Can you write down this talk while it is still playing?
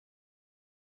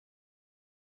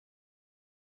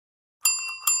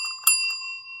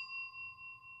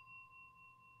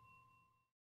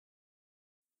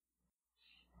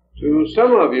To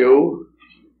some of you,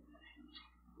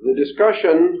 the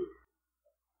discussion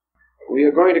we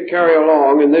are going to carry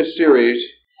along in this series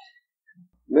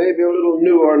may be a little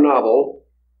new or novel,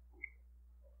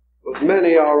 but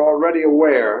many are already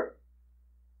aware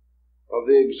of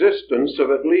the existence of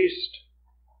at least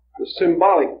the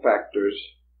symbolic factors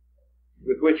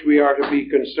with which we are to be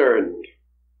concerned.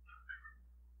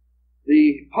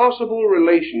 The possible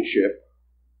relationship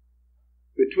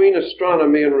between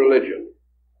astronomy and religion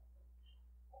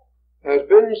has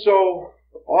been so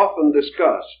often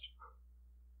discussed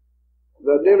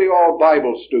that nearly all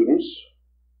Bible students,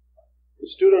 the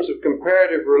students of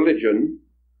comparative religion,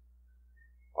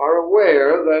 are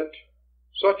aware that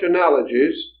such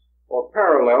analogies or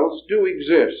parallels do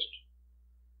exist.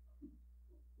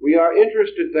 We are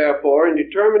interested, therefore, in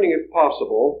determining, if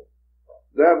possible,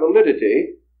 their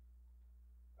validity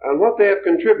and what they have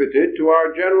contributed to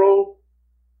our general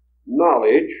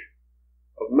knowledge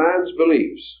of man's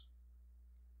beliefs.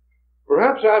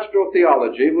 Perhaps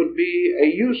astrotheology would be a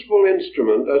useful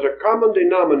instrument as a common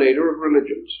denominator of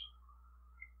religions,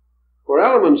 for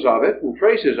elements of it and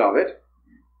traces of it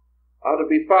are to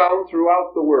be found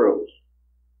throughout the world.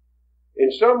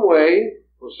 In some way,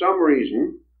 for some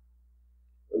reason,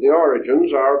 and the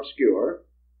origins are obscure,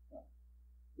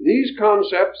 these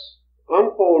concepts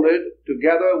unfolded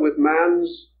together with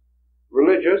man's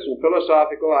religious and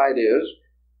philosophical ideas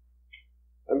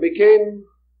and became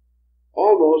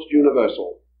almost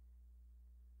universal.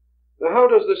 Now, how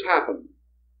does this happen?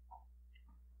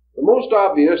 The most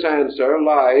obvious answer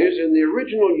lies in the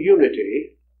original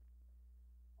unity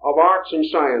of arts and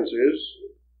sciences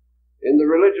in the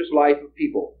religious life of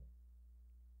people.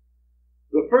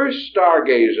 The first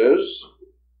stargazers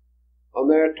on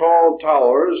their tall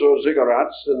towers or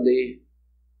ziggurats in the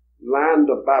land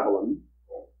of Babylon,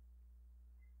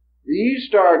 these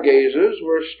stargazers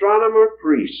were astronomer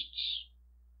priests.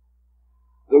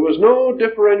 There was no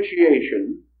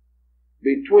differentiation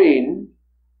between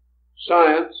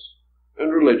science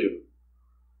and religion.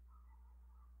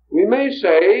 We may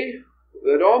say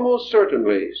that almost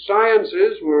certainly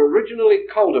sciences were originally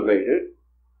cultivated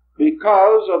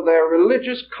because of their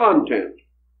religious content,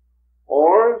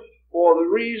 or for the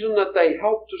reason that they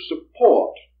helped to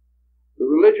support the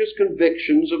religious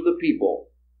convictions of the people.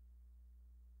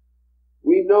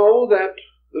 We know that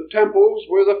the temples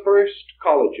were the first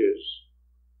colleges,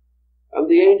 and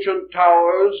the ancient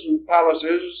towers and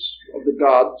palaces of the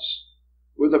gods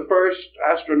were the first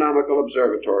astronomical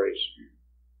observatories.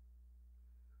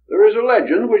 There is a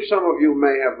legend, which some of you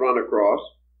may have run across,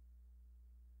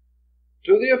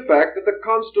 to the effect that the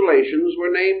constellations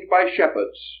were named by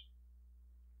shepherds,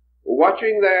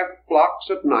 watching their flocks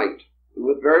at night, and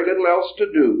with very little else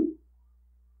to do,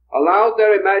 allowed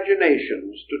their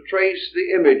imaginations to trace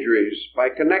the imageries by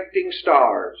connecting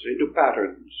stars into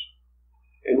patterns,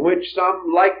 in which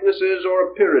some likenesses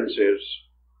or appearances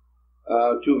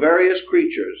to various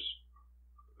creatures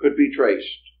could be traced.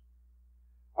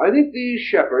 I think these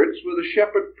shepherds were the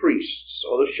shepherd priests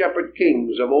or the shepherd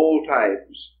kings of old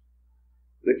times,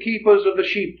 the keepers of the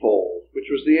sheepfold, which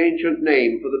was the ancient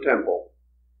name for the temple.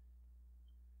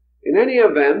 In any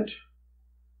event,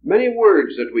 many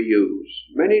words that we use,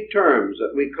 many terms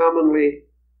that we commonly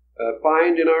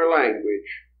find in our language,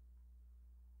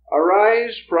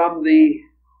 arise from the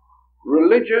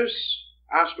religious,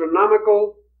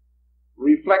 astronomical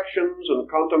reflections and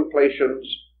contemplations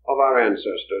of our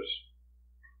ancestors.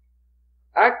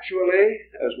 Actually,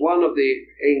 as one of the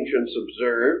ancients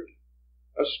observed,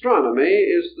 astronomy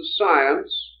is the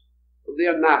science of the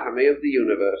anatomy of the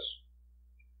universe.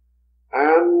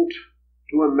 And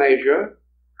to a measure,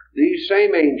 these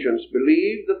same ancients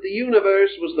believed that the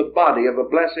universe was the body of a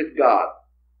blessed God.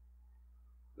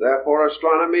 Therefore,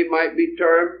 astronomy might be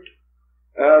termed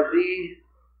the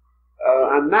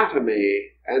anatomy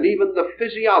and even the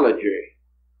physiology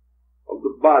of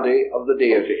the body of the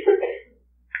deity.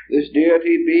 This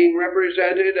deity being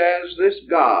represented as this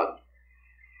God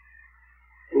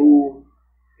who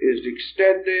is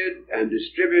extended and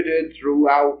distributed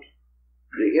throughout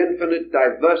the infinite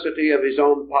diversity of his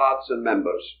own parts and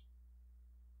members.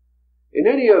 In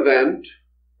any event,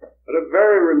 at a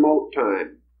very remote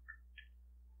time,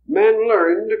 men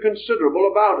learned considerable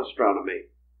about astronomy.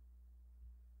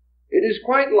 It is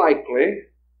quite likely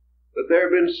that there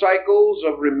have been cycles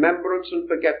of remembrance and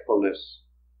forgetfulness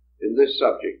in this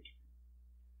subject.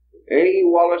 A.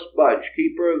 Wallace Budge,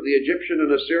 keeper of the Egyptian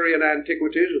and Assyrian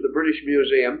antiquities of the British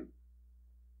Museum,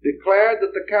 declared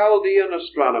that the Chaldean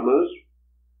astronomers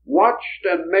watched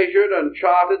and measured and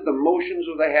charted the motions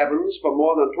of the heavens for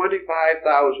more than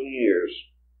 25,000 years.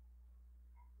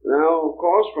 Now, of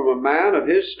course, from a man of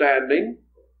his standing,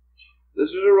 This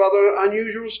is a rather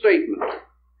unusual statement,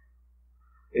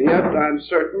 and yet I'm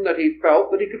certain that he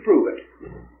felt that he could prove it.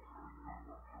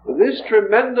 This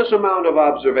tremendous amount of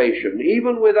observation,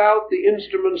 even without the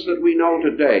instruments that we know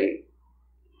today,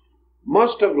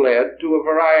 must have led to a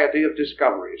variety of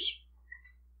discoveries.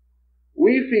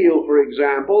 We feel, for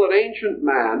example, that ancient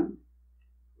man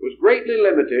was greatly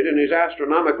limited in his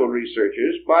astronomical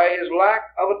researches by his lack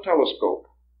of a telescope.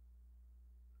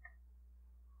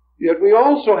 Yet we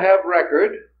also have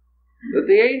record that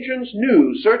the ancients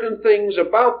knew certain things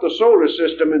about the solar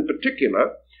system in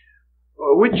particular,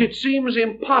 which it seems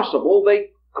impossible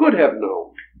they could have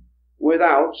known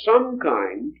without some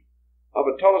kind of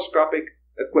a telescopic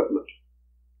equipment.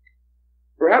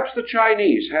 Perhaps the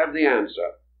Chinese have the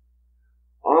answer.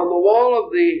 On the wall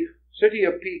of the city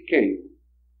of Peking,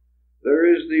 there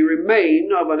is the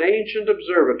remain of an ancient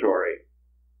observatory.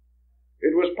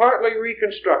 It was partly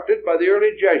reconstructed by the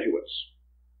early Jesuits,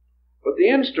 but the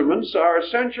instruments are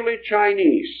essentially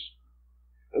Chinese,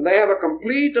 and they have a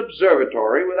complete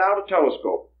observatory without a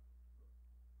telescope.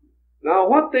 Now,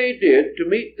 what they did to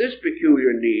meet this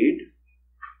peculiar need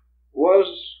was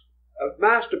a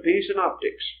masterpiece in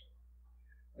optics.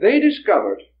 They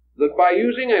discovered that by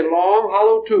using a long,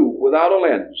 hollow tube without a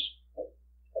lens,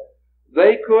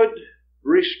 they could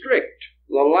restrict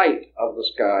the light of the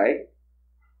sky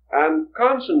and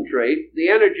concentrate the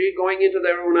energy going into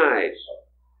their own eyes.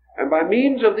 And by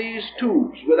means of these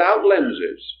tubes without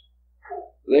lenses,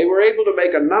 they were able to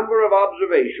make a number of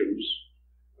observations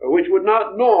which would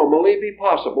not normally be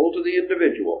possible to the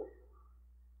individual.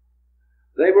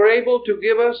 They were able to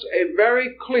give us a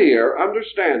very clear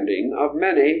understanding of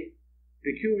many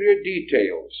peculiar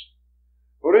details.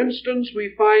 For instance,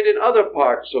 we find in other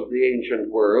parts of the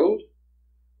ancient world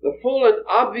the full and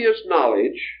obvious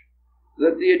knowledge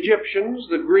that the Egyptians,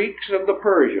 the Greeks, and the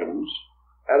Persians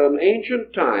at an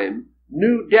ancient time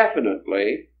knew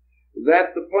definitely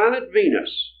that the planet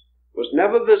Venus was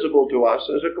never visible to us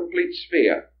as a complete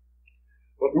sphere,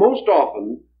 but most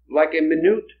often like a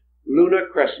minute lunar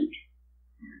crescent.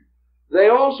 They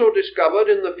also discovered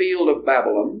in the field of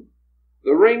Babylon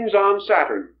the rings on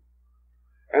Saturn,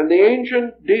 and the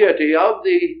ancient deity of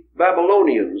the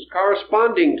Babylonians,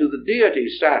 corresponding to the deity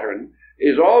Saturn,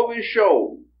 is always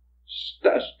shown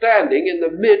standing in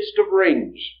the midst of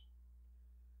rings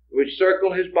which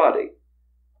circle his body.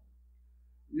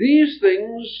 These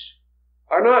things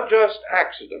are not just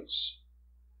accidents.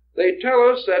 They tell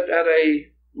us that at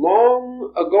a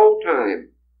long ago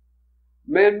time,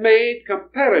 men made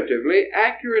comparatively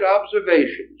accurate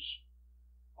observations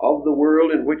of the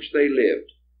world in which they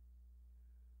lived.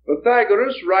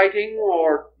 Pythagoras, writing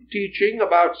or teaching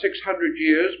about 600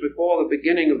 years before the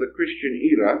beginning of the Christian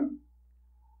era,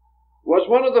 was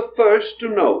one of the first to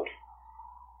note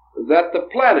that the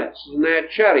planets and their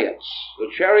chariots,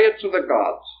 the chariots of the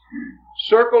gods,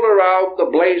 circled around the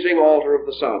blazing altar of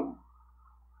the sun.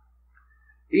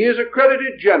 He is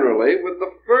accredited generally with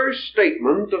the first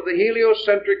statement of the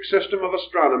heliocentric system of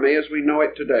astronomy as we know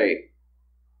it today.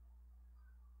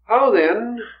 How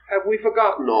then have we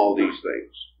forgotten all these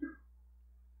things?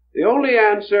 The only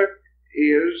answer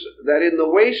is that in the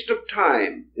waste of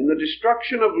time, in the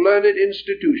destruction of learned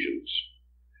institutions,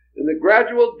 in the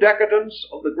gradual decadence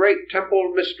of the great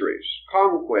temple mysteries,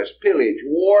 conquest, pillage,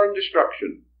 war, and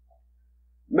destruction,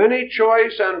 many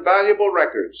choice and valuable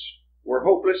records were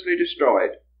hopelessly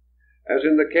destroyed, as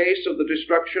in the case of the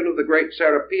destruction of the great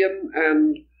Serapean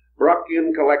and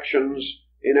Brocchian collections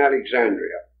in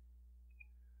Alexandria.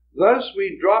 Thus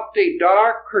we dropped a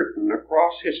dark curtain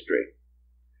across history,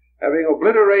 having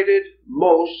obliterated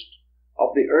most of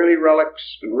the early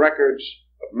relics and records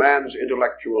of man's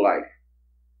intellectual life.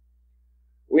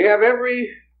 We have every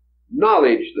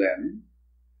knowledge, then,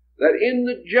 that in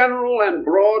the general and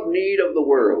broad need of the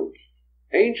world,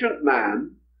 ancient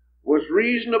man was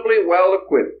reasonably well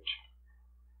equipped.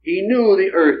 He knew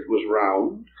the earth was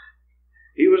round.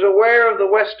 He was aware of the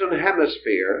Western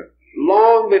Hemisphere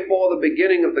long before the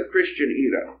beginning of the Christian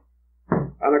era.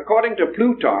 And according to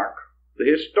Plutarch, the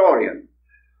historian,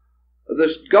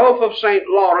 the Gulf of St.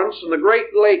 Lawrence and the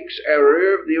Great Lakes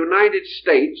area of the United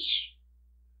States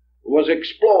was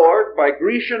explored by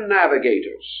Grecian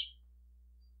navigators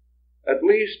at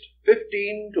least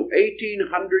 15 to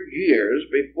 1800 years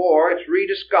before its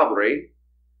rediscovery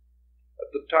at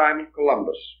the time of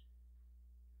Columbus.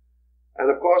 And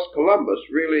of course, Columbus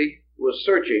really was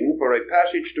searching for a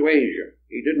passage to Asia.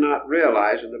 He did not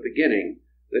realize in the beginning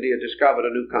that he had discovered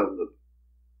a new continent.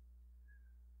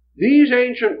 These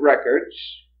ancient records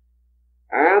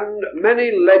and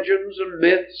many legends and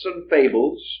myths and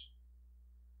fables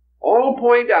all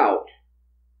point out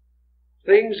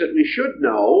things that we should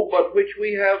know, but which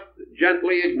we have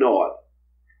gently ignored.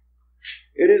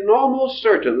 It is almost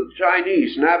certain that the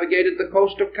Chinese navigated the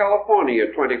coast of California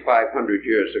 2,500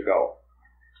 years ago.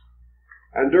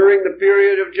 And during the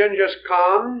period of Genghis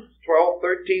Khan, 12th,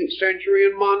 13th century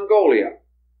in Mongolia,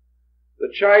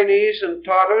 the Chinese and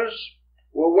Tatars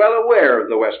were well aware of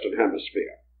the Western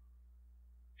Hemisphere.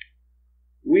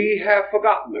 We have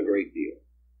forgotten a great deal.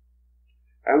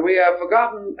 And we have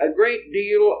forgotten a great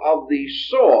deal of the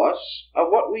source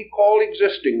of what we call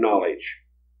existing knowledge,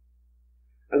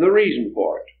 and the reason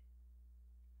for it.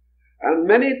 And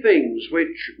many things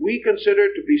which we consider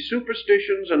to be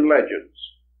superstitions and legends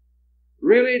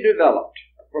really developed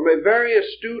from a very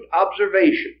astute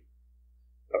observation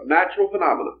of natural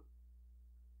phenomena.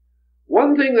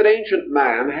 One thing that ancient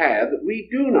man had that we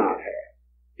do not have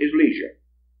is leisure.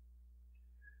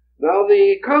 Now,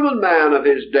 the common man of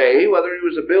his day, whether he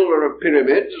was a builder of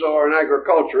pyramids or an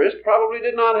agriculturist, probably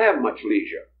did not have much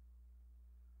leisure.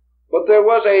 But there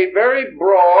was a very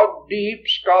broad, deep,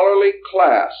 scholarly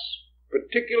class,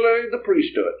 particularly the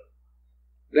priesthood,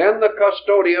 then the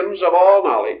custodians of all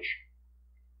knowledge,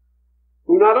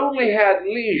 who not only had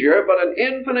leisure, but an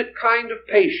infinite kind of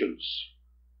patience,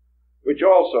 which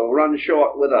also runs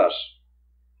short with us.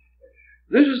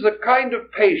 This is the kind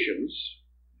of patience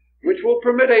which will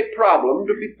permit a problem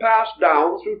to be passed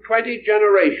down through 20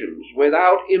 generations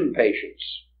without impatience.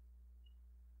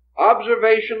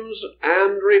 Observations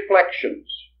and reflections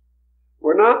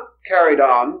were not carried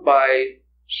on by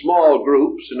small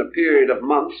groups in a period of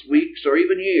months, weeks, or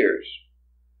even years,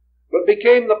 but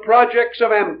became the projects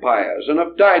of empires and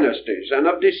of dynasties and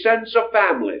of descents of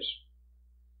families,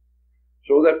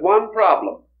 so that one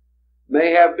problem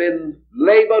may have been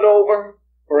labored over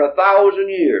for 1,000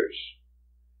 years,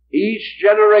 each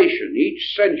generation,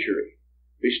 each century,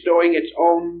 bestowing its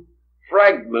own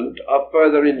fragment of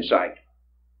further insight.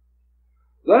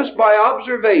 Thus, by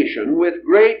observation with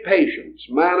great patience,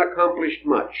 man accomplished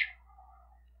much.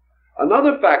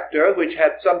 Another factor which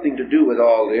had something to do with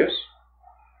all this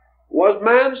was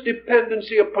man's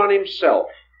dependency upon himself.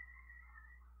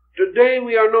 Today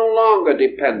we are no longer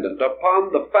dependent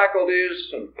upon the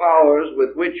faculties and powers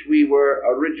with which we were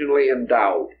originally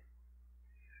endowed.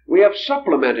 We have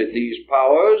supplemented these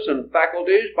powers and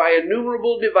faculties by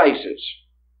innumerable devices,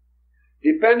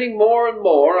 depending more and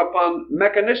more upon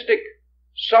mechanistic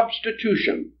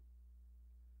substitution.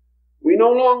 We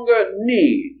no longer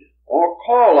need or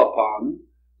call upon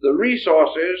the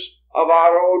resources of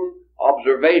our own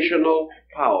observational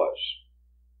powers.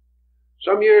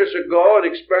 Some years ago, an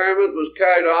experiment was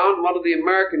carried on one of the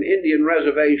American Indian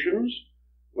reservations,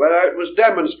 where it was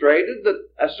demonstrated that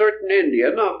a certain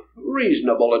Indian of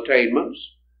reasonable attainments,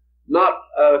 not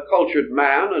a cultured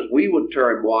man as we would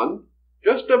term one,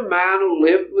 just a man who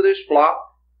lived with his flock,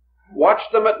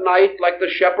 watched them at night like the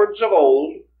shepherds of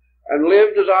old, and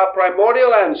lived as our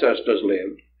primordial ancestors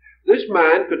lived, this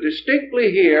man could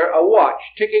distinctly hear a watch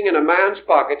ticking in a man's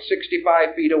pocket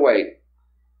 65 feet away.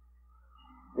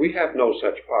 We have no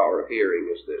such power of hearing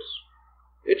as this.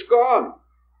 It's gone,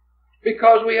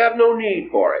 because we have no need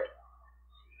for it.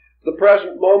 The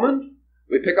present moment,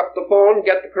 we pick up the phone,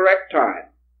 get the correct time.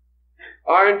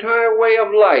 Our entire way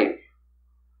of life,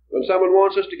 when someone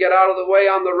wants us to get out of the way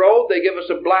on the road, they give us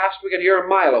a blast we can hear a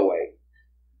mile away.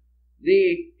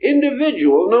 The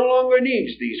individual no longer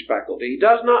needs these faculties. He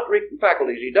does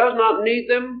not need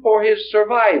them for his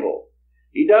survival.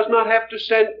 He does not have to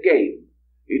scent game.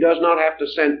 He does not have to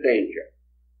scent danger.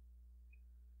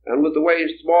 And with the way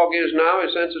his smog is now,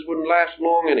 his senses wouldn't last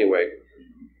long anyway.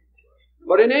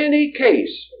 But in any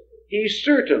case, he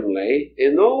certainly,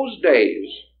 in those days,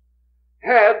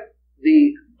 had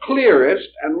the clearest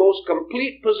and most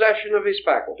complete possession of his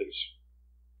faculties.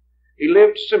 He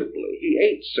lived simply. He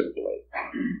ate simply.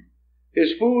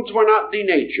 His foods were not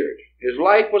denatured. His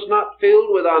life was not filled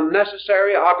with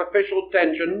unnecessary artificial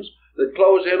tensions that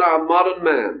close in our modern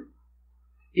man.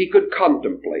 He could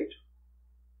contemplate.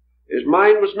 His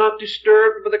mind was not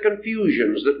disturbed by the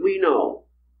confusions that we know.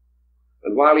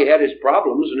 And while he had his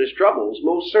problems and his troubles,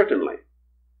 most certainly,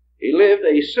 he lived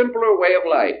a simpler way of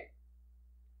life.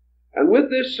 And with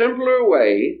this simpler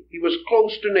way, he was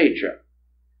close to nature.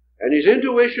 And his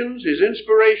intuitions, his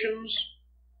inspirations,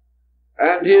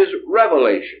 and his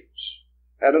revelations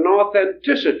had an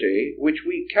authenticity which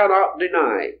we cannot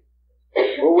deny.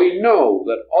 For we know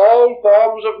that all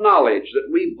forms of knowledge that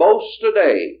we boast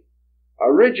today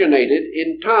originated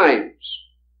in times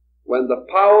when the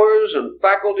powers and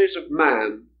faculties of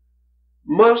man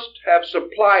must have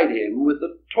supplied him with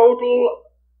the total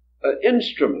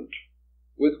instrument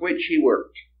with which he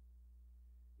worked.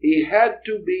 he had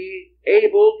to be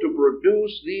able to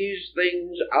produce these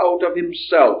things out of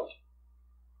himself.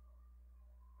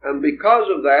 And because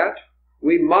of that,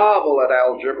 we marvel at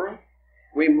algebra,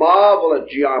 we marvel at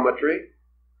geometry,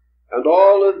 and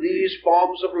all of these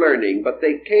forms of learning, but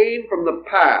they came from the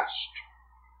past,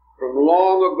 from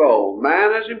long ago.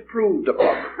 Man has improved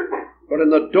upon them. But in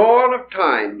the dawn of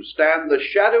time stand the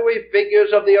shadowy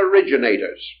figures of the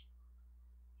originators.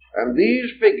 And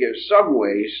these figures, some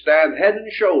way, stand head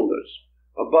and shoulders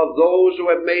above those who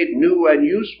have made new and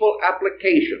useful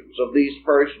applications of these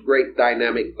first great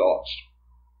dynamic thoughts.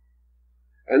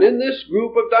 And in this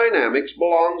group of dynamics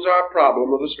belongs our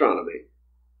problem of astronomy.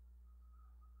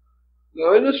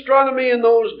 Now, in astronomy in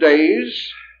those days,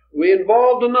 we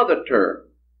involved another term,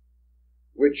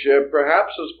 which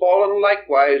perhaps has fallen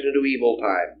likewise into evil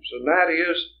times, and that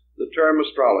is the term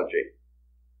astrology.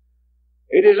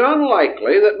 It is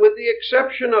unlikely that, with the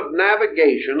exception of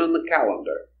navigation and the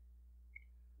calendar,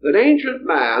 that ancient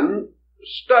man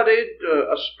studied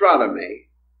astronomy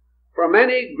from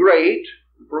any great,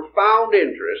 profound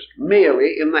interest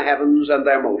merely in the heavens and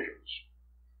their motions.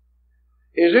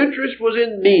 His interest was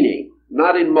in meaning,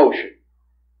 not in motion.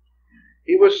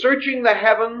 He was searching the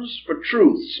heavens for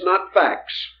truths, not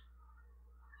facts.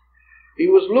 He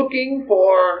was looking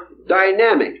for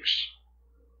dynamics.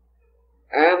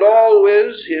 And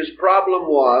always his problem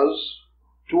was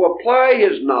to apply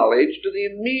his knowledge to the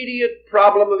immediate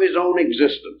problem of his own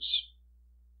existence.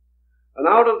 And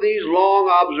out of these long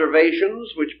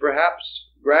observations, which perhaps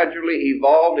gradually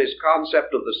evolved his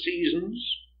concept of the seasons,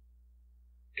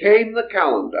 came the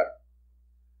calendar,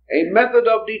 a method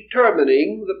of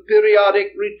determining the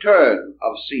periodic return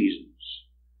of seasons,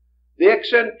 the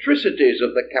eccentricities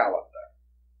of the calendar,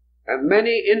 and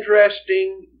many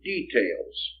interesting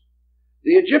details.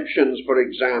 The Egyptians, for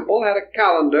example, had a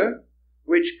calendar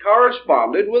which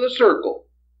corresponded with a circle,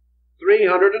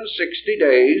 360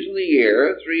 days in the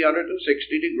year,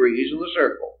 360 degrees in the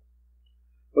circle.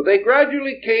 But they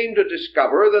gradually came to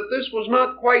discover that this was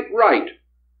not quite right.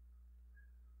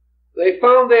 They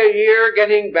found their year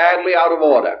getting badly out of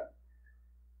order.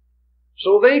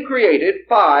 So they created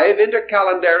 5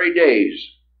 intercalendary days.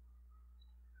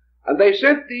 And they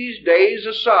set these days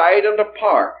aside and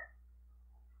apart.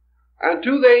 And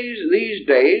to these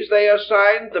days they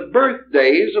assigned the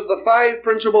birthdays of the 5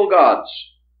 principal gods.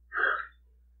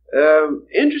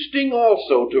 Interesting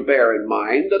also to bear in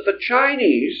mind that the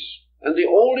Chinese and the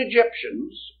old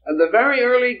Egyptians and the very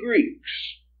early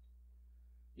Greeks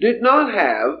did not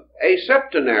have a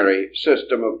septenary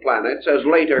system of planets as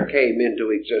later came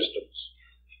into existence,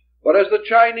 but as the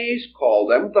Chinese call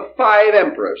them, the 5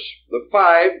 emperors, the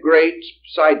 5 great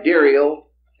sidereal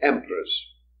emperors.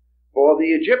 For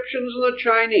the Egyptians and the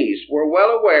Chinese were well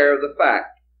aware of the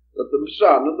fact that the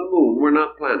sun and the moon were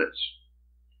not planets.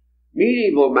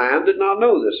 Medieval man did not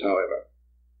know this, however,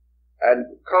 and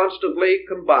constantly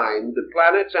combined the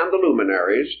planets and the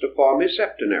luminaries to form his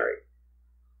septenary.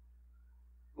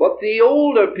 But the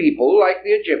older people, like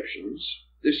the Egyptians,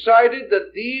 decided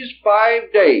that these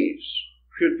 5 days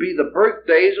should be the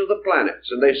birthdays of the planets,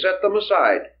 and they set them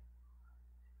aside.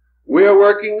 We are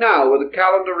working now with a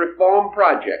calendar reform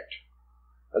project,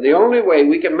 and the only way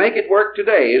we can make it work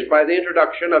today is by the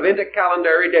introduction of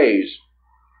intercalendary days.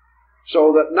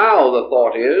 So that now the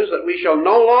thought is that we shall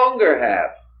no longer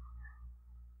have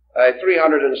a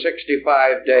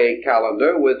 365-day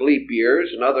calendar with leap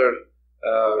years and other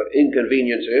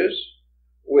inconveniences,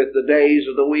 with the days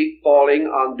of the week falling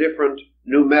on different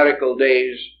numerical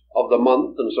days of the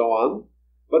month and so on,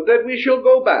 but that we shall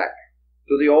go back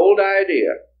to the old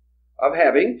idea of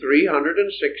having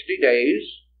 360 days,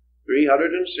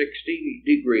 360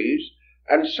 degrees,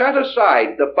 and set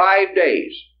aside the 5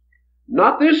 days,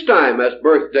 not this time as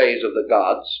birthdays of the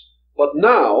gods, but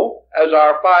now as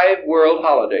our 5 world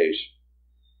holidays,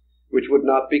 which would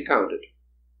not be counted.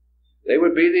 They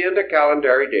would be the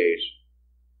intercalendary days.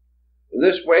 In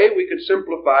this way, we could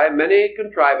simplify many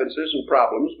contrivances and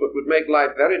problems, but would make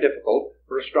life very difficult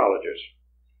for astrologers,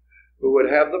 who would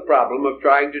have the problem of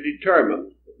trying to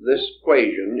determine this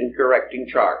equation in correcting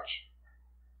charts.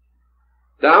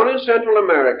 Down in Central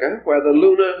America, where the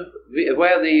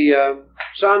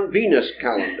Sun-Venus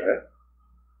calendar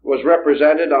was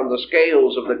represented on the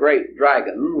scales of the great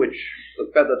dragon, which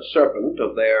the feathered serpent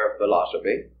of their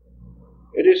philosophy,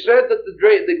 it is said that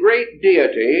the great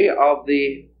deity of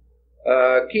the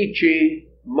Quiche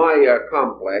Maya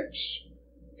complex,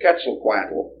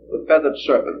 Quetzalcoatl, the feathered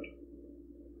serpent,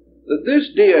 that this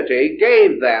deity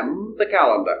gave them the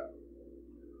calendar,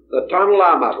 the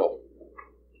Tanlamatl,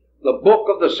 the book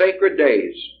of the sacred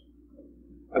days.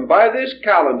 And by this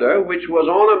calendar, which was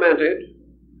ornamented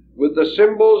with the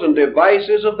symbols and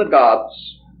devices of the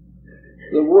gods,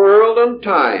 the world and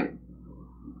time,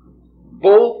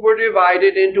 both were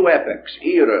divided into epochs,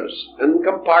 eras, and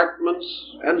compartments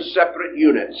and separate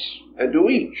units, and to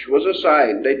each was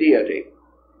assigned a deity.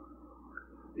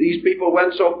 These people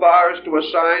went so far as to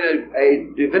assign a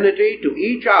divinity to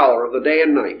each hour of the day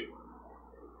and night,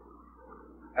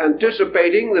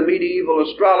 anticipating the medieval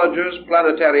astrologers'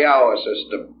 planetary hour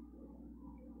system.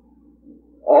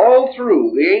 All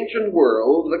through the ancient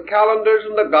world, the calendars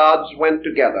and the gods went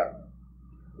together.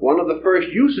 One of the first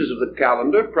uses of the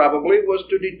calendar probably was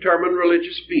to determine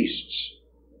religious feasts.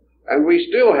 And we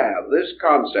still have this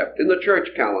concept in the church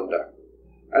calendar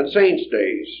and saints'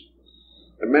 days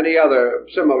and many other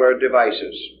similar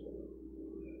devices.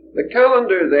 The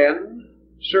calendar then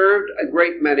served a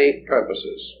great many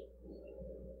purposes.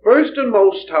 First and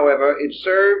most, however, it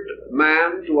served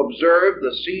man to observe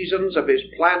the seasons of his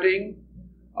planting,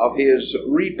 of his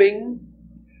reaping.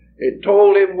 It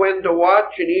told him when to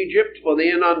watch in Egypt for the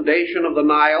inundation of the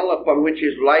Nile upon which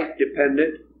his life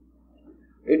depended.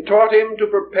 It taught him to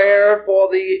prepare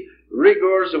for the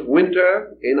rigors of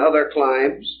winter in other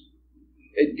climes.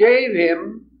 It gave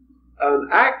him an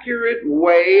accurate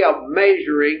way of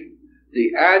measuring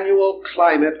the annual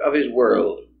climate of his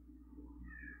world.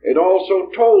 It also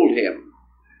told him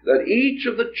that each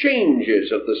of the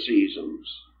changes of the seasons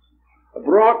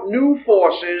brought new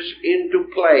forces into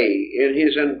play in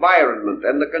his environment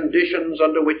and the conditions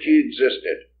under which he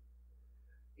existed.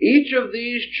 Each of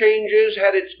these changes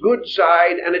had its good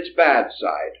side and its bad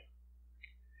side.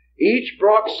 Each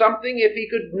brought something if he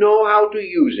could know how to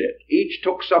use it. Each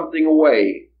took something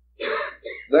away.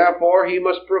 Therefore, he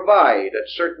must provide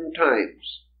at certain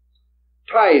times.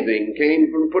 Tithing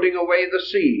came from putting away the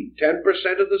seed, 10%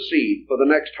 of the seed for the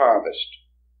next harvest.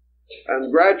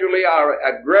 And gradually our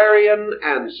agrarian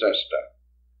ancestor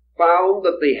found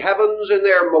that the heavens in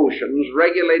their motions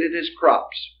regulated his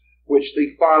crops, which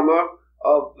the farmer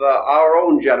of our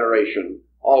own generation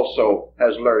also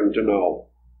has learned to know.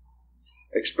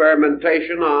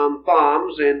 Experimentation on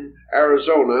farms in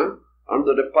Arizona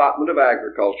under the Department of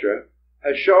Agriculture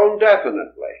has shown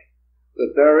definitely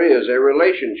that there is a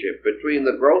relationship between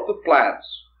the growth of plants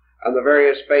and the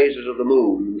various phases of the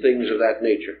moon and things of that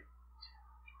nature.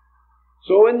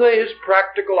 So in his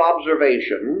practical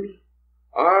observation,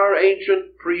 our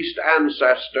ancient priest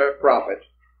ancestor prophet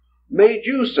made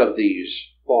use of these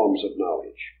forms of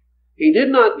knowledge. He did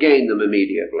not gain them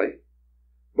immediately,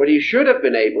 but he should have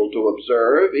been able to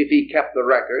observe, if he kept the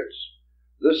records,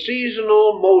 the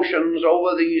seasonal motions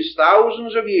over these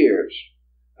thousands of years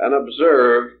and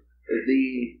observe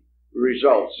the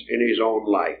results in his own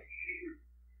life.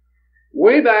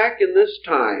 Way back in this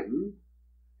time,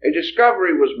 a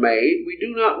discovery was made. We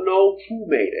do not know who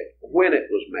made it, when it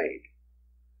was made,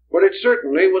 but it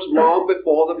certainly was long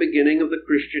before the beginning of the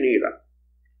Christian era.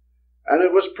 And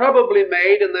it was probably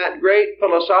made in that great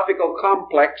philosophical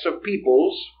complex of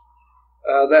peoples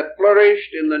that flourished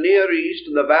in the Near East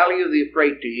in the valley of the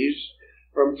Euphrates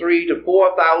from 3,000 to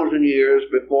 4,000 years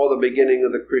before the beginning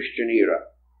of the Christian era.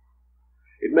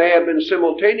 It may have been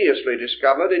simultaneously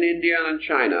discovered in India and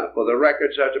China, for the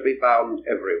records are to be found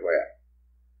everywhere.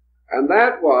 And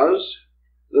that was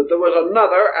that there was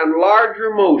another and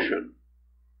larger motion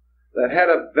that had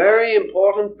a very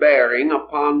important bearing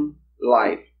upon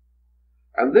life.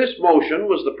 And this motion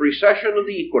was the precession of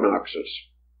the equinoxes.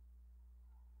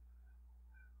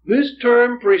 This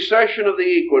term, precession of the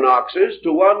equinoxes,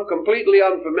 to one completely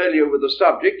unfamiliar with the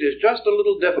subject, is just a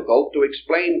little difficult to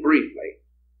explain briefly.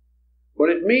 But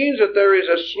it means that there is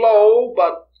a slow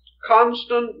but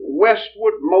constant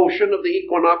westward motion of the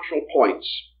equinoctial points.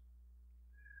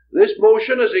 This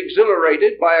motion is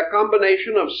exhilarated by a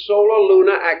combination of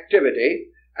solar-lunar activity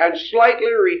and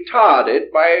slightly retarded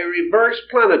by a reverse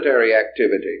planetary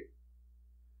activity.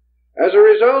 As a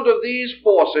result of these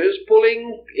forces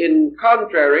pulling in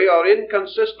contrary or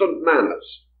inconsistent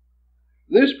manners,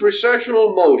 this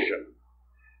precessional motion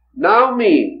now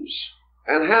means,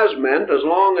 and has meant as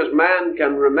long as man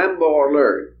can remember or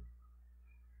learn,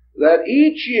 that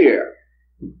each year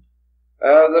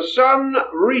the sun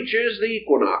reaches the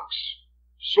equinox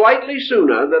slightly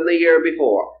sooner than the year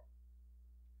before.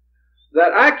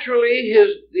 That actually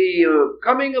the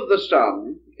coming of the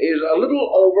sun is a little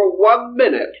over 1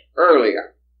 minute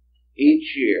earlier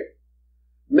each year,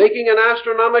 making an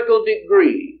astronomical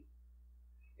degree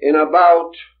in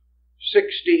about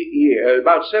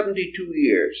 72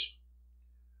 years.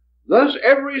 Thus,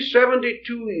 every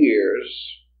 72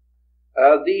 years,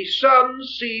 the sun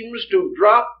seems to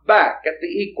drop back at the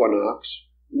equinox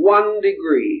 1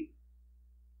 degree.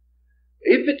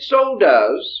 If it so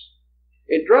does,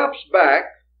 it drops back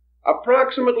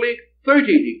approximately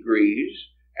 30 degrees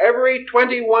every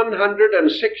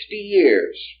 2,160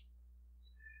 years.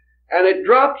 And it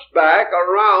drops back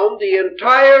around the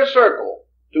entire circle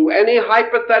to any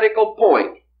hypothetical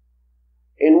point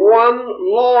in one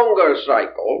longer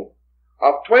cycle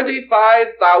of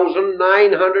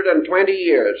 25,920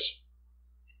 years.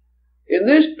 In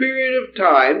this period of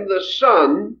time, the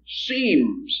sun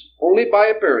seems, only by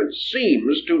appearance,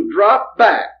 seems to drop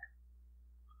back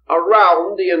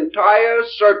around the entire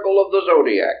circle of the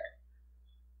zodiac,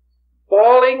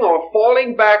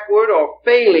 falling backward or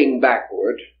failing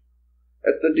backward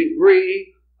at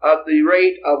the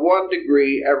rate of 1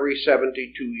 degree every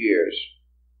 72 years.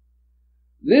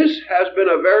 This has been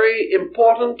a very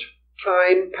important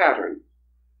time pattern,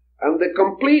 and the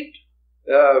complete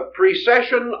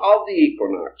precession of the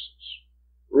equinoxes,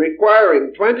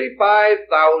 requiring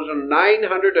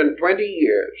 25,920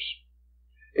 years,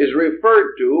 is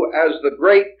referred to as the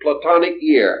Great Platonic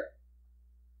Year.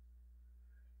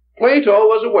 Plato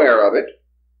was aware of it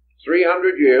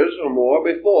 300 years or more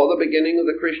before the beginning of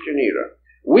the Christian era.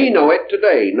 We know it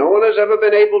today. No one has ever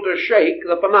been able to shake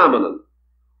the phenomenon.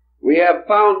 We have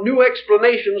found new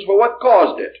explanations for what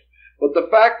caused it, but the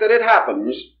fact that it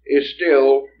happens is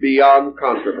still beyond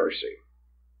controversy.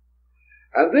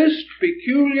 And this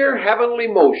peculiar heavenly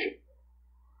motion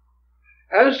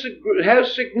has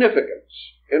significance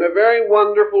in a very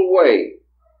wonderful way,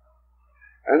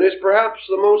 and is perhaps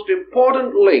the most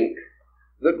important link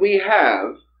that we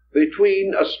have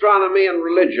between astronomy and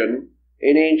religion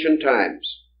in ancient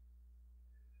times.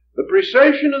 The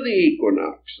precession of the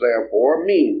equinox, therefore,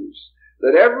 means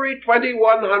that every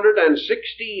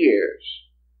 2,160 years,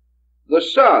 the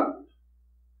sun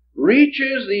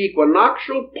reaches the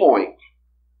equinoctial point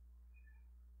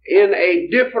in a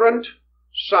different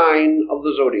sign of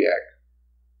the zodiac,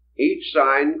 each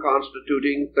sign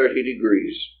constituting 30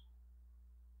 degrees.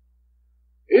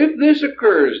 If this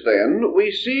occurs, then,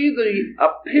 we see the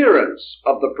appearance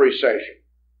of the precession,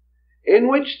 in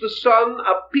which the sun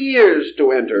appears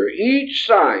to enter each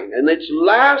sign in its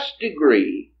last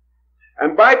degree,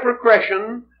 and by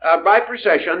precession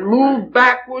move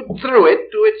backward through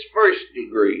it to its first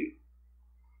degree,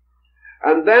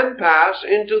 and then pass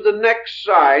into the next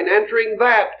sign, entering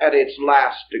that at its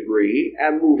last degree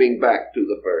and moving back to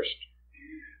the first.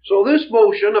 So this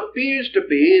motion appears to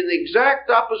be in exact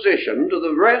opposition to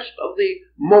the rest of the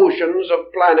motions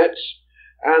of planets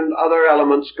and other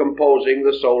elements composing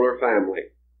the solar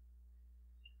family.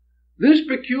 This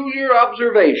peculiar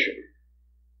observation,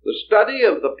 the study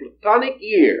of the Platonic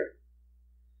year,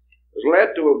 has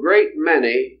led to a great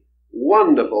many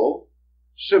wonderful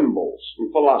symbols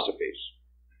and philosophies.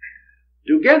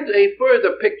 To get a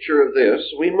further picture of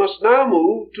this, we must now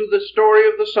move to the story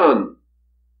of the sun.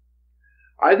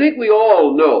 I think we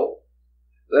all know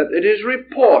that it is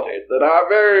reported that our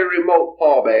very remote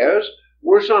forebears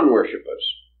were sun worshippers.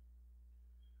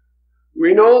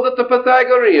 We know that the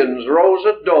Pythagoreans rose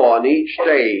at dawn each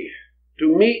day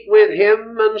to meet with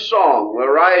hymn and song the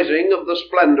rising of the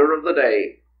splendor of the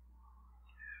day.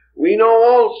 We know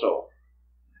also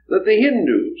that the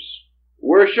Hindus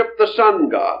worshiped the sun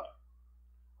god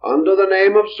under the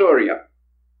name of Surya,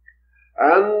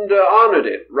 and honored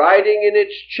it, riding in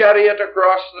its chariot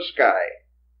across the sky.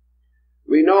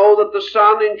 We know that the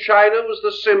sun in China was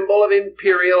the symbol of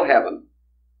imperial heaven,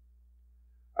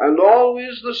 and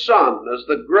always the sun, as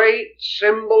the great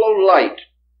symbol of light,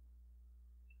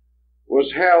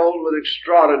 was held with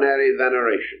extraordinary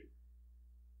veneration.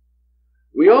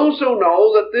 We also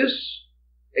know that this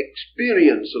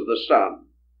experience of the sun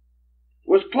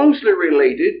was closely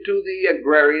related to the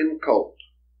agrarian cult,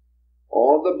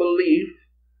 or the belief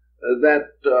that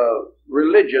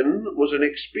religion was an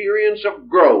experience of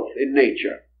growth in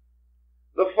nature.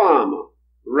 The farmer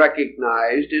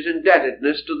recognized his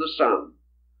indebtedness to the sun.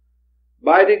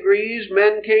 By degrees,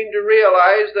 men came to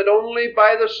realize that only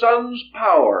by the sun's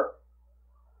power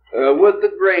would the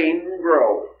grain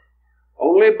grow.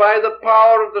 Only by the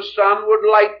power of the sun would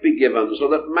light be given so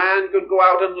that man could go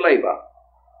out and labor.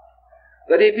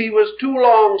 That if he was too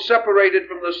long separated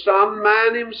from the sun,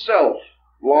 man himself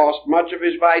lost much of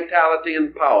his vitality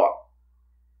and power.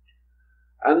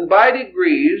 And by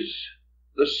degrees,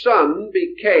 the sun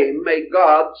became a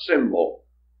God symbol.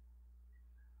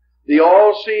 The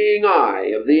all-seeing eye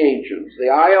of the ancients, the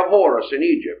eye of Horus in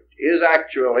Egypt, is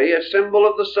actually a symbol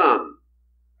of the sun,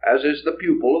 as is the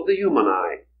pupil of the human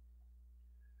eye.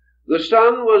 The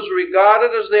sun was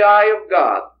regarded as the eye of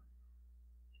God,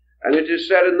 and it is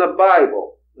said in the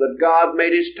Bible that God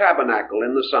made his tabernacle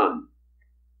in the sun.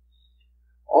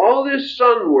 All this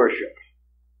sun worship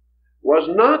was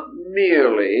not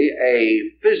merely a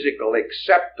physical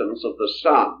acceptance of the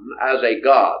sun as a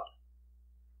god.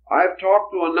 I've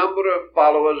talked to a number of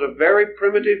followers of very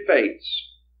primitive faiths,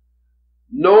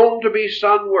 known to be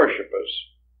sun worshippers,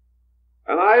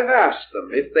 and I've asked them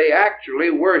if they actually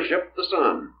worship the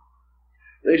sun.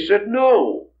 They said,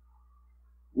 no.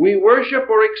 We worship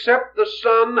or accept the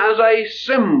sun as a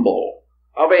symbol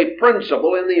of a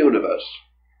principle in the universe.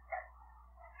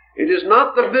 It is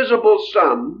not the visible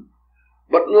sun,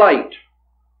 but light,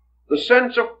 the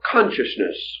sense of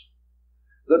consciousness,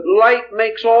 that light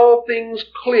makes all things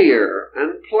clear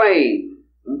and plain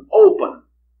and open.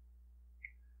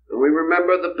 And we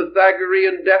remember the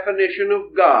Pythagorean definition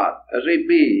of God as a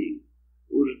being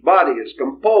whose body is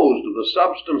composed of the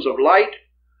substance of light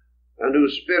and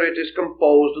whose spirit is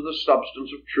composed of the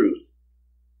substance of truth.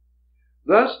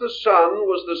 Thus the sun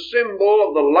was the symbol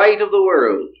of the light of the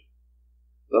world,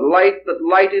 the light that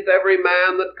lighteth every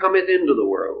man that cometh into the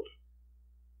world.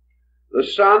 The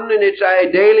sun in its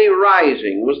daily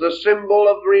rising was the symbol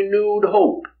of renewed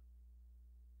hope.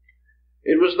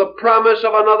 It was the promise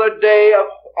of another day of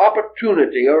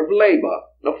opportunity or of labor,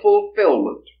 of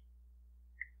fulfillment.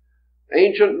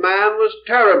 Ancient man was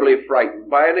terribly frightened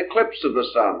by an eclipse of the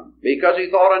sun because he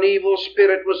thought an evil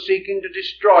spirit was seeking to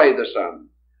destroy the sun.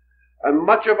 And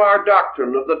much of our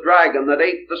doctrine of the dragon that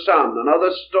ate the sun and other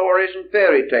stories and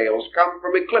fairy tales come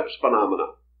from eclipse phenomena.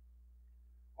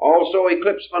 Also,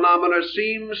 eclipse phenomena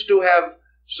seems to have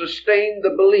sustained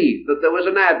the belief that there was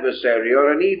an adversary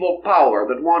or an evil power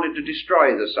that wanted to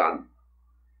destroy the sun.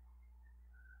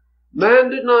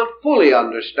 Man did not fully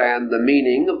understand the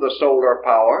meaning of the solar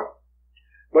power,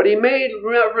 but he made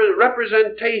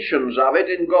representations of it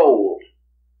in gold.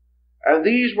 And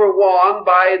these were worn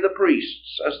by the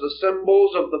priests as the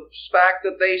symbols of the fact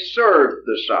that they served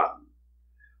the sun.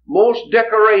 Most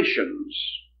decorations,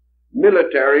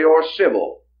 military or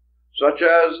civil, such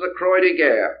as the Croix de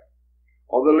Guerre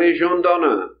or the Légion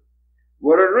d'Honneur,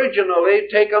 were originally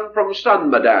taken from sun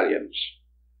medallions.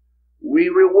 We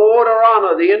reward or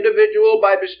honor the individual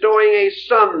by bestowing a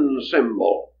sun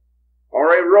symbol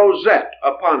or a rosette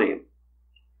upon him.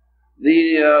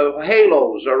 The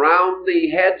halos around the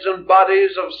heads and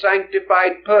bodies of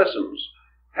sanctified persons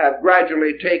have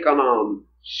gradually taken on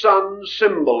sun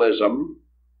symbolism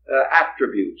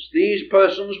attributes. These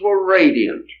persons were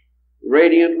radiant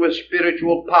with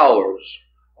spiritual powers,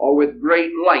 or with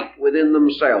great light within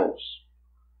themselves.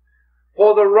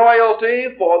 For the royalty,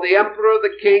 for the emperor,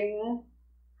 the king,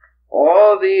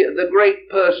 or the great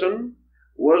person,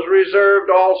 was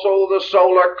reserved also the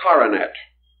solar coronet.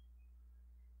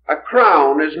 A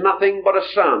crown is nothing but a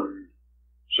sun,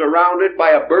 surrounded by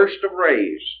a burst of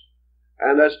rays.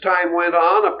 And as time went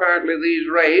on, apparently these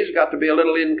rays got to be a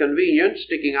little inconvenient,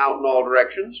 sticking out in all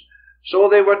directions, so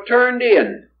they were turned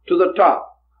in to the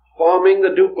top, forming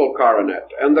the ducal coronet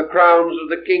and the crowns of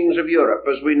the kings of Europe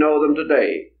as we know them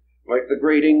today, like the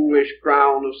great English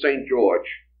crown of St. George.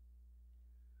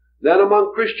 Then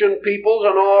among Christian peoples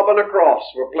an orb and a cross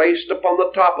were placed upon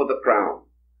the top of the crown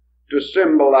to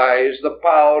symbolize the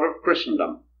power of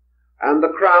Christendom, and the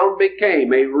crown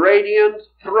became a radiant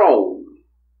throne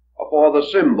for the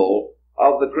symbol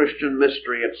of the Christian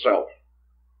mystery itself.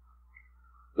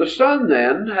 The sun,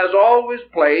 then, has always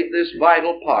played this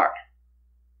vital part.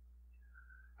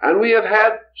 And we have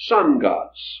had sun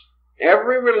gods.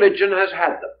 Every religion has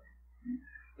had them.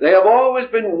 They have always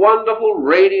been wonderful,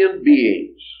 radiant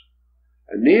beings.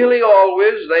 And nearly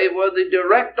always they were the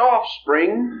direct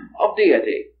offspring of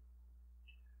deity.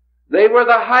 They were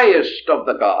the highest of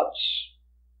the gods.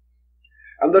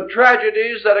 And the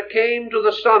tragedies that came to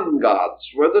the sun gods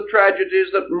were the tragedies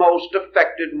that most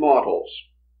affected mortals.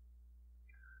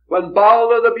 When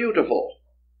Balder the Beautiful,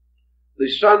 the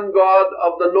sun god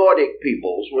of the Nordic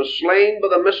peoples, was slain by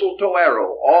the mistletoe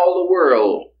arrow, all the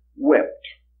world wept,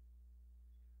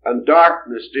 and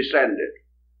darkness descended,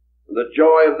 and the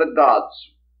joy of the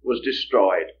gods was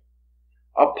destroyed.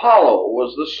 Apollo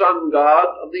was the sun god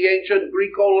of the ancient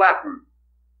Greco-Latin,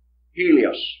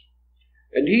 Helios,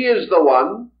 and he is the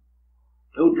one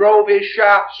who drove his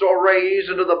shafts or rays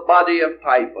into the body of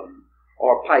Python,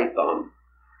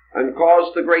 and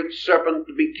caused the great serpent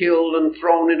to be killed and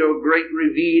thrown into a great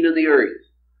ravine in the earth.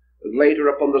 And later,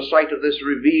 upon the site of this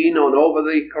ravine, and over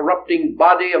the corrupting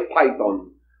body of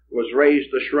Python, was raised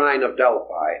the shrine of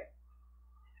Delphi.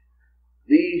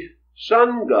 The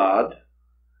sun god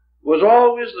was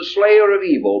always the slayer of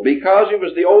evil because he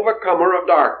was the overcomer of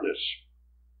darkness.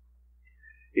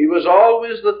 He was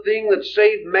always the thing that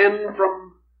saved men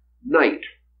from night.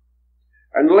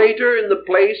 And later, in the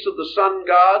place of the sun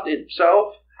god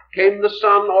itself, came the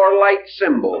sun or light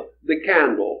symbol, the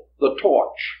candle, the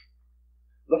torch.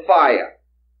 the fire.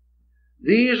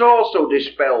 These also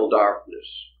dispel darkness.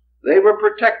 They were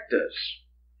protectors.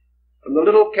 And the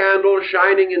little candle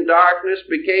shining in darkness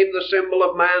became the symbol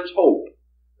of man's hope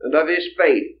and of his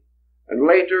faith, and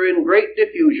later in great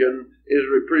diffusion is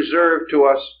preserved to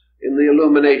us in the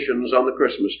illuminations on the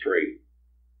Christmas tree.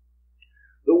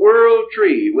 The world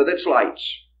tree with its lights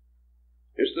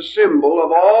is the symbol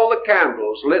of all the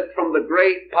candles lit from the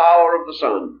great power of the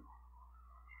sun.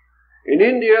 In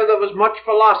India there was much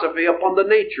philosophy upon the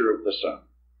nature of the sun,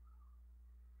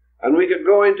 and we could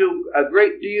go into a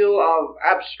great deal of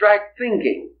abstract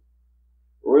thinking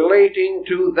relating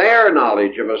to their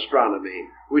knowledge of astronomy,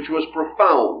 which was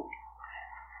profound,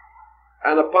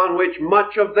 and upon which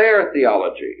much of their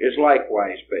theology is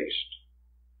likewise based.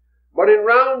 But in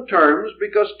round terms,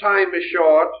 because time is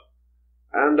short,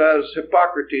 and as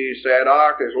Hippocrates said,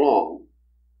 art is long,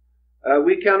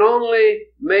 we can only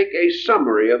make a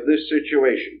summary of this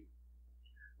situation.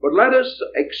 But let us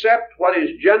accept what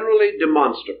is generally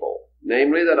demonstrable,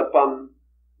 namely that upon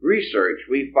research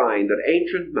we find that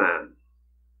ancient man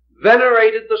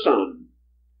venerated the sun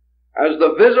as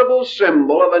the visible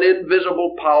symbol of an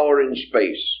invisible power in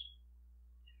space,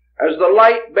 as the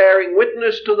light bearing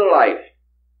witness to the life,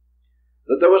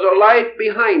 that there was a life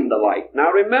behind the light.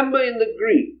 Now remember, in the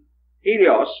Greek,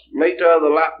 Helios, later the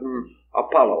Latin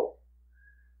Apollo,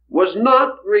 was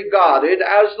not regarded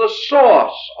as the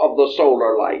source of the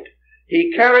solar light.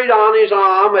 He carried on his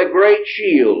arm a great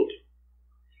shield,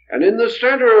 and in the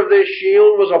center of this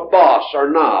shield was a boss or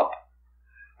knob.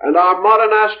 And our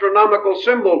modern astronomical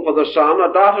symbol for the sun,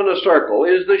 a dot and a circle,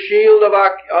 is the shield of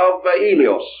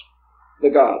Helios, the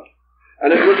god.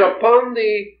 And it was upon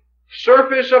the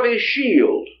surface of his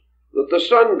shield that the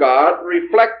sun god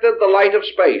reflected the light of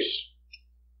space.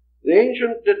 The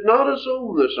ancients did not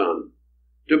assume the sun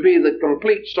to be the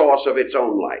complete source of its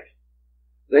own life.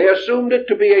 They assumed it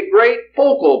to be a great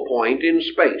focal point in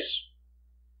space,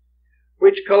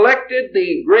 which collected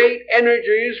the great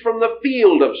energies from the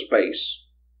field of space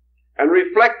and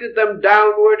reflected them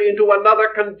downward into another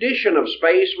condition of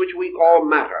space which we call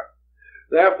matter.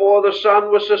 Therefore the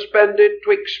sun was suspended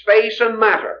twixt space and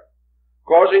matter,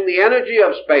 causing the energy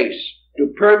of space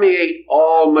to permeate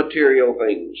all material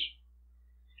things.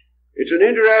 It's an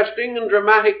interesting and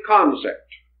dramatic concept.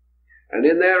 And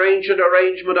in their ancient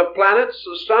arrangement of planets,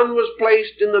 the sun was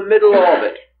placed in the middle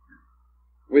orbit,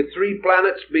 with 3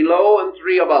 planets below and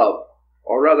 3 above,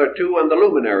 or rather 2 and the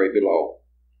luminary below.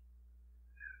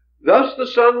 Thus the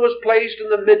sun was placed in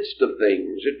the midst of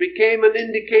things. It became an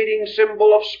indicating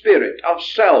symbol of spirit, of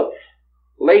self,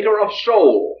 later of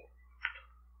soul.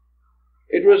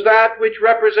 It was that which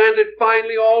represented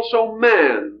finally also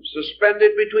man,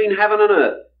 suspended between heaven and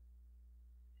earth.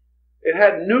 It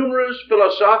had numerous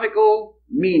philosophical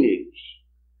meanings,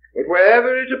 but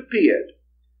wherever it appeared,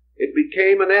 it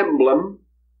became an emblem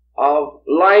of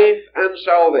life and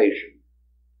salvation,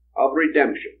 of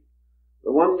redemption.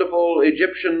 The wonderful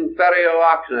Egyptian Pharaoh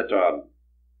Akhenaton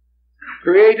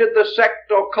created the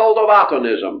sect or cult of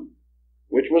Atonism,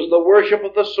 which was the worship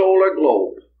of the solar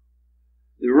globe,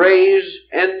 the rays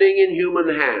ending in human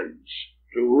hands,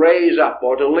 to raise up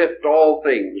or to lift all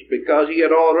things, because he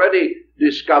had already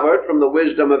discovered from the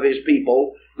wisdom of his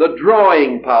people the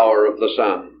drawing power of the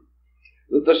sun,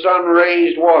 that the sun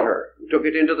raised water and took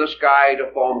it into the sky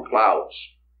to form clouds.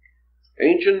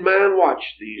 Ancient man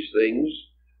watched these things,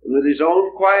 and with his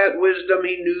own quiet wisdom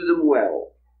he knew them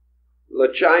well.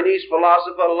 The Chinese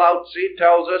philosopher Lao Tzu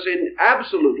tells us in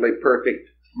absolutely perfect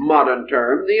modern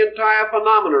term the entire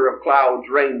phenomena of clouds,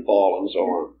 rainfall, and so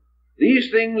on.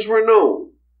 These things were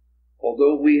known,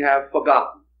 although we have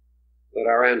forgotten that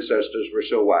our ancestors were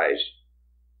so wise.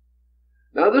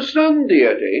 Now the sun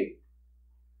deity,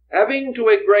 having to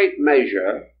a great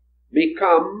measure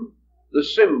become the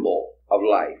symbol of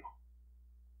life,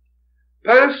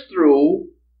 passed through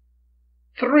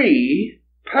 3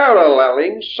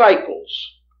 paralleling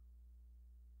cycles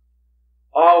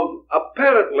of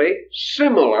apparently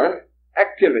similar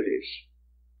activities.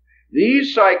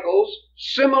 These cycles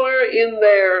similar in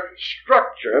their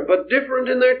structure, but different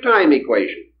in their time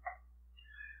equation.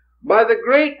 By the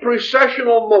great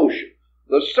precessional motion,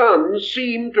 the sun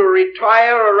seemed to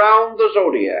retire around the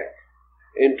zodiac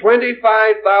in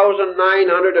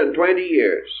 25,920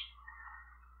 years.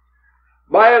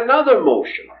 By another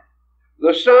motion,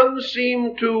 the sun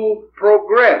seemed to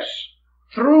progress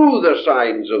through the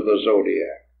signs of the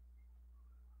zodiac,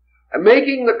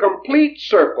 making the complete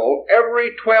circle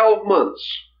every 12 months,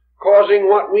 causing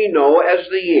what we know as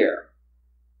the year.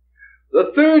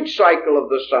 The third cycle of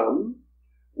the sun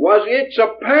was its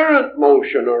apparent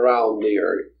motion around the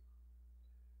earth,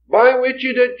 by which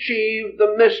it achieved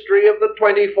the mystery of the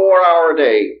 24-hour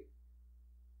day.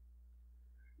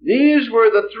 These were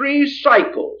the 3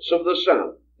 cycles of the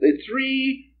sun, the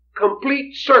 3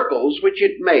 complete circles which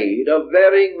it made of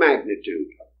varying magnitude.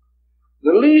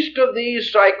 The least of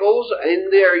these cycles in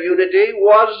their unity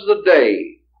was the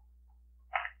day,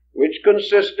 which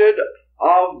consisted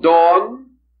of dawn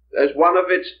as one of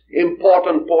its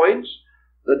important points,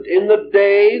 that in the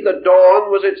day the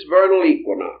dawn was its vernal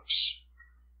equinox.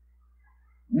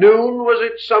 Noon was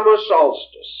its summer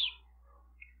solstice.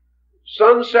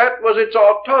 Sunset was its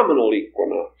autumnal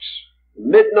equinox.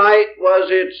 Midnight was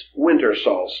its winter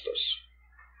solstice.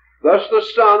 Thus the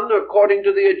sun, according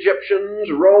to the Egyptians,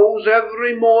 rose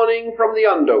every morning from the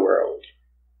underworld,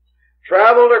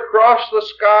 traveled across the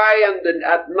sky, and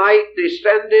at night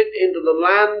descended into the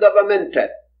land of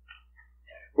Amentet,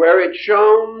 where it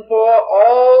shone for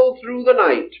all through the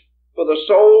night for the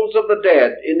souls of the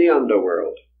dead in the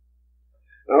underworld.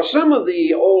 Now, some of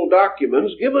the old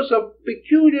documents give us a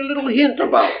peculiar little hint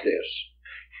about this.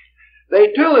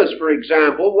 They tell us, for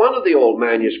example, one of the old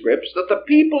manuscripts, that the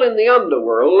people in the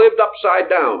underworld lived upside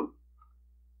down,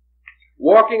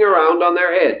 walking around on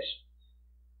their heads.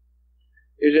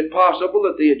 Is it possible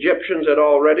that the Egyptians had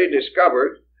already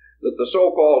discovered that the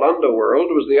so-called underworld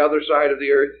was the other side of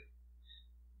the earth?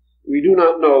 We do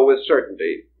not know with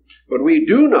certainty, but we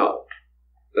do know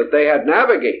that they had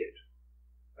navigated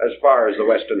as far as the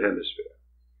Western Hemisphere.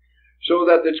 So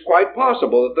that it's quite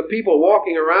possible that the people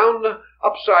walking around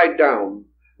upside down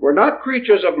were not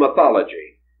creatures of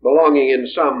mythology, belonging in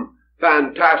some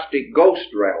fantastic ghost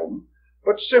realm,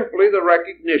 but simply the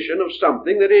recognition of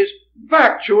something that is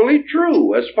factually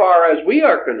true as far as we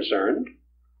are concerned.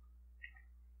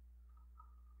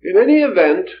 In any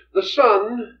event, the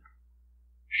sun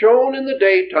shone in the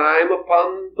daytime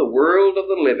upon the world of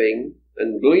the living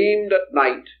and gleamed at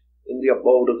night in the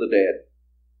abode of the dead.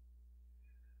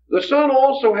 The sun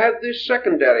also had this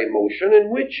secondary motion in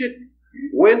which it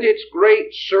went its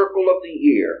great circle of the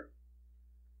year.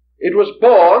 It was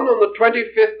born on the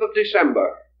 25th of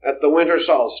December at the winter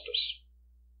solstice.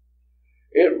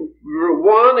 It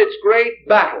won its great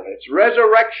battle. Its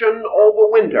resurrection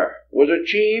over winter was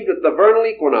achieved at the vernal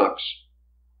equinox.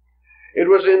 It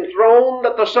was enthroned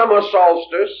at the summer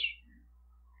solstice,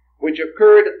 which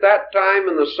occurred at that time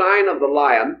in the sign of the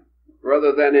lion,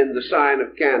 rather than in the sign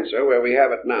of Cancer, where we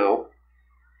have it now,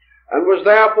 and was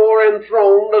therefore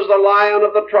enthroned as the Lion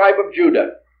of the tribe of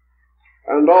Judah,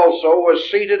 and also was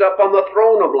seated up on the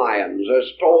throne of lions,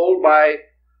 as told by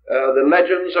the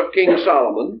legends of King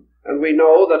Solomon. And we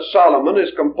know that Solomon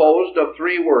is composed of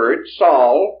 3 words,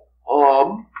 Sol,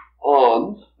 On,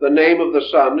 the name of the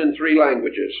sun in 3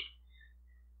 languages.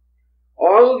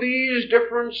 All these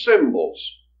different symbols.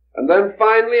 And then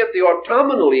finally at the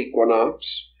autumnal equinox,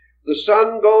 the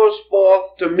sun goes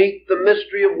forth to meet the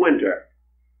mystery of winter,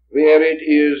 where it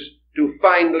is to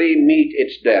finally meet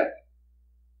its death.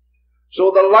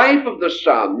 So the life of the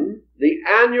sun, the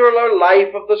annular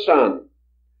life of the sun,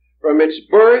 from its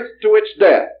birth to its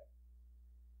death,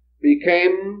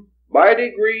 became by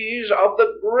degrees of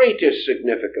the greatest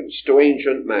significance to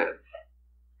ancient man.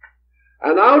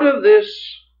 And out of this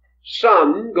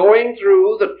sun going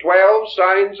through the 12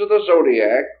 signs of the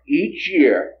zodiac each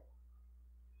year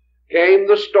came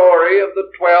the story of the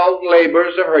 12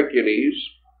 labors of Hercules,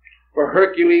 for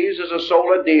Hercules is a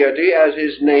solar deity, as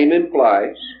his name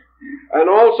implies, and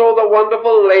also the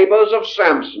wonderful labors of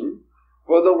Samson,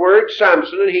 for the word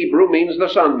Samson in Hebrew means the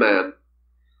sun man.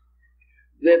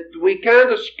 That we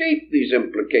can't escape these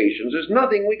implications. There's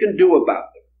nothing we can do about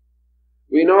them.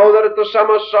 We know that at the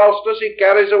summer solstice he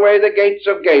carries away the gates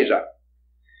of Gaza.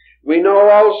 We know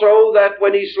also that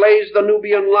when he slays the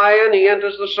Nubian lion, he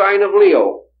enters the sign of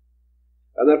Leo.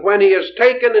 And that when he is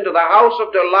taken into the house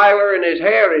of Delilah and his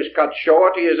hair is cut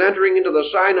short, he is entering into the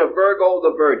sign of Virgo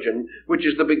the Virgin, which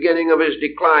is the beginning of his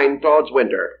decline towards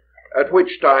winter, at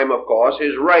which time, of course,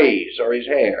 his rays or his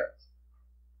hair,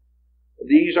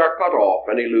 these are cut off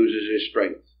and he loses his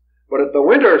strength. But at the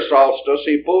winter solstice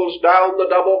he pulls down the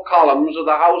double columns of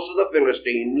the house of the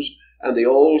Philistines, and the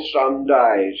old sun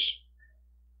dies,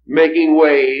 making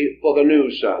way for the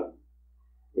new sun,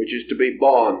 which is to be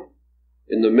born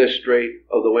in the mystery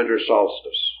of the winter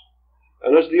solstice.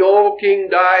 And as the old king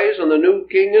dies and the new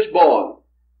king is born,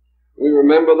 we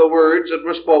remember the words that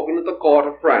were spoken at the court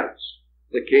of France.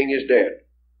 The king is dead.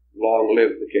 Long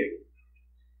live the king.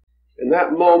 In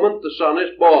that moment the sun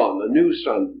is born, a new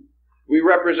sun. We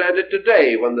represent it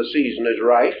today when the season is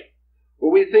right,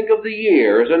 for we think of the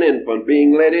year as an infant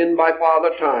being led in by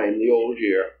Father Time, the old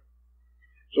year.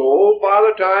 So old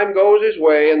Father Time goes his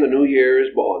way and the new year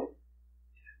is born.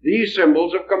 These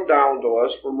symbols have come down to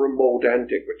us from remote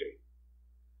antiquity.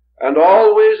 And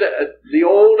always the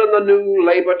old and the new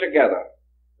labor together,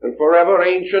 and forever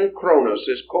ancient Cronus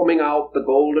is combing out the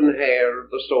golden hair of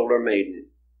the solar maiden.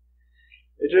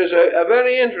 It is a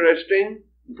very interesting,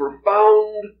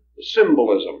 profound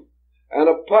symbolism, and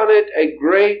upon it a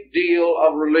great deal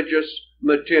of religious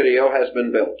material has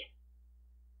been built.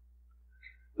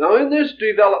 Now, in this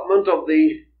development of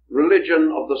the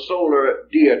religion of the solar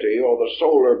deity or the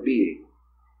solar being,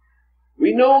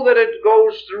 we know that it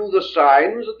goes through the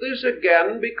signs that this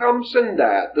again becomes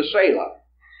Sindad, the sailor,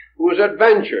 whose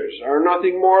adventures are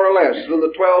nothing more or less than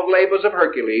the 12 labors of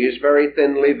Hercules, very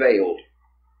thinly veiled.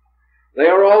 They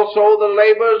are also the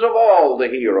labors of all the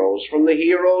heroes, from the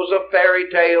heroes of fairy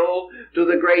tale to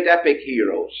the great epic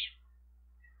heroes.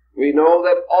 We know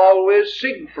that always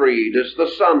Siegfried is the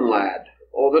sun lad,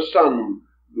 or the sun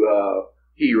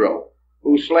hero,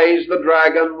 who slays the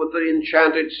dragon with the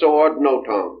enchanted sword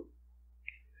Noton.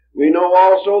 We know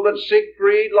also that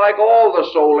Siegfried, like all the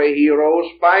solar heroes,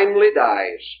 finally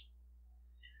dies,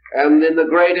 and in the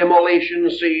great immolation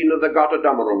scene of the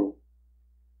Götterdämmerung,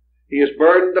 he is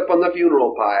burned upon the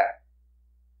funeral pyre.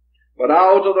 But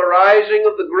out of the rising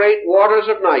of the great waters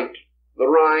of night, the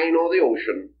Rhine or the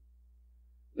ocean,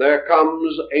 there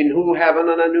comes a new heaven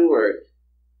and a new earth,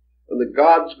 and the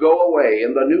gods go away,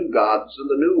 and the new gods and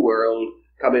the new world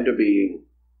come into being.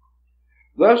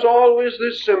 Thus always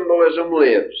this symbolism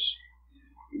lives,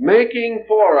 making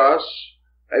for us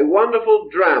a wonderful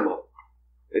drama,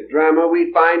 a drama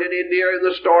we find in India in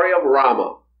the story of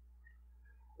Rama.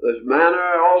 This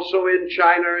manner also in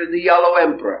China in the Yellow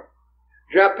Emperor.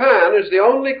 Japan is the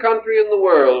only country in the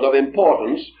world of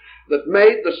importance that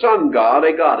made the sun god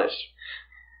a goddess.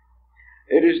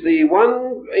 It is the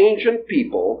one ancient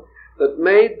people that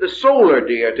made the solar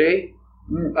deity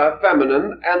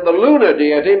feminine and the lunar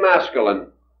deity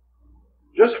masculine.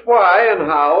 Just why and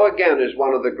how, again, is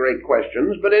one of the great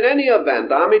questions, but in any event,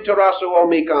 Amaterasu or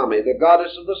Mikami, the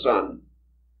goddess of the sun,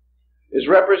 is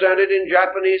represented in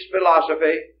Japanese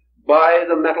philosophy by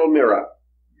the metal mirror,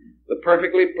 the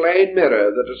perfectly plain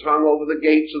mirror that is hung over the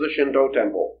gates of the Shinto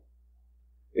temple.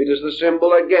 It is the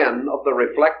symbol again of the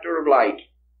reflector of light,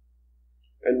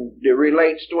 and it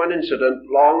relates to an incident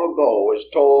long ago as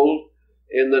told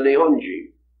in the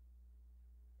Nihonji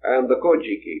and the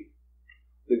Kojiki,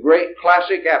 the great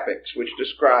classic epics which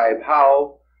describe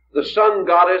how the sun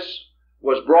goddess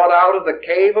was brought out of the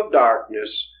cave of darkness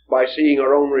by seeing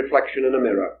her own reflection in a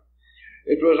mirror.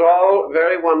 It was all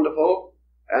very wonderful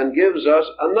and gives us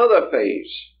another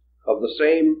phase of the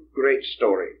same great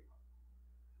story.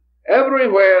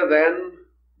 Everywhere, then,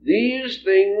 these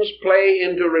things play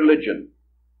into religion.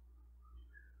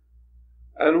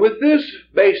 And with this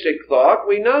basic thought,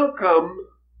 we now come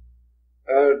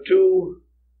to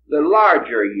the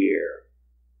larger year.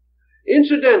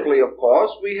 Incidentally, of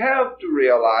course, we have to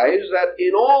realize that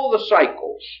in all the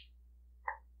cycles,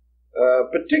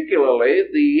 particularly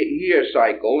the year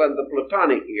cycle and the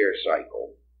Platonic year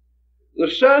cycle, the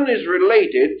sun is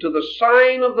related to the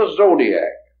sign of the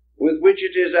zodiac with which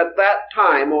it is at that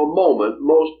time or moment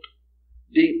most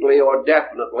deeply or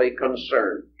definitely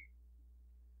concerned.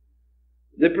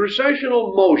 The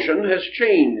precessional motion has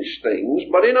changed things,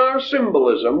 but in our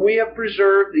symbolism we have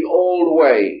preserved the old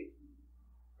way.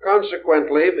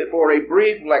 Consequently, for a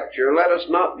brief lecture, let us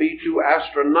not be too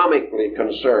astronomically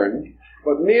concerned,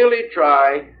 but merely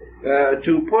try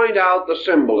to point out the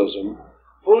symbolism,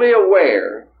 fully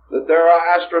aware that there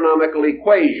are astronomical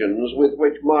equations with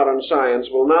which modern science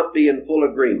will not be in full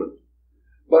agreement.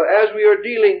 But as we are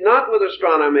dealing not with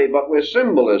astronomy but with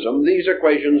symbolism, these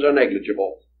equations are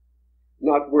negligible,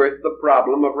 not worth the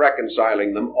problem of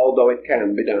reconciling them, although it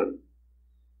can be done.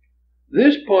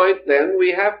 This point, then,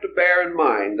 we have to bear in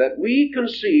mind that we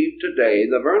conceive today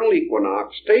the vernal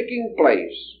equinox taking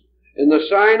place in the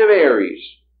sign of Aries,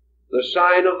 the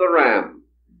sign of the ram.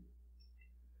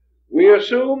 We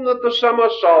assume that the summer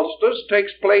solstice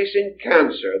takes place in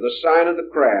Cancer, the sign of the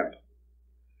crab,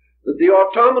 that the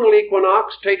autumnal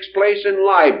equinox takes place in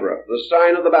Libra, the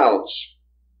sign of the balance,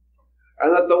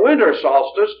 and that the winter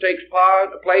solstice takes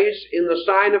place in the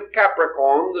sign of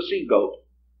Capricorn, the sea goat.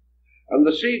 And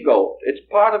the sea goat, it's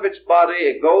part of its body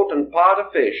a goat and part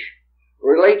a fish,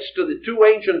 relates to the two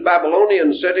ancient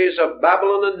Babylonian cities of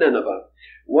Babylon and Nineveh,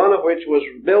 one of which was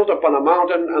built upon a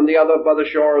mountain and the other by the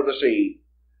shore of the sea.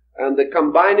 And the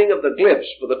combining of the glyphs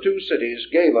for the two cities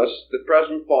gave us the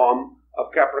present form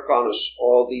of Capricornus,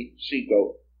 or the sea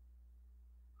goat.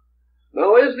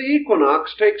 Now, as the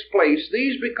equinox takes place,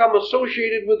 these become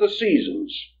associated with the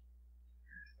seasons.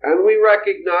 And we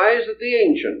recognize that the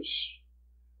ancients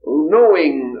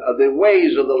knowing the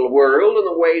ways of the world and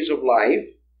the ways of life,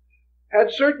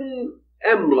 had certain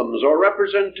emblems or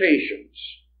representations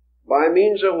by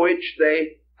means of which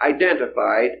they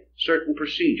identified certain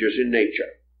procedures in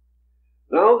nature.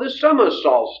 Now, the summer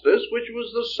solstice, which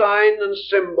was the sign and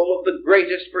symbol of the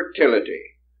greatest fertility,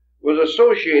 was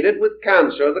associated with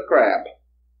Cancer, the crab.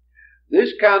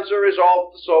 This Cancer is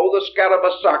also the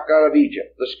Scarabasaka of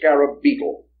Egypt, the scarab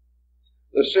beetle,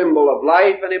 the symbol of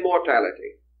life and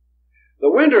immortality. The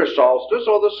winter solstice,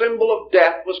 or the symbol of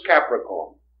death, was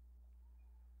Capricorn.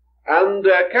 And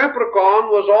Capricorn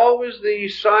was always the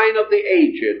sign of the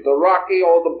aged, the rocky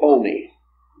or the bony,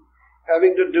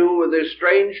 having to do with this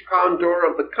strange contour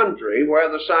of the country where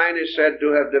the sign is said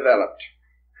to have developed.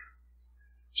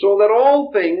 So that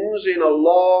all things in a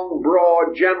long,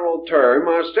 broad, general term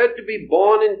are said to be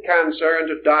born in Cancer and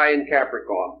to die in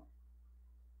Capricorn.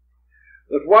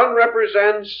 That one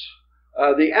represents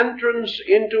the entrance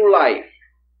into life.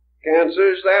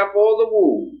 Cancer is therefore the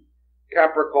womb,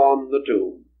 Capricorn the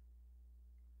tomb.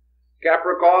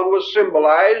 Capricorn was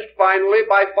symbolized finally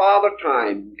by Father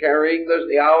Time, carrying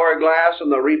the hourglass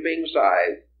and the reaping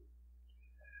scythe.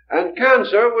 And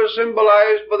Cancer was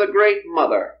symbolized by the Great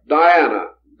Mother, Diana,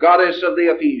 goddess of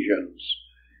the Ephesians,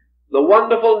 the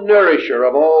wonderful nourisher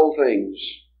of all things.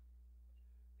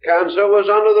 Cancer was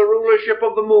under the rulership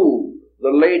of the moon,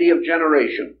 the lady of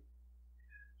generation,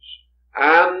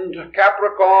 and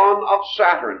Capricorn of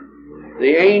Saturn,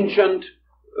 the ancient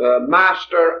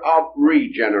master of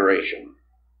regeneration.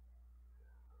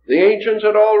 The ancients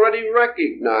had already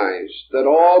recognized that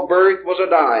all birth was a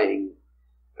dying,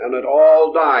 and that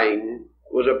all dying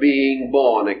was a being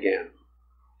born again.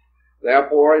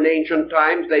 Therefore, in ancient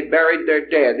times, they buried their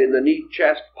dead in the neat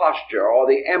chest posture, or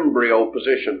the embryo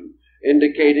position,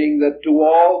 indicating that to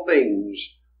all things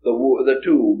the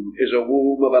tomb is a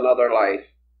womb of another life.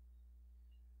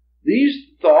 These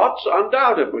thoughts,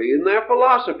 undoubtedly, in their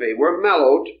philosophy, were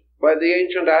mellowed by the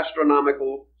ancient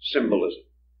astronomical symbolism.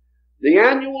 The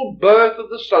annual birth of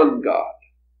the sun god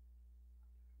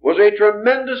was a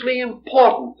tremendously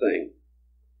important thing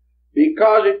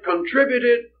because it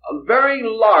contributed very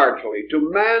largely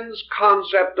to man's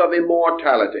concept of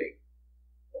immortality.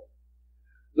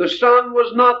 The sun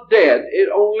was not dead, it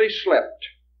only slept.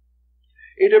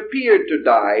 It appeared to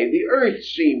die, the earth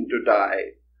seemed to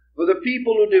die, for the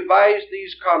people who devised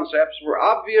these concepts were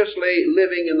obviously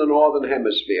living in the northern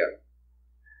hemisphere.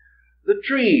 The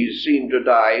trees seemed to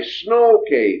die, snow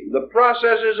came, the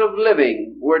processes of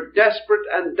living were desperate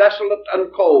and desolate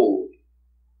and cold.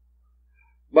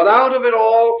 But out of it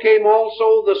all came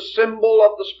also the symbol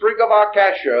of the sprig of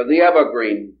acacia, the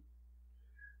evergreen,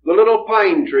 the little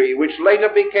pine tree which later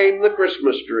became the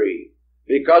Christmas tree,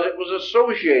 because it was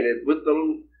associated with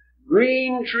the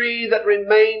green tree that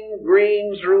remained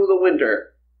green through the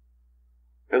winter,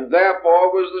 and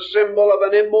therefore was the symbol of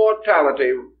an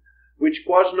immortality which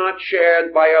was not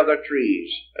shared by other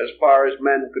trees, as far as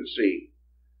men could see.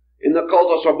 In the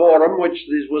Cultus Arborum, which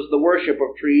was the worship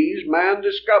of trees, man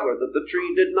discovered that the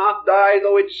tree did not die,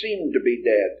 though it seemed to be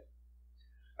dead.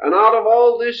 And out of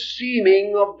all this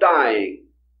seeming of dying,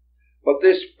 but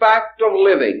this fact of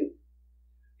living,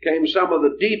 came some of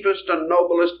the deepest and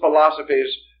noblest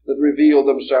philosophies that revealed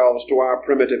themselves to our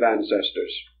primitive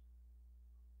ancestors.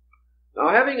 Now,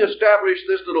 having established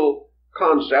this little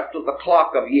concept of the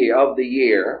clock of the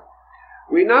year,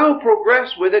 we now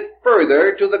progress with it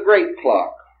further to the great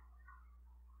clock.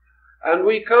 And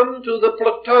we come to the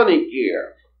Platonic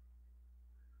year.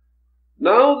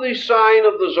 Now the sign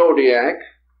of the zodiac,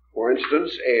 for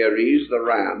instance, Aries, the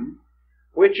ram,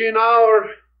 which in our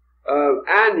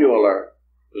annular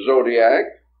zodiac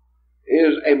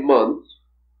is a month,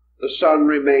 the sun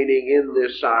remaining in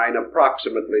this sign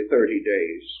approximately 30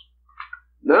 days.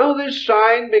 Now this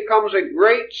sign becomes a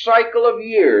great cycle of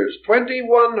years.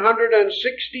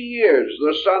 2160 years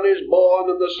the sun is born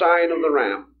in the sign of the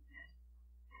ram.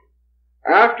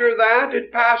 After that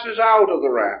it passes out of the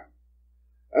ram,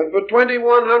 and for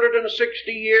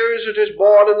 2160 years it is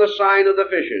born in the sign of the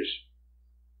fishes.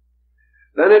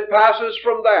 Then it passes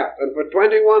from that, and for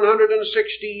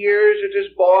 2160 years it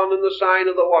is born in the sign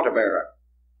of the water bearer,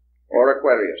 or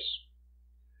Aquarius.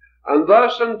 And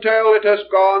thus until it has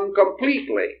gone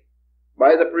completely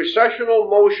by the precessional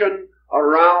motion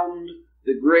around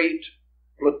the great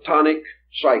Platonic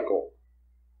cycle.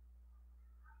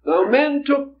 Now men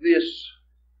took this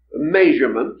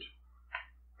measurement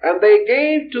and they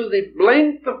gave to the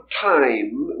length of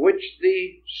time which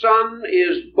the sun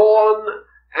is born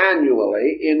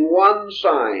annually in one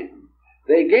sign,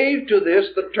 they gave to this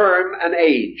the term an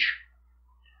age.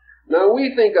 Now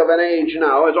we think of an age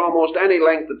now as almost any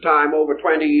length of time over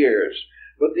 20 years.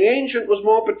 but the ancient was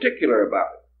more particular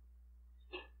about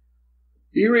it.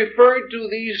 He referred to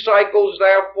these cycles,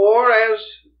 therefore, as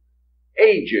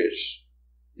ages.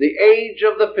 The age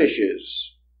of the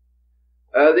fishes,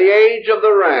 the age of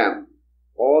the ram,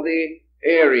 or the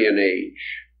Aryan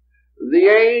age, the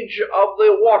age of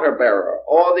the water bearer,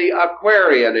 or the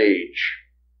Aquarian age.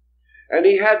 And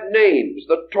he had names,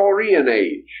 the Taurian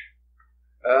age.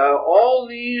 All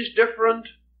these different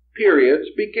periods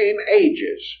became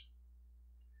ages.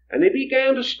 And he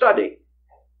began to study.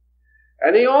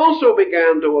 And he also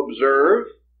began to observe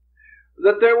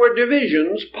that there were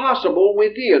divisions possible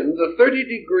within the 30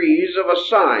 degrees of a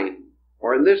sign,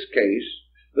 or in this case,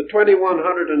 the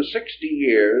 2160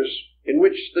 years in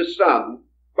which the sun,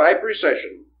 by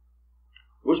precession,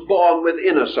 was born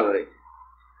within a sign.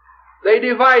 They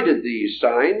divided these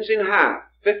signs in half,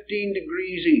 15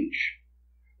 degrees each.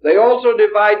 They also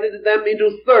divided them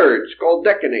into thirds, called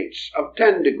decanates, of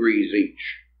 10 degrees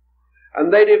each.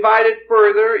 And they divided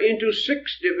further into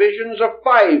 6 divisions of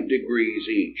 5 degrees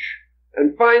each,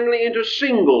 and finally into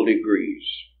single degrees.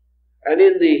 And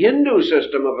in the Hindu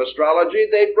system of astrology,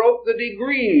 they broke the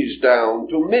degrees down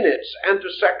to minutes and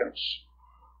to seconds,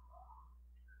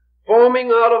 forming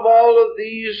out of all of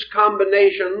these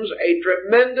combinations a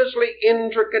tremendously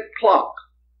intricate clock.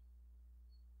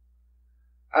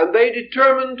 And they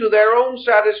determined to their own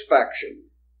satisfaction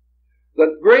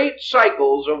that great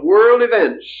cycles of world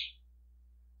events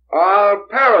are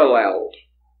paralleled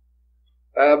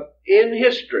in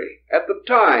history at the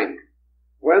time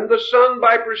when the sun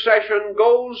by precession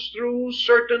goes through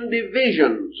certain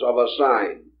divisions of a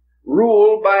sign,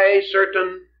 ruled by a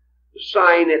certain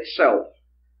sign itself,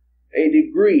 a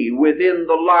degree within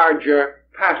the larger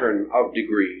pattern of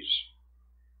degrees.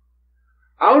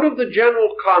 Out of the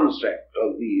general concept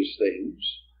of these things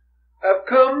have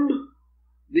come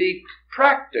the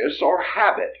practice or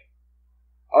habit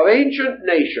of ancient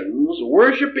nations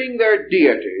worshipping their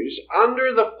deities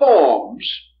under the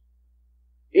forms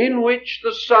in which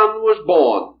the sun was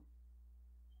born.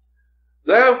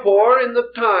 Therefore, in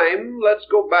the time, let's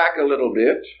go back a little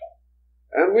bit,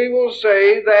 and we will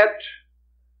say that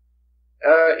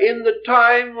in the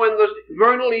time when the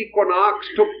vernal equinox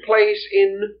took place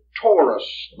in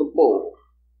Taurus, the bull,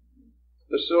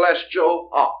 the celestial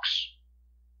ox,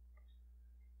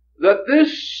 that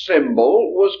this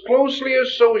symbol was closely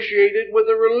associated with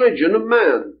the religion of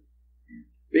man,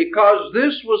 because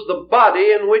this was the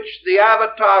body in which the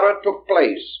avatara took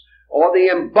place, or the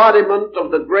embodiment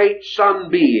of the great sun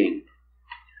being.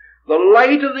 The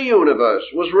light of the universe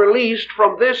was released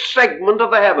from this segment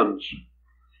of the heavens,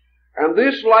 and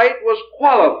this light was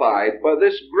qualified by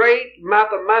this great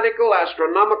mathematical,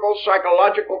 astronomical,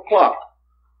 psychological clock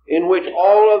in which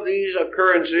all of these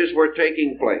occurrences were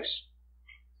taking place.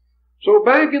 So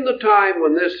back in the time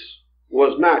when this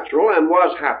was natural and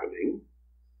was happening,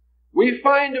 we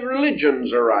find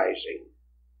religions arising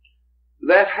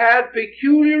that had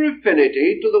peculiar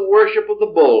affinity to the worship of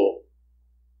the bull.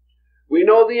 We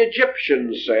know the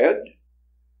Egyptians said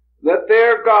that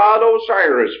their god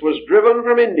Osiris was driven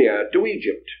from India to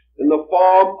Egypt in the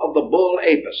form of the bull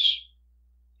Apis.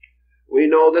 We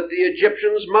know that the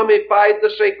Egyptians mummified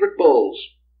the sacred bulls,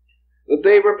 that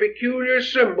they were peculiar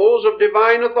symbols of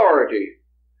divine authority,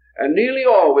 and nearly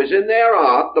always in their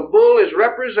art the bull is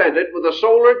represented with a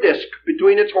solar disk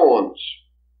between its horns.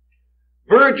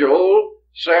 Virgil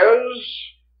says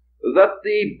that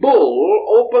the bull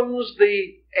opens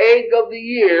the egg of the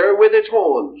year with its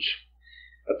horns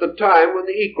at the time when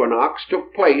the equinox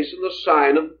took place in the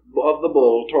sign of the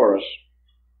bull Taurus.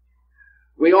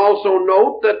 We also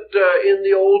note that in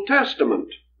the Old Testament,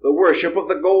 the worship of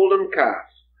the golden calf,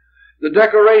 the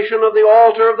decoration of the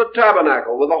altar of the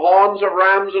tabernacle with the horns of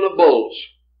rams and of bulls.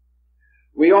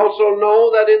 We also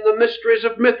know that in the mysteries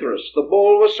of Mithras, the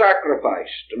bull was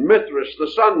sacrificed, and Mithras,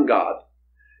 the sun god,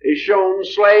 is shown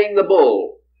slaying the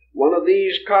bull. One of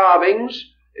these carvings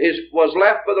was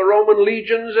left by the Roman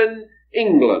legions in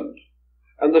England,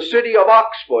 and the city of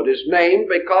Oxford is named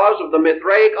because of the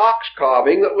Mithraic ox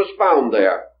carving that was found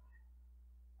there,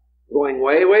 going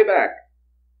way, way back.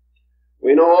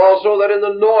 We know also that in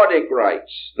the Nordic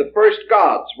rites, the first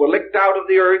gods were licked out of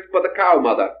the earth by the cow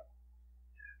mother.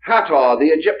 Hathor,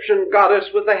 the Egyptian goddess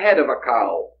with the head of a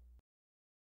cow.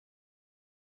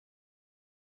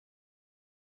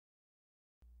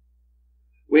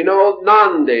 We know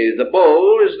Nandi, the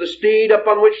bull, is the steed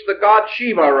upon which the god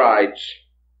Shiva rides,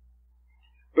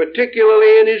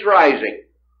 particularly in his rising.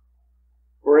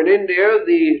 For in India,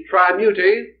 the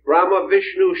Trimuti, Brahma,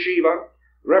 Vishnu, Shiva,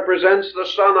 represents the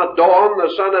sun at dawn,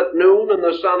 the sun at noon, and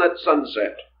the sun at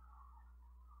sunset.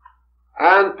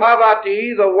 And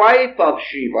Parvati, the wife of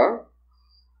Shiva,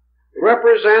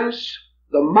 represents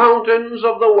the mountains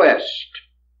of the west.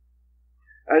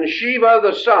 And Shiva,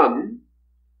 the sun,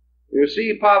 you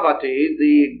see, Parvati,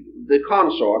 the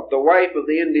consort, the wife of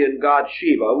the Indian god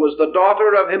Shiva, was the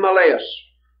daughter of Himalayas,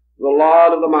 the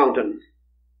lord of the mountain.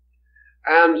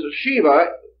 And Shiva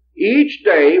each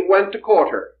day went to court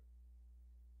her.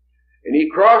 And he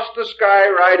crossed the sky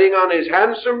riding on his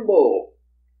handsome bull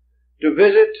to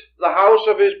visit the house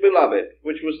of his beloved,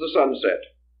 which was the sunset.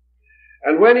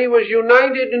 And when he was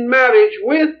united in marriage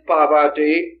with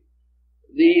Parvati,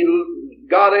 the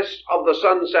goddess of the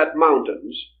sunset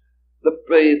mountains,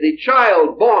 the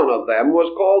child born of them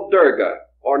was called Durga,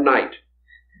 or night.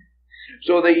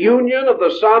 So the union of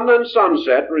the sun and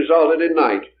sunset resulted in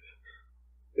night.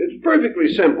 It's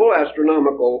perfectly simple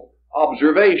astronomical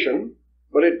observation,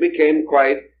 but it became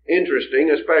quite interesting,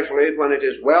 especially when it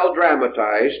is well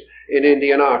dramatized in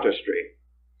Indian artistry.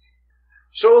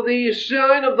 So the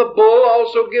sign of the bull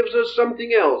also gives us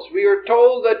something else. We are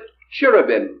told that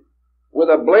cherubim with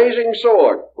a blazing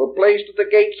sword were placed at the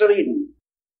gates of Eden.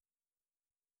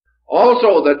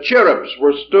 Also the cherubs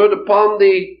were stood upon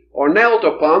knelt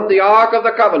upon the Ark of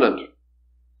the Covenant.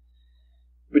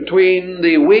 Between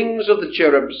the wings of the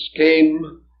cherubs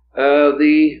came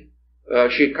the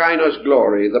Shekinah's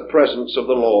glory, the presence of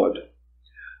the Lord.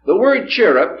 The word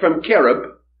cherub, from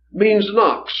cherub, means an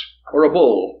ox or a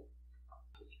bull.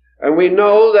 And we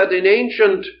know that in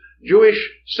ancient Jewish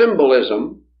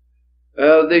symbolism,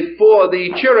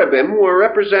 the cherubim were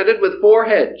represented with 4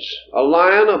 heads: a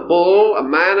lion, a bull, a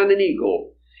man, and an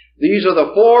eagle. These are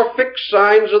the 4 fixed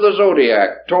signs of the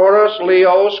zodiac: Taurus,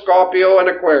 Leo, Scorpio, and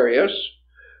Aquarius.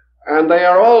 And they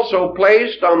are also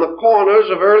placed on the corners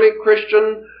of early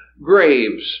Christian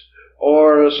graves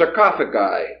or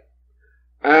sarcophagi.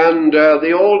 And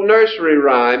the old nursery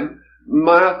rhyme,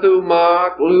 Matthew,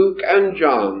 Mark, Luke, and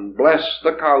John, bless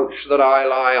the couch that I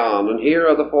lie on. And here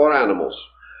are the 4 animals.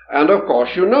 And of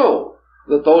course you know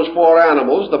that those 4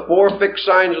 animals, the 4 fixed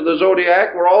signs of the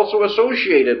zodiac, were also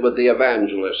associated with the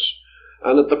evangelists.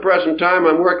 And at the present time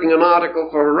I'm working an article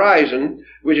for Horizon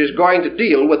which is going to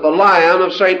deal with the lion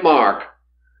of St. Mark.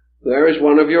 There is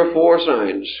one of your 4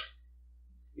 signs.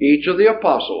 Each of the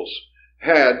apostles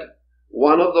had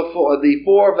one of the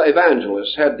 4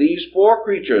 evangelists had these 4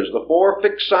 creatures, the 4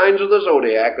 fixed signs of the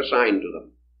zodiac, assigned to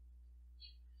them.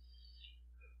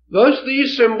 Thus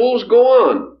these symbols go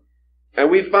on,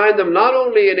 and we find them not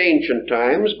only in ancient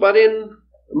times, but in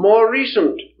more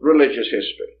recent religious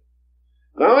history.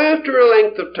 Now, after a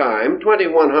length of time,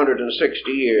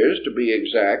 2160 years to be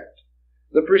exact,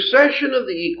 the precession of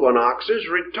the equinoxes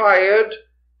retired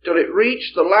till it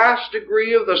reached the last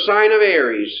degree of the sign of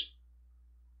Aries.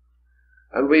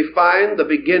 And we find the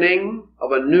beginning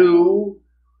of a new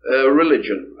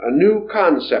religion, a new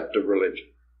concept of religion.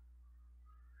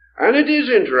 And it is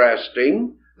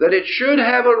interesting that it should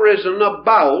have arisen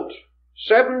about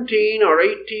 17 or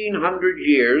 1800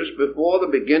 years before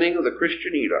the beginning of the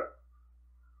Christian era.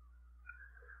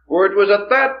 For it was at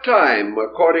that time,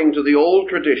 according to the old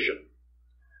tradition,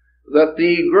 that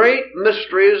the great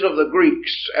mysteries of the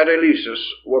Greeks at Eleusis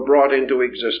were brought into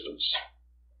existence.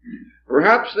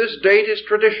 Perhaps this date is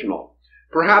traditional.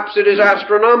 Perhaps it is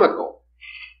astronomical.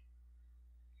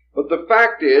 But the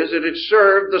fact is that it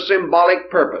served the symbolic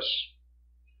purpose.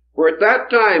 For at that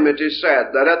time it is said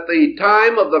that at the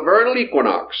time of the vernal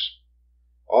equinox,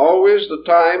 always the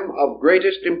time of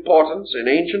greatest importance in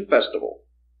ancient festival,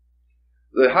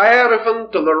 the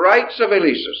Hierophant of the rites of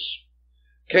Eleusis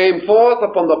came forth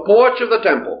upon the porch of the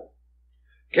temple,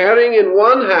 carrying in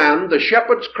one hand the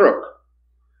shepherd's crook,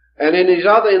 and in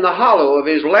the hollow of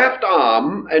his left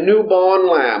arm a newborn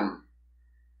lamb.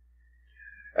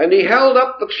 And he held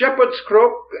up the shepherd's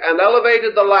crook and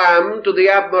elevated the lamb to the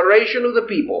admiration of the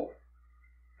people.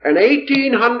 And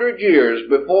 1800 years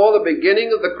before the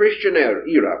beginning of the Christian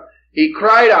era, he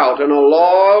cried out in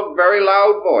a very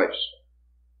loud voice,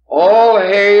 "All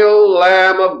hail,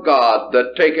 Lamb of God,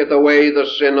 that taketh away the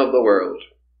sin of the world."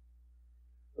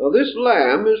 Now this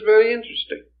lamb is very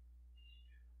interesting.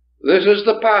 This is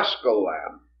the Paschal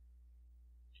lamb.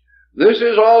 This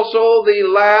is also the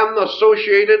lamb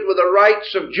associated with the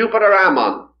rites of Jupiter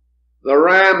Ammon, the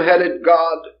ram-headed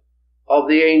god of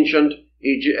the ancient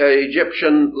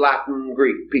Egyptian, Latin,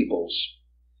 Greek peoples.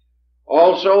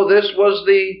 Also, this was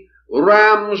the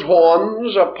ram's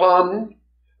horns upon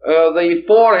the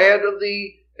forehead of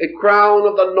the crown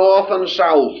of the north and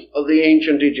south of the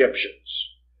ancient Egyptians.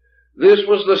 This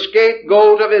was the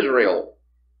scapegoat of Israel.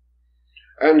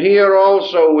 And here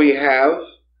also we have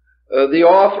the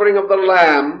offering of the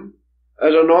lamb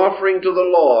as an offering to the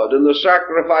Lord in the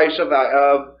sacrifice of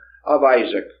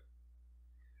Isaac.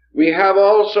 we have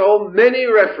also many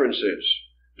references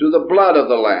to the blood of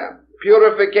the Lamb,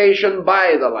 purification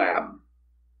by the Lamb,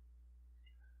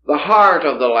 the heart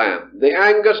of the Lamb, the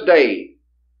Angus Day.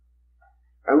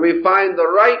 And we find the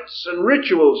rites and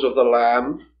rituals of the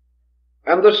Lamb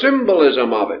and the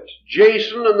symbolism of it,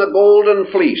 Jason and the golden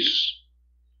fleece.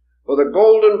 For the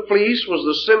golden fleece was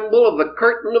the symbol of the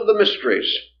curtain of the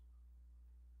mysteries.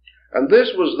 And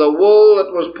this was the wool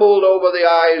that was pulled over the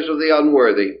eyes of the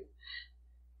unworthy.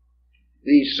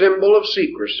 The symbol of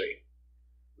secrecy,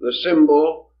 the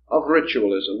symbol of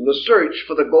ritualism. The search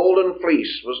for the golden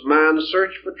fleece was man's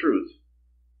search for truth.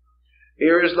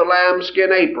 Here is the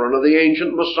lambskin apron of the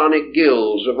ancient Masonic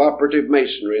guilds of operative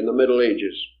masonry in the Middle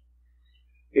Ages.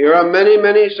 Here are many,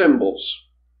 many symbols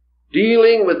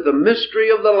dealing with the mystery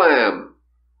of the Lamb.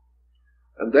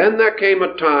 And then there came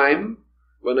a time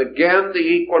when again the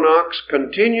equinox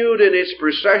continued in its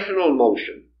precessional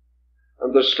motion,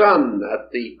 and the sun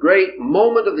at the great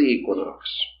moment of the equinox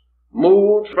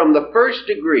moved from the first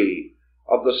degree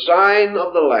of the sign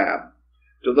of the Lamb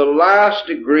to the last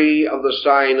degree of the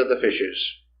sign of the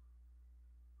fishes.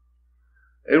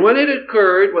 And when it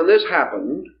occurred, when this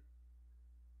happened,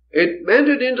 it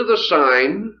entered into the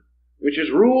sign which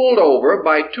is ruled over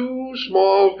by two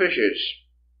small fishes.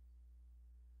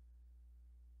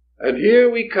 And here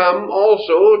we come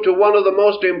also to one of the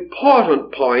most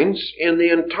important points in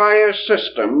the entire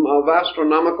system of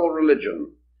astronomical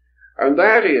religion, and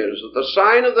that is that the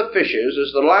sign of the fishes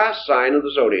is the last sign of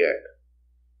the zodiac.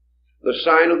 The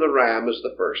sign of the ram is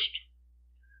the first.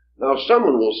 Now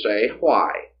someone will say,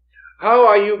 why? How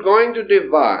are you going to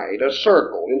divide a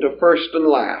circle into first and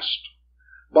last?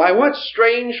 By what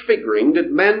strange figuring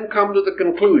did men come to the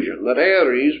conclusion that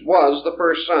Aries was the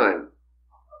first sign?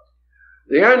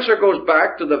 The answer goes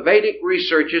back to the Vedic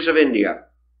researches of India,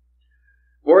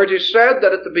 for it is said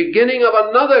that at the beginning of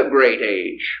another great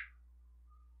age,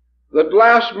 that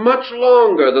lasts much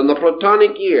longer than the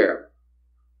Platonic year,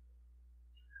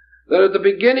 that at the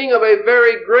beginning of a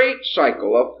very great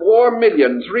cycle of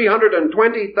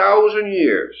 4,320,000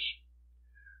 years,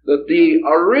 that the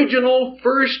original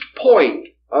first point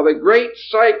of a great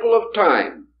cycle of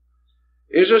time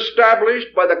is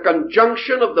established by the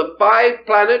conjunction of the 5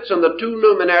 planets and the 2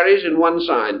 luminaries in one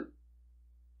sign.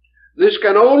 This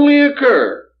can only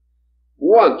occur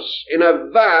once in a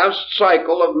vast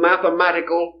cycle of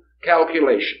mathematical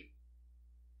calculation.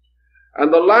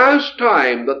 And the last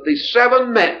time that the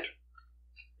 7 met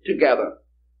together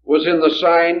was in the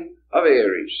sign of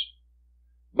Aries,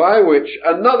 by which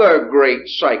another great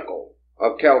cycle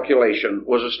of calculation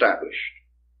was established.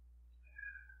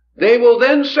 They will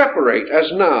then separate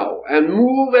as now and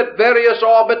move at various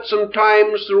orbits and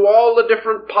times through all the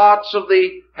different parts of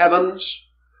the heavens,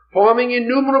 forming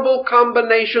innumerable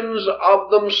combinations of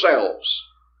themselves.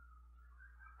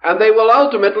 And they will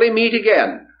ultimately meet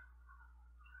again.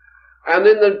 And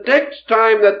in the next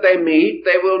time that they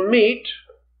will meet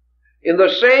in the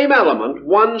same element,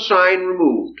 one sign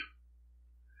removed.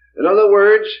 In other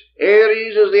words,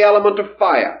 Aries is the element of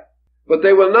fire. But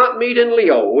they will not meet in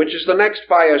Leo, which is the next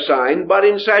fire sign, but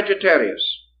in Sagittarius.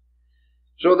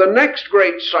 So the next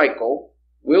great cycle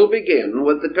will begin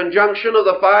with the conjunction of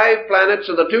the 5 planets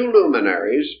and the 2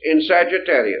 luminaries in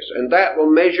Sagittarius, and that will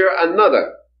measure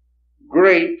another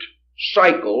great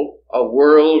cycle of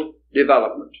world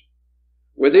development.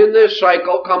 Within this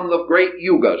cycle come the great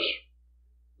yugas,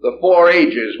 the 4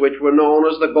 ages which were known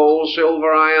as the gold,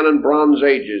 silver, iron, and bronze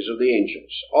ages of the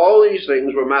ancients. All these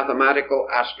things were mathematical,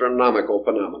 astronomical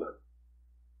phenomena.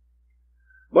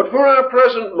 But for our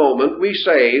present moment, we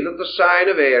say that the sign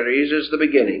of Aries is the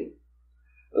beginning,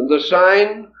 and the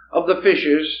sign of the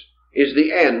fishes is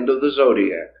the end of the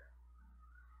zodiac.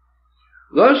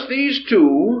 Thus these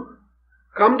two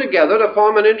come together to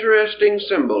form an interesting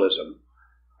symbolism.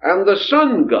 And the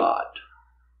sun god,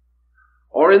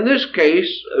 or in this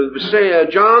case, say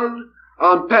John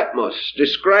on Patmos,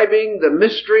 describing the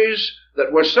mysteries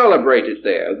that were celebrated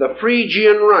there, the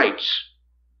Phrygian rites,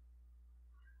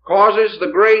 causes the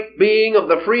great being of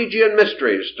the Phrygian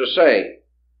mysteries to say,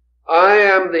 I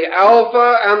am the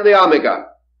Alpha and the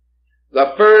Omega,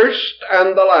 the first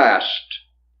and the last,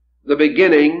 the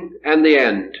beginning and the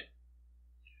end.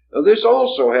 Now, this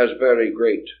also has very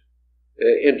great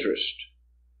interest,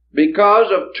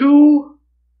 because of two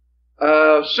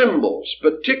symbols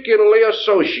particularly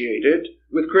associated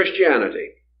with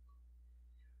Christianity.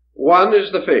 One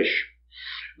is the fish.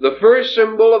 The first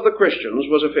symbol of the Christians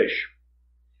was a fish.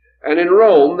 And in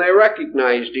Rome they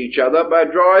recognized each other by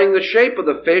drawing the shape of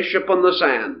the fish upon the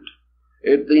sand.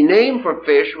 The name for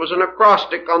fish was an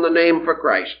acrostic on the name for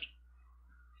Christ.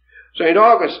 St.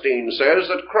 Augustine says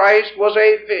that Christ was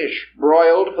a fish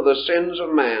broiled for the sins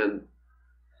of man.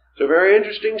 It's a very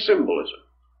interesting symbolism.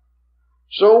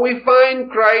 So we find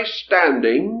Christ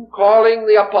standing, calling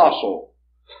the apostle,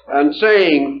 and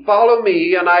saying, "Follow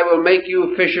me, and I will make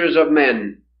you fishers of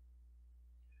men."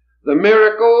 The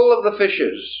miracle of the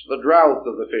fishes, the drought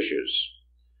of the fishes,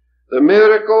 the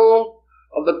miracle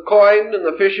of the coin in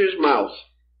the fish's mouth,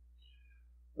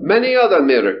 many other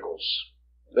miracles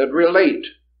that relate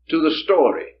to the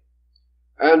story.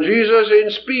 And Jesus, in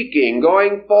speaking,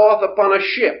 going forth upon a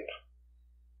ship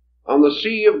on the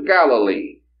Sea of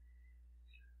Galilee,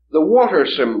 the water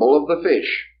symbol of the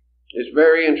fish is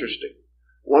very interesting.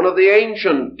 One of the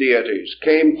ancient deities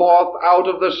came forth out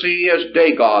of the sea as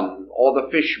Dagon, or the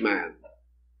fishman.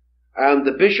 And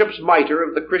the bishop's mitre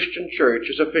of the Christian church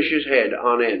is a fish's head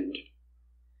on end.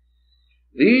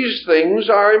 These things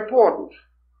are important,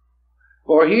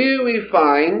 for here we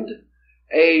find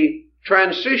a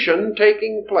transition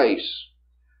taking place.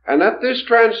 And at this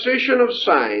transition of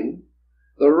sign,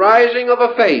 the rising of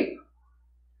a faith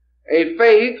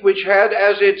which had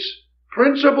as its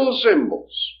principal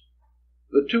symbols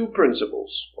the two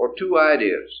principles, or two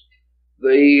ideas,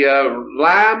 the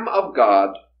Lamb of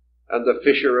God and the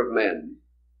Fisher of Men.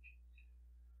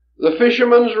 The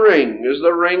fisherman's ring is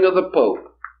the ring of the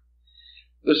Pope.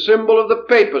 The symbol of the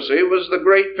papacy was the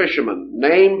great fisherman,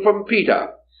 named from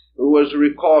Peter, who was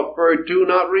referred to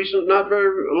not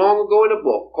very long ago in a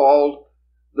book called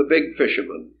The Big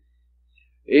Fisherman.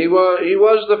 He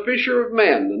was the fisher of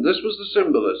men, and this was the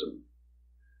symbolism.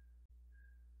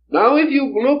 Now, if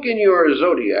you look in your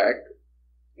zodiac,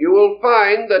 you will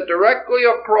find that directly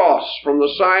across from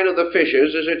the sign of the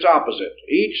fishes is its opposite.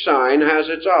 Each sign has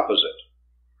its opposite,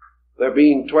 there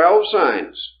being 12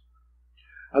 signs.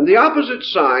 And the opposite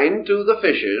sign to the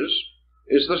fishes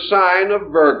is the sign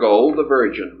of Virgo, the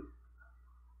Virgin.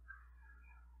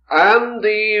 And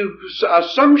the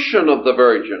Assumption of the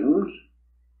Virgin,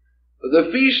 the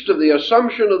feast of the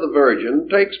Assumption of the Virgin,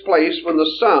 takes place when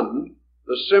the sun,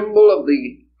 the symbol of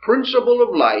the principle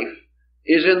of life,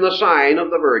 is in the sign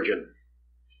of the Virgin.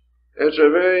 It's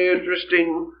a very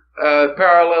interesting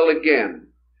parallel again.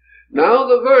 Now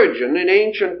the Virgin in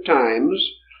ancient times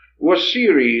was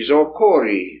Ceres or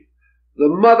Cori, the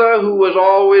mother who was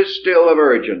always still a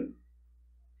virgin,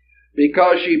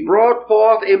 because she brought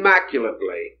forth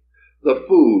immaculately the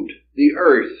food, the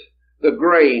earth, the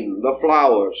grain, the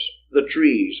flowers, the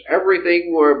trees.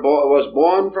 Everything was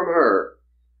born from her,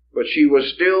 but she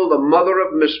was still the mother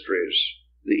of mysteries,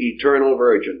 the eternal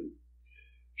Virgin.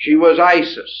 She was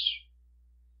Isis,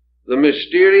 the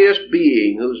mysterious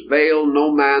being whose veil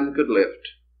no man could lift.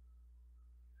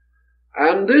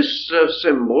 And this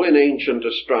symbol in ancient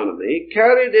astronomy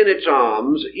carried in its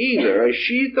arms either a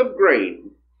sheath of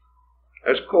grain,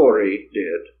 as Cori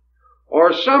did,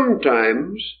 or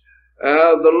sometimes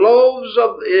the loaves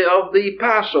of the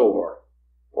Passover,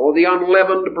 or the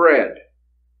unleavened bread.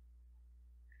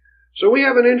 So we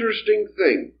have an interesting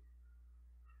thing.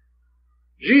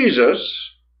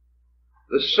 Jesus,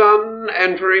 the sun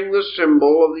entering the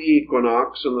symbol of the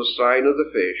equinox and the sign of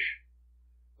the fish,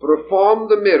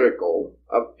 performed the miracle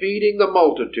of feeding the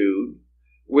multitude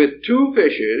with 2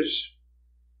 fishes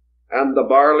and the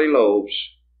barley loaves.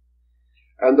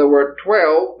 And there were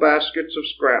 12 baskets of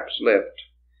scraps left.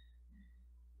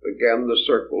 Again, the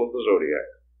circle of the zodiac.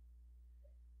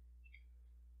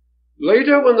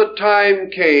 Later, when the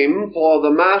time came for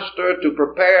the master to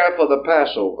prepare for the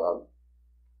Passover,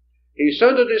 he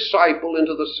sent a disciple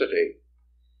into the city,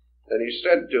 and he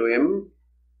said to him,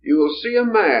 "You will see a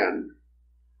man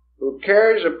who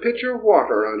carries a pitcher of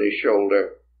water on his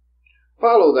shoulder.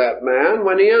 Follow that man.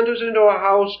 When he enters into a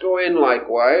house, go in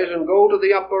likewise, and go to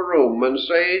the upper room, and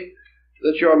say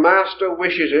that your master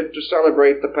wishes it to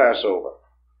celebrate the Passover."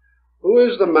 Who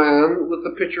is the man with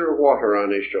the pitcher of water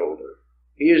on his shoulder?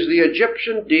 He is the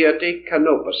Egyptian deity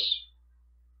Canopus,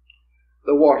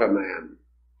 the waterman.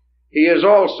 He is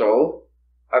also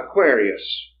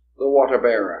Aquarius, the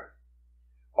water-bearer,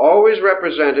 always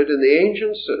represented in the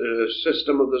ancient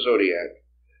system of the zodiac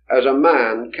as a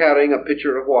man carrying a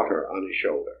pitcher of water on his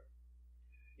shoulder.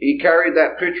 He carried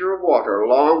that pitcher of water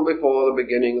long before the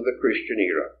beginning of the Christian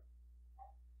era.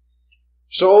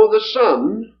 So the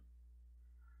sun,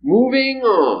 moving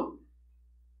on,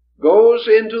 goes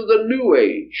into the new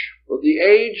age, or the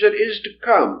age that is to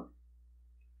come,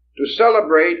 to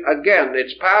celebrate again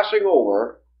its passing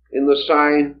over in the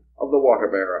sign of the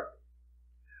water-bearer.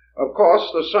 Of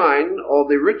course, the sign or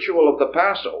the ritual of the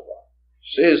Passover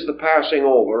is the passing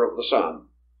over of the sun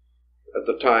at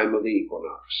the time of the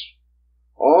equinox.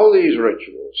 All these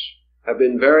rituals have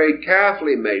been very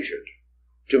carefully measured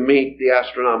to meet the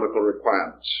astronomical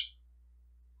requirements,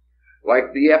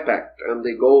 like the epoch and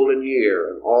the golden year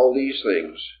and all these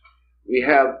things. We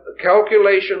have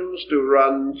calculations to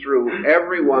run through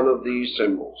every one of these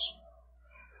symbols.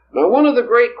 Now, one of the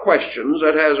great questions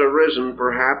that has arisen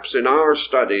perhaps in our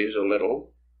studies a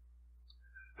little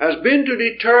has been to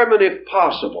determine, if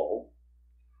possible,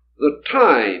 the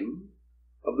time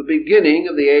of the beginning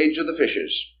of the age of the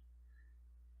fishes,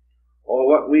 or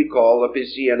what we call the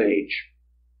Piscean age.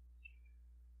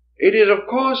 It is, of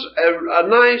course, a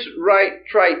nice,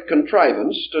 trite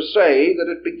contrivance to say that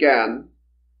it began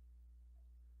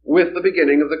with the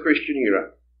beginning of the Christian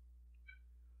era.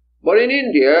 But in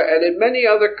India and in many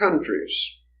other countries,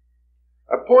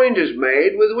 a point is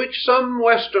made with which some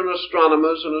Western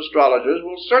astronomers and astrologers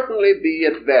will certainly be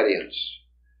at variance,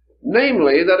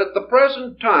 namely that at the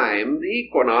present time the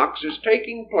equinox is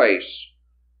taking place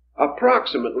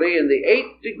approximately in the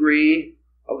 8th degree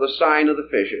of the sign of the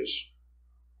fishes.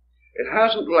 It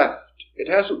hasn't left, it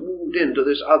hasn't moved into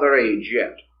this other age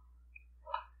yet.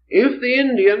 If the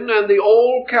Indian and the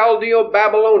old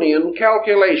Chaldeo-Babylonian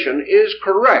calculation is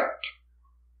correct,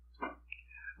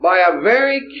 by a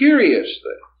very curious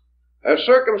thing, a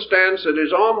circumstance that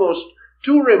is almost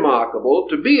too remarkable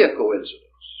to be a coincidence,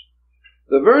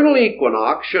 the vernal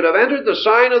equinox should have entered the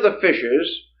sign of the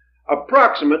fishes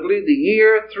approximately the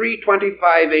year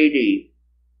 325 AD.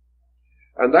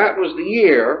 And that was the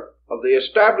year of the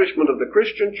establishment of the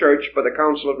Christian Church by the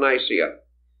Council of Nicaea.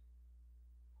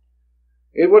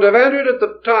 It would have entered at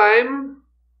the time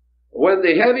when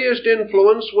the heaviest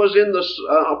influence was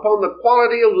upon the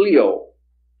quality of Leo,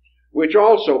 which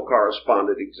also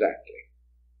corresponded exactly.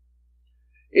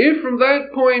 If from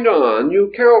that point on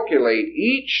you calculate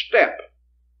each step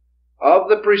of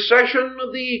the precession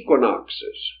of the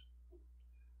equinoxes,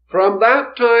 from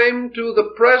that time to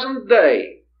the present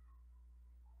day,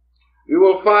 you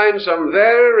will find some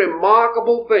very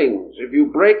remarkable things if you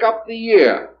break up the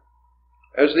year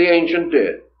as the ancient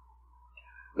did.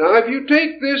 Now, if you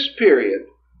take this period,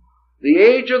 the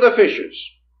age of the fishes,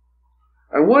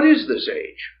 and what is this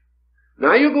age?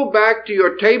 Now you go back to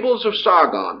your tables of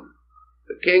Sargon,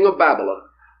 the king of Babylon,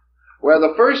 where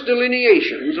the first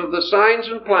delineations of the signs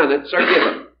and planets are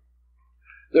given.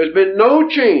 There's been no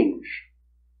change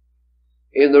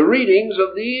in the readings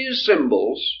of these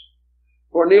symbols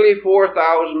for nearly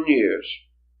 4,000 years.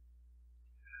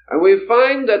 And we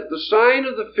find that the sign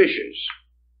of the fishes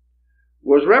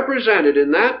was represented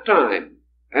in that time,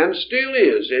 and still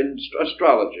is in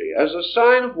astrology, as a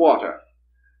sign of water,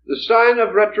 the sign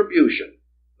of retribution,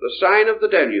 the sign of the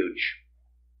deluge,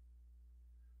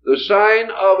 the sign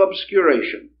of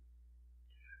obscuration,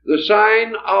 the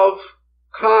sign of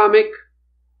karmic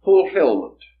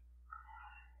fulfillment,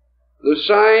 the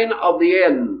sign of the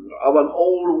end of an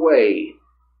old way,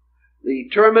 the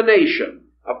termination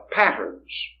of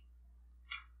patterns.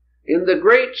 In the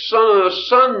great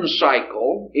sun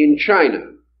cycle in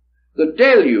China, the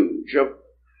deluge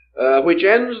which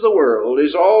ends the world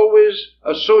is always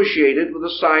associated with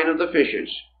the sign of the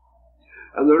fishes,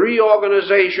 and the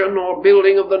reorganization or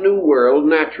building of the new world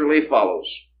naturally follows.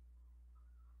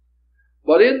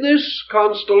 But in this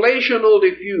constellational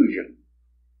diffusion,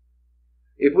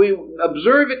 if we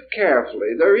observe it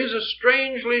carefully, there is a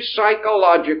strangely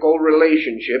psychological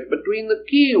relationship between the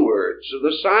key words of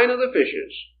the sign of the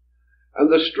fishes and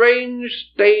the strange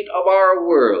state of our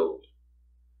world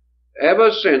ever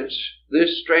since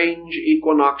this strange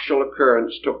equinoctial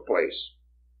occurrence took place.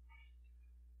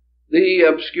 The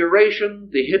obscuration,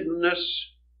 the hiddenness,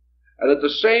 and at the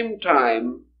same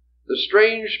time the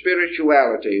strange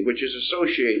spirituality which is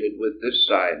associated with this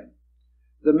sign,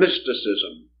 the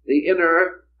mysticism, the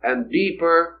inner and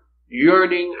deeper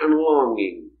yearning and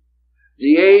longing,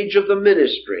 the age of the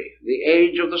ministry, the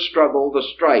age of the struggle, the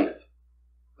strife,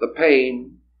 the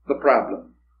pain, the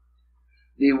problem,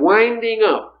 the winding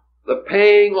up, the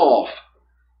paying off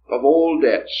of old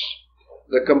debts,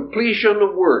 the completion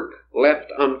of work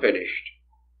left unfinished.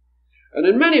 And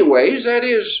in many ways that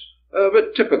is a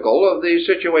bit typical of the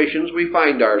situations we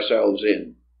find ourselves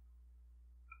in.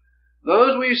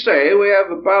 Now, as we say, we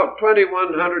have about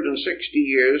 2,160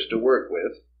 years to work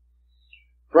with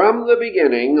from the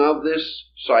beginning of this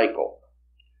cycle.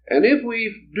 And if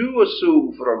we do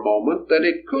assume for a moment that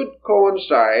it could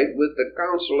coincide with the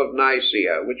Council of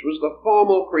Nicaea, which was the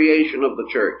formal creation of the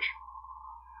church,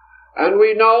 and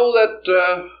we know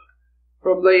that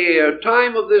from the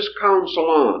time of this council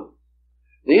on,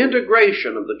 the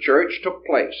integration of the church took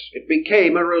place. It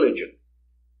became a religion.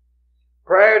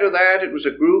 Prior to that, it was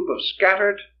a group of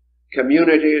scattered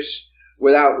communities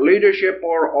without leadership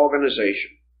or organization.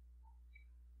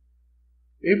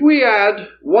 If we add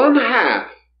 1/2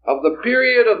 of the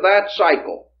period of that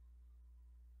cycle,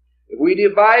 if we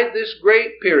divide this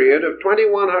great period of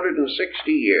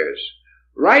 2160 years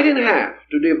right in half,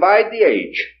 to divide the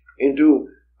age into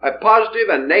a positive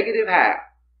and negative half,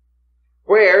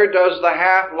 where does the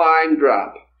half line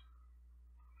drop?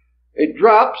 It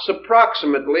drops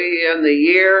approximately in the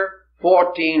year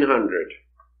 1400.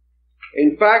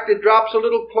 In fact, it drops a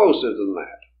little closer than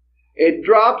that. It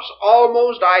drops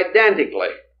almost identically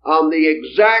on the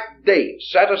exact date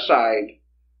set aside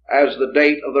as the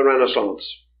date of the Renaissance,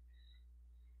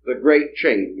 the great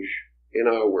change in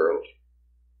our world,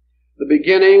 the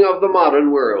beginning of the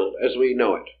modern world as we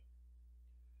know it,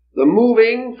 the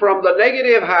moving from the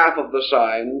negative half of the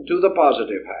sign to the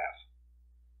positive half.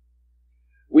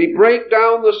 We break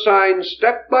down the sign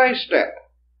step by step,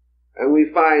 and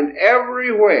we find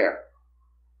everywhere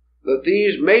that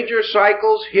these major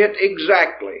cycles hit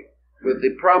exactly with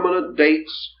the prominent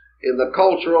dates in the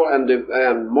cultural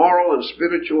and moral and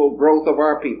spiritual growth of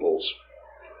our peoples.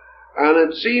 And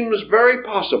it seems very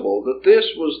possible that this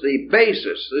was the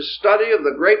basis, this study of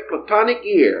the great Platonic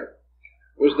year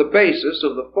was the basis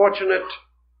of the fortunate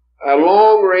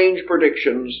long-range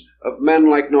predictions of men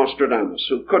like Nostradamus,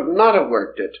 who could not have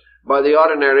worked it by the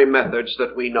ordinary methods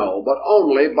that we know, but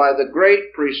only by the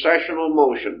great precessional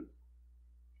motion.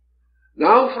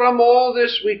 Now from all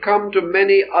this we come to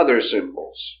many other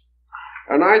symbols.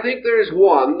 And I think there is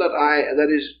one that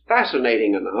is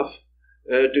fascinating enough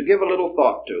to give a little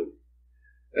thought to.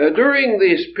 During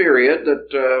this period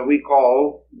that we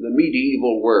call the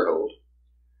medieval world,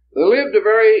 there lived a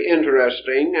very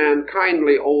interesting and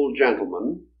kindly old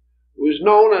gentleman who is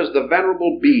known as the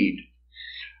Venerable Bede.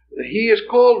 He is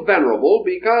called venerable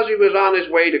because he was on his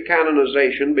way to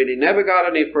canonization, but he never got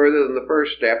any further than the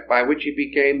first step, by which he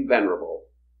became venerable,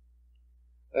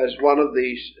 as one of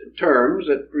these terms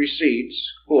that precedes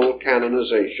full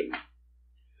canonization.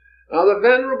 Now, the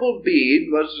Venerable Bede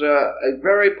was a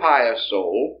very pious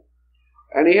soul,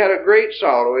 and he had a great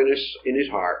sorrow in his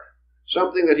heart,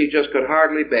 something that he just could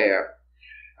hardly bear,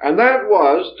 and that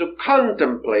was to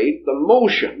contemplate the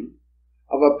motion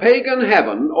of a pagan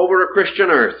heaven over a Christian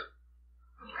earth.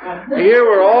 Here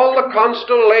were all the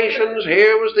constellations,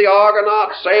 here was the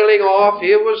Argonaut sailing off,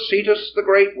 here was Cetus the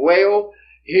great whale,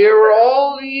 here were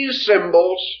all these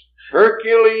symbols,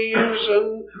 Hercules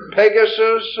and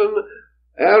Pegasus and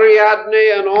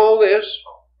Ariadne and all this,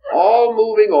 all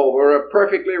moving over a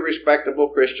perfectly respectable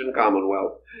Christian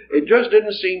commonwealth. It just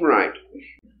didn't seem right.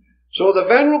 So the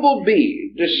Venerable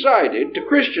Bede decided to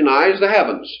Christianize the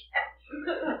heavens.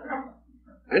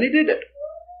 And he did it.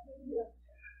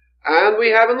 And we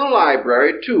have in the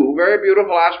library 2 very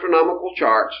beautiful astronomical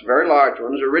charts, very large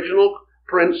ones, original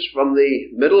prints from the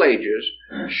Middle Ages,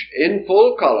 in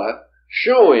full color,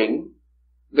 showing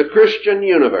the Christian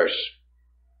universe.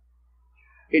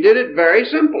 He did it very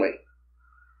simply.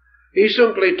 He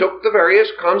simply took the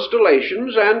various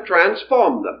constellations and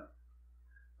transformed them.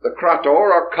 The krator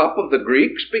or cup of the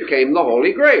Greeks became the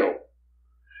Holy Grail.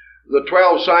 The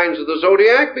 12 signs of the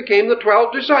zodiac became the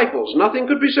 12 disciples. Nothing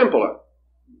could be simpler.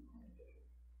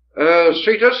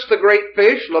 Cetus, the great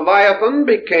fish, Leviathan,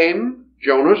 became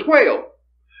Jonah's whale.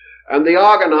 And the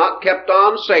Argonaut kept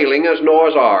on sailing as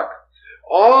Noah's Ark.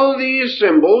 All these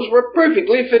symbols were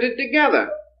perfectly fitted together.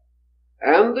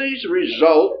 And the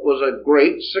result was a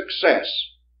great success.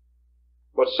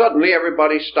 But suddenly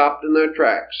everybody stopped in their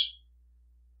tracks.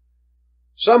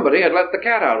 Somebody had let the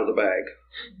cat out of the bag.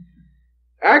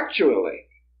 Actually,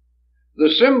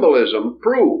 the symbolism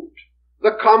proved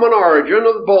the common origin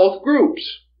of both groups.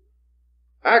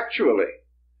 Actually,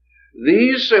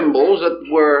 these symbols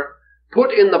that were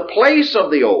put in the place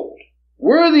of the old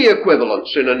were the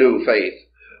equivalents in a new faith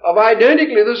of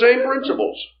identically the same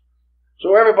principles.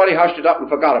 So everybody hushed it up and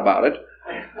forgot about it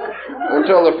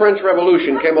until the French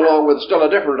Revolution came along with still a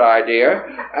different idea,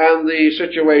 and the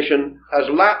situation has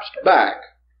lapsed back,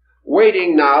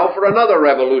 waiting now for another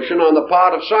revolution on the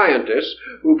part of scientists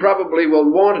who probably will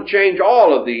want to change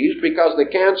all of these because they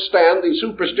can't stand the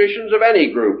superstitions of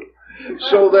any group.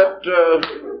 So that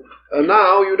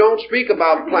now you don't speak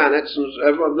about planets and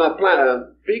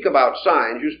speak about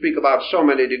signs. You speak about so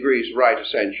many degrees of right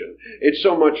ascension. It's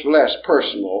so much less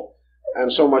personal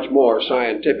and so much more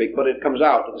scientific, but it comes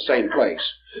out to the same place.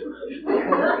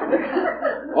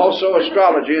 Also,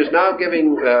 astrology is now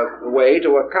giving way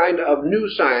to a kind of new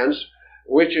science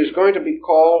which is going to be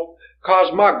called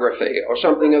cosmography or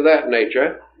something of that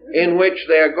nature, in which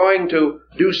they are going to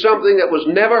do something that was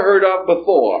never heard of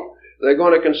before. They're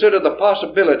going to consider the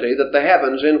possibility that the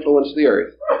heavens influence the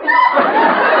earth.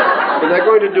 But they're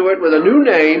going to do it with a new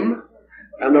name,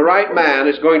 and the right man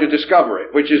is going to discover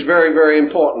it, which is very, very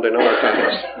important in our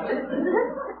times.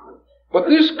 But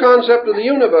this concept of the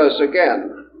universe,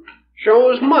 again,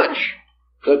 shows much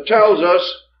that tells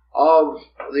us of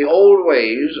the old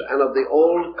ways and of the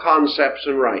old concepts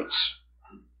and rites.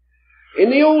 In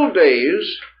the old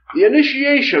days, the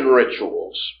initiation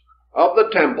rituals of the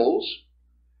temples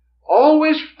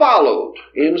always followed,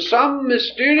 in some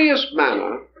mysterious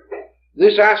manner,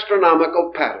 this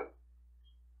astronomical pattern.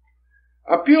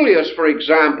 Apuleius, for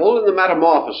example, in the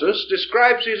Metamorphosis,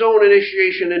 describes his own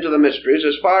initiation into the mysteries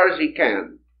as far as he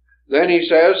can. Then he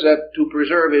says that to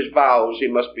preserve his vows he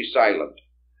must be silent.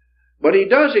 But he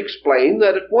does explain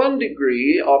that at one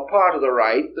degree or part of the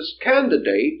rite, this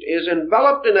candidate is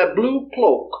enveloped in a blue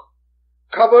cloak,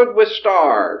 covered with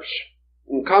stars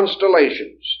and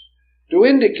constellations, to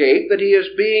indicate that he is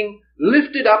being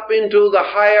lifted up into the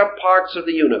higher parts of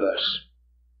the universe.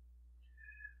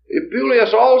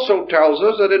 Apuleius also tells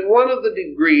us that in one of the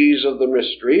degrees of the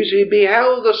mysteries he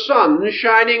beheld the sun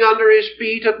shining under his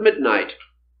feet at midnight,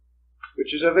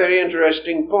 which is a very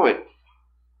interesting point,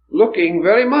 looking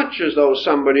very much as though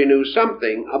somebody knew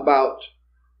something about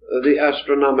the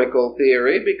astronomical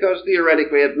theory, because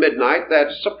theoretically at midnight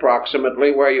that's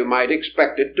approximately where you might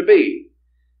expect it to be.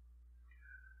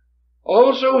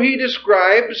 Also, he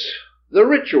describes the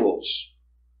rituals,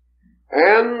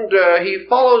 and he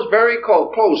follows very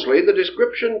closely the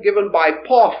description given by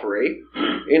Porphyry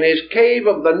in his Cave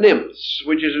of the Nymphs,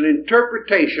 which is an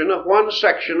interpretation of one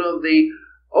section of the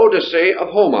Odyssey of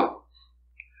Homer.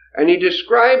 And he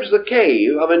describes the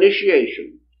cave of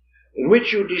initiation, in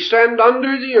which you descend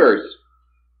under the earth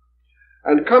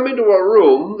and come into a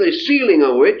room, the ceiling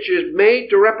of which is made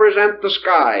to represent the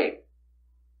sky.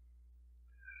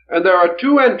 And there are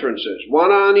two entrances,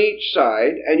 one on each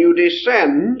side, and you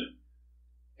descend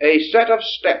a set of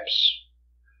steps.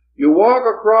 You walk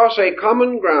across a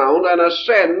common ground and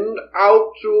ascend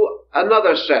out through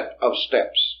another set of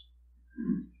steps.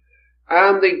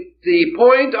 And the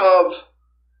point of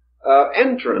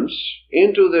entrance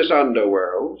into this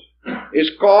underworld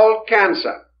is called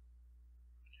Cancer,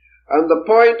 and the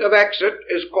point of exit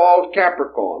is called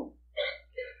Capricorn.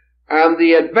 And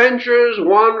the adventures,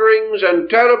 wanderings, and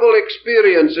terrible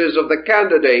experiences of the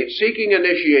candidate seeking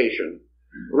initiation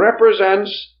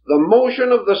represents the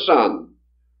motion of the sun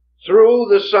through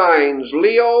the signs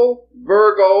Leo,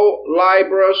 Virgo,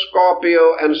 Libra,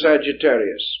 Scorpio, and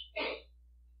Sagittarius.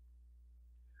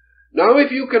 Now,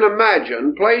 if you can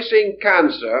imagine placing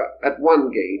Cancer at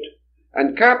one gate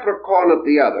and Capricorn at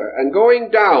the other, and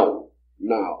going down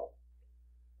now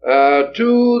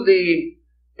to the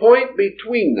point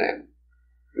between them,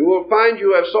 you will find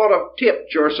you have sort of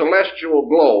tipped your celestial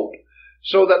globe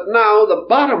so that now the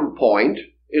bottom point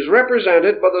is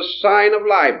represented by the sign of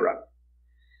Libra,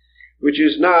 which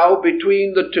is now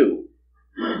between the two.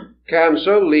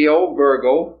 Cancer, Leo,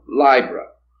 Virgo, Libra.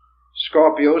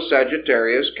 Scorpio,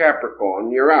 Sagittarius,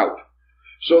 Capricorn, you're out.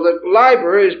 So that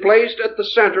Libra is placed at the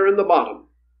center in the bottom.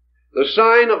 The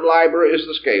sign of Libra is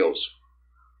the scales.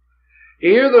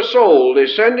 Here the soul,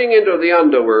 descending into the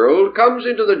underworld, comes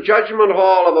into the judgment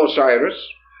hall of Osiris,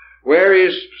 where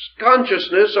his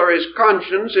consciousness or his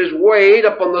conscience is weighed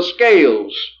upon the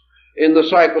scales in the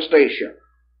cyclostatia.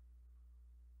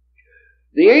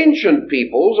 The ancient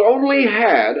peoples only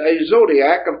had a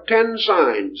zodiac of 10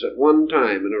 signs at one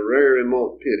time in a very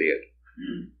remote period.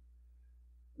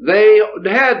 They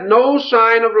had no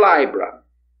sign of Libra,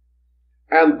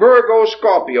 and Virgo,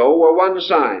 Scorpio were one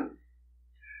sign.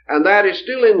 And that is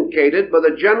still indicated by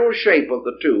the general shape of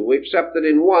the two, except that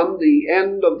in one the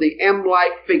end of the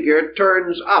M-like figure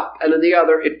turns up, and in the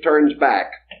other it turns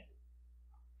back.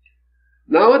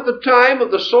 Now, at the time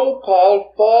of the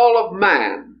so-called fall of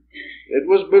man, it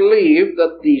was believed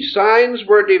that the signs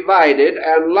were divided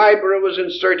and Libra was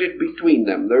inserted between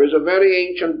them. There is a very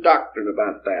ancient doctrine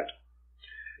about that,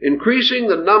 increasing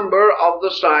the number of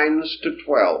the signs to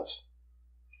 12.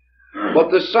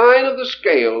 But the sign of the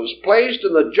scales, placed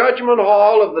in the judgment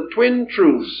hall of the twin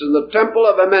truths in the temple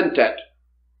of Amentet,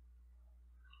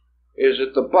 is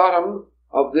at the bottom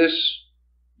of this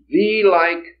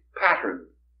V-like pattern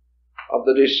of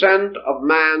the descent of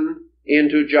man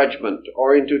into judgment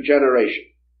or into generation.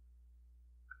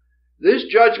 This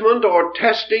judgment or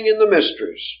testing in the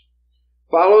mysteries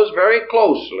follows very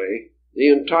closely the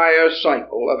entire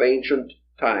cycle of ancient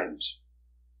times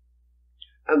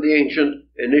and the ancient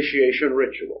initiation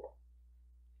ritual.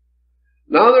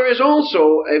 Now, there is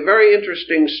also a very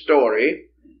interesting story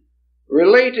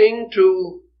relating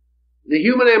to the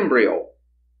human embryo.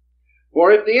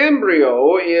 For if the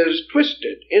embryo is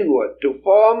twisted inward to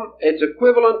form its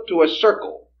equivalent to a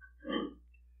circle,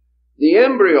 the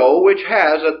embryo, which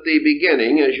has at the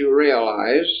beginning, as you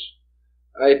realize,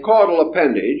 a caudal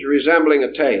appendage resembling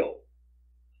a tail,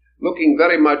 looking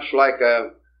very much like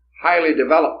a highly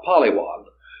developed pollywog.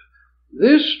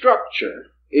 This structure,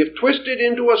 if twisted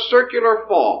into a circular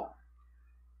form,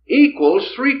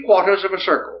 equals 3/4 of a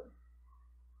circle.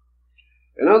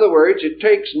 In other words, it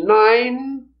takes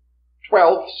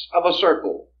 9/12 of a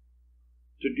circle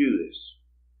to do this.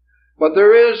 But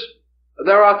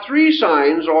there are 3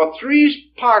 signs or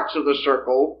 3 parts of the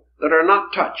circle that are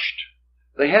not touched.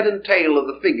 The head and tail of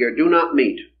the figure do not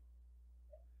meet.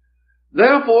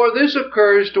 Therefore, this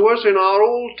occurs to us in our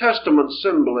Old Testament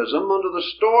symbolism under the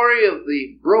story of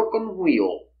the broken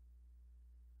wheel.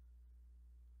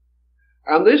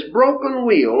 And this broken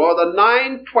wheel, or the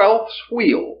 9/12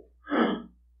 wheel,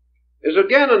 is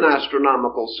again an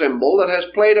astronomical symbol that has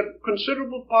played a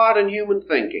considerable part in human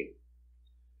thinking,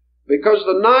 because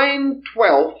the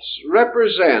 9/12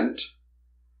 represent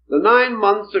the 9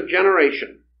 months of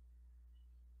generation,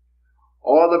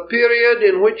 or the period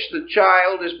in which the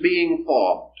child is being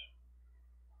formed.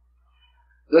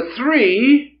 The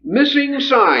 3 missing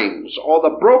signs, or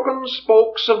the broken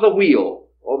spokes of the wheel,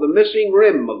 or the missing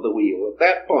rim of the wheel at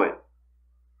that point,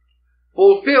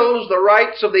 fulfills the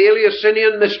rites of the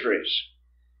Eleusinian mysteries.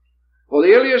 For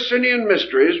the Eleusinian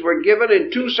mysteries were given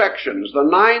in 2 sections, the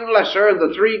 9 lesser and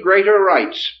the 3 greater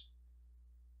rites.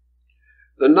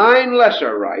 The 9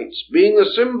 lesser rites being the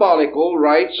symbolical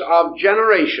rites of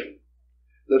generation,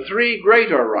 the 3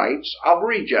 greater rites of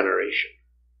regeneration.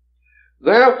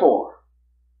 Therefore,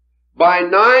 by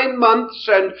 9 months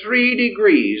and 3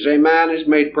 degrees a man is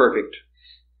made perfect.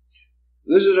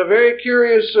 This is a very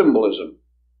curious symbolism,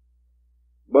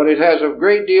 but it has a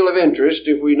great deal of interest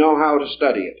if we know how to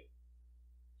study it.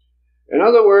 In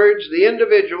other words, the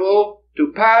individual,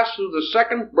 to pass through the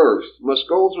second birth, must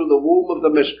go through the womb of the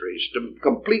mysteries to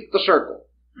complete the circle,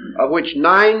 of which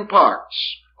 9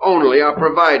 parts only are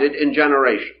provided in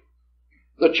generation.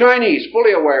 The Chinese,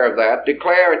 fully aware of that,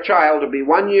 declare a child to be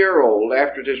 1 year old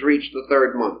after it has reached the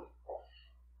 3rd month.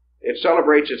 It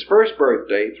celebrates its first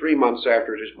birthday 3 months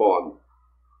after it is born.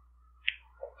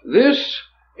 This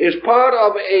is part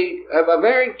of a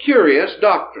very curious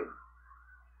doctrine,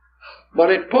 but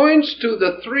it points to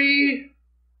the 3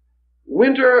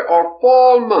 winter or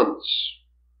fall months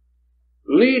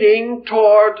leading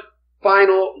toward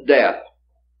final death.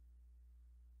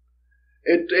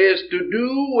 It is to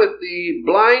do with the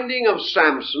blinding of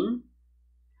Samson,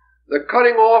 the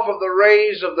cutting off of the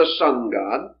rays of the sun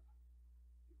god.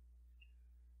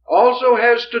 Also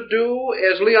has to do,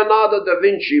 as Leonardo da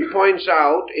Vinci points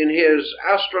out in his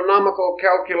astronomical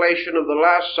calculation of the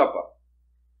Last Supper.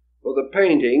 For the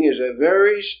painting is a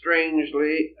very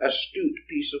strangely astute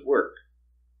piece of work.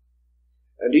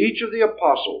 And each of the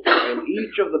apostles, and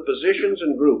each of the positions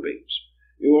and groupings,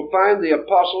 you will find the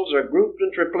apostles are grouped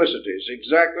in triplicities,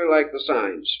 exactly like the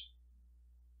signs.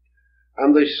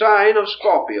 And the sign of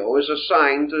Scorpio is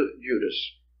assigned to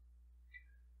Judas.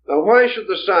 Now, why should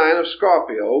the sign of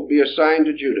Scorpio be assigned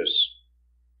to Judas?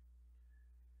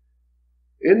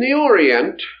 In the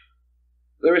Orient,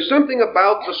 there is something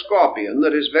about the scorpion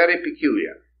that is very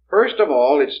peculiar. First of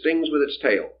all, it stings with its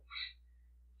tail.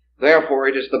 Therefore,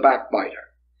 it is the backbiter.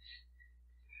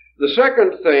 The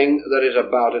second thing that is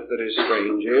about it that is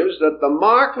strange is that the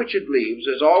mark which it leaves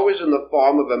is always in the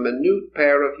form of a minute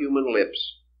pair of human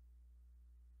lips.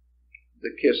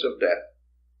 The kiss of death.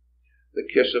 The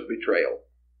kiss of betrayal.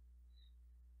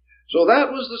 So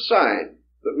that was the sign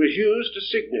that was used to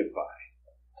signify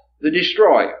the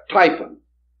destroyer, Typhon,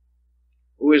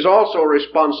 who is also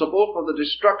responsible for the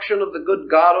destruction of the good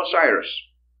god Osiris.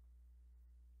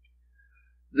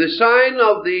 The sign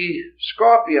of the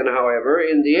scorpion, however,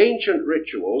 in the ancient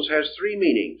rituals has 3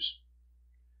 meanings.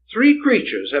 3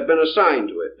 creatures have been assigned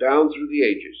to it down through the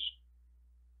ages.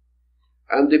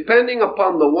 And depending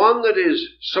upon the one that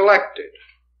is selected,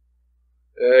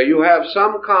 you have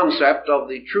some concept of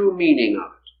the true meaning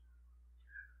of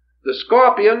it. The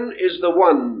scorpion is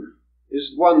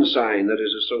one sign that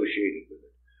is associated with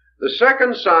it. The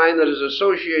second sign that is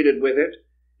associated with it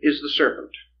is the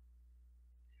serpent.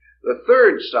 The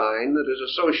third sign that is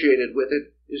associated with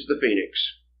it is the phoenix.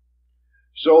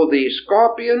 So the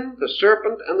scorpion, the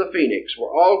serpent, and the phoenix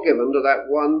were all given to that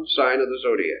one sign of the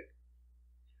zodiac.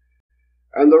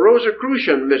 And the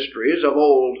Rosicrucian mysteries of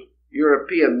old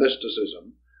European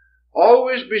mysticism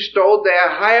always bestowed their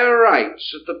higher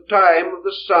rites at the time of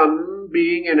the sun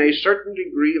being in a certain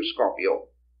degree of Scorpio.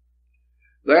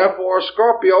 Therefore,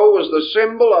 Scorpio was the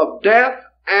symbol of death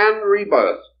and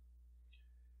rebirth,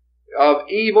 of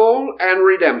evil and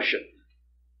redemption.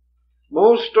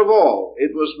 Most of all,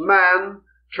 it was man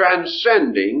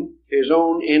transcending his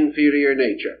own inferior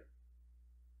nature.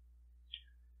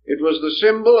 It was the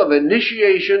symbol of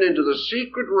initiation into the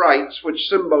secret rites which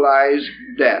symbolize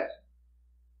death.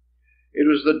 It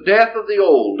was the death of the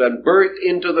old and birth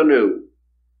into the new.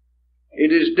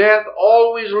 It is death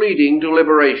always leading to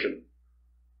liberation.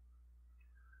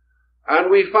 And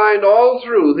we find all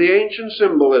through the ancient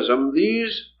symbolism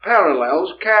these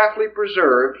parallels carefully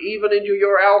preserved even into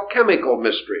your alchemical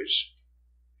mysteries.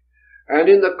 And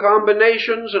in the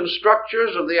combinations and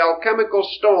structures of the alchemical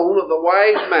stone of the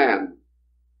wise man,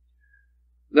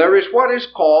 there is what is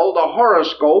called the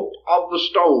horoscope of the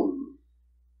stone.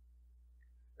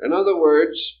 In other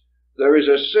words, there is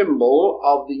a symbol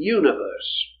of the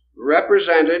universe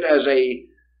represented as a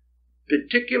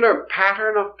particular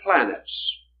pattern of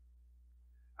planets.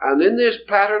 And in this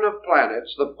pattern of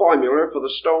planets, the formula for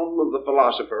the stone of the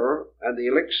philosopher and the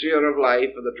elixir of life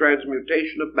and the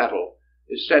transmutation of metal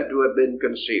is said to have been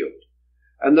concealed.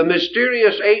 And the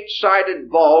mysterious eight-sided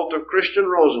vault of Christian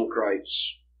Rosenkreuz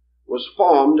was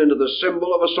formed into the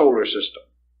symbol of a solar system,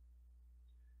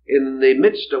 in the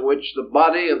midst of which the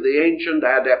body of the ancient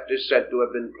adept is said to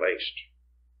have been placed.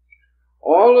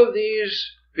 All of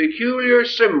these peculiar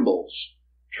symbols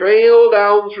trail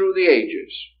down through the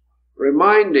ages,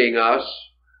 reminding us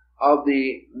of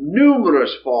the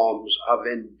numerous forms of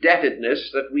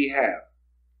indebtedness that we have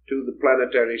to the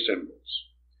planetary symbols.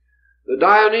 The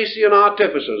Dionysian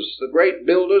artificers, the great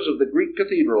builders of the Greek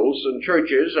cathedrals and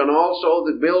churches, and also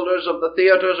the builders of the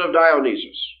theaters of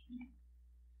Dionysus.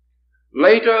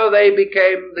 Later they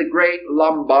became the great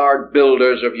Lombard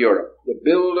builders of Europe, the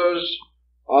builders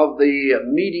of the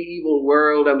medieval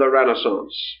world and the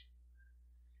Renaissance,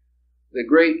 the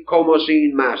great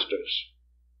Comosine masters.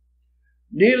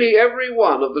 Nearly every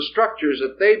one of the structures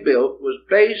that they built was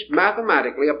based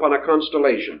mathematically upon a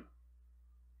constellation.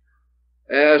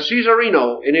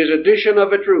 Caesarino, in his edition of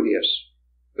Vitruvius,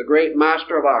 the great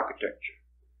master of architecture,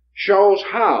 shows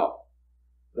how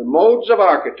the modes of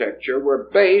architecture were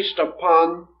based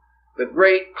upon the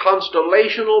great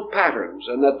constellational patterns,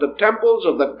 and that the temples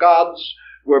of the gods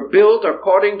were built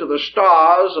according to the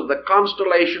stars of the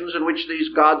constellations in which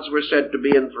these gods were said to be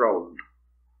enthroned.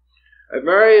 A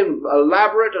very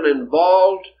elaborate and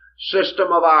involved system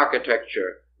of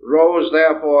architecture rose,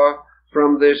 therefore,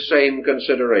 from this same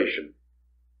consideration.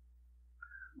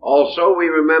 Also, we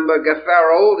remember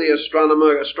Gaffaro, the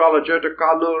astrologer to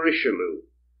Cardinal Richelieu,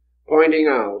 pointing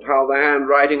out how the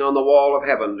handwriting on the wall of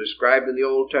heaven described in the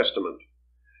Old Testament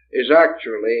is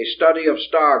actually a study of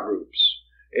star groups,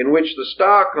 in which the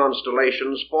star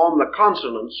constellations form the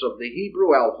consonants of the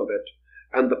Hebrew alphabet,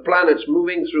 and the planets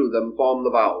moving through them form the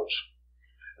vowels.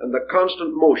 And the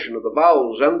constant motion of the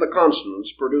vowels and the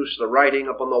consonants produce the writing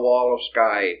upon the wall of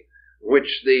sky,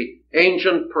 which the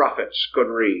ancient prophets could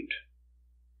read.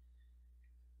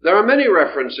 There are many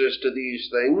references to these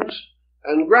things,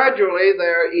 and gradually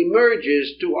there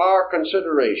emerges to our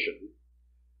consideration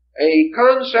a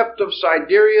concept of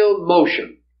sidereal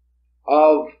motion,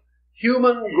 of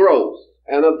human growth,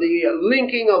 and of the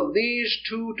linking of these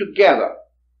two together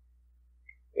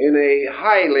in a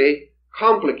highly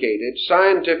complicated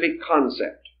scientific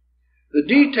concept. The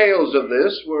details of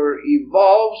this were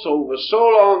evolved over so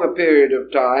long a period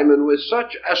of time and with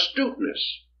such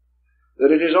astuteness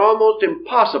that it is almost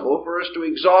impossible for us to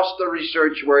exhaust the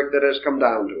research work that has come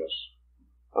down to us.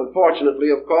 Unfortunately,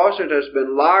 of course, it has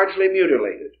been largely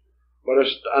mutilated, but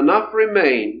enough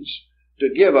remains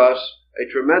to give us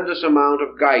a tremendous amount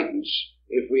of guidance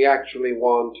if we actually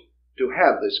want to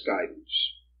have this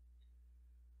guidance.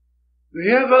 We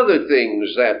have other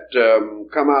things that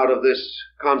come out of this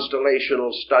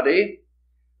constellational study.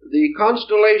 The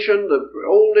constellation, the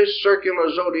oldest circular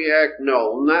zodiac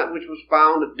known, that which was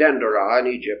found at Dendera in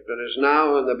Egypt and is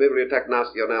now in the Bibliothèque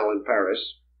Nationale in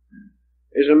Paris,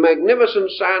 is a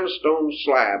magnificent sandstone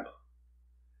slab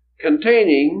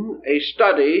containing a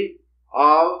study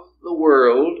of the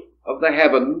world, of the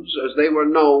heavens as they were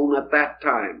known at that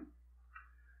time.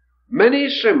 Many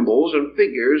symbols and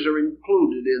figures are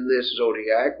included in this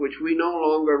zodiac which we no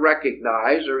longer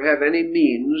recognize or have any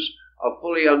means of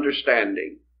fully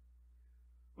understanding.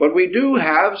 But we do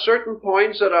have certain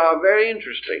points that are very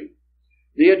interesting.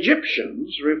 The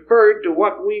Egyptians referred to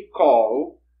what we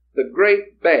call the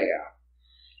Great Bear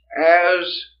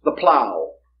as the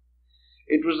plow.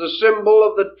 It was the symbol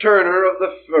of the turner of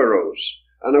the furrows,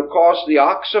 and of course the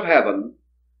ox of heaven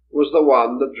was the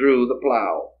one that drew the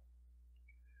plow.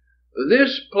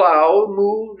 This plow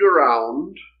moved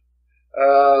around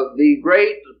the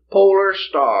great polar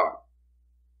star.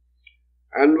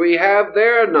 And we have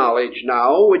their knowledge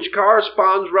now, which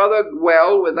corresponds rather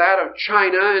well with that of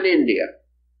China and India,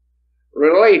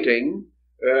 relating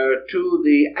to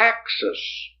the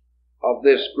axis of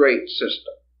this great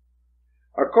system.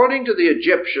 According to the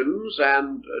Egyptians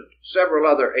and several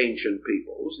other ancient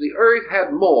peoples, the earth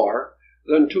had more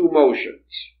than 2 motions.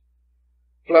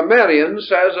 Flammarion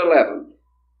says 11,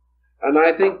 and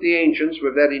I think the ancients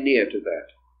were very near to that.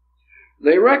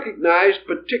 They recognized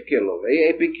particularly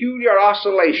a peculiar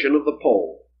oscillation of the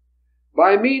pole,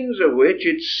 by means of which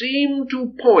it seemed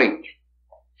to point,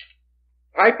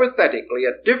 hypothetically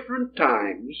at different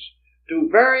times, to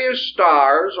various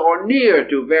stars or near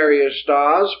to various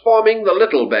stars forming the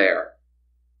Little Bear.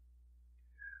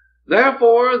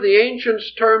 Therefore, the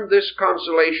ancients termed this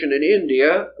constellation in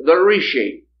India the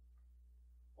Rishi,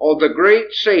 or the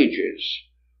great sages,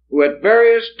 who at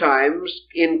various times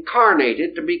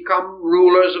incarnated to become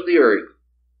rulers of the earth.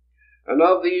 And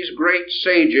of these great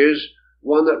sages,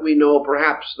 one that we know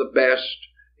perhaps the best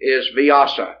is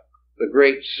Vyasa, the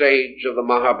great sage of the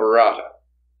Mahabharata.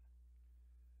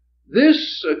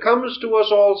 This comes to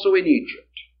us also in Egypt.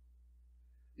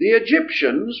 The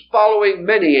Egyptians, following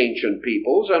many ancient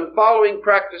peoples and following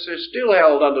practices still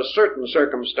held under certain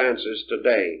circumstances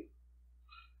today,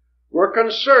 were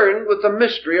concerned with the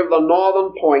mystery of the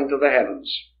northern point of the heavens.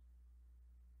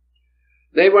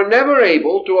 They were never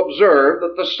able to observe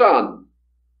that the sun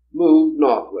moved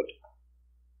northward,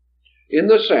 in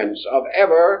the sense of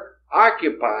ever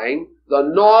occupying the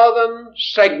northern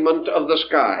segment of the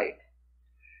sky.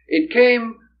 It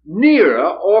came nearer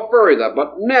or further,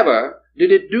 but never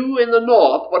did it do in the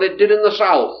north what it did in the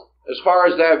south, as far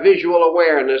as their visual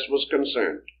awareness was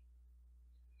concerned.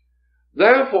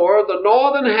 Therefore, the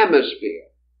northern hemisphere,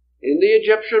 in the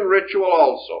Egyptian ritual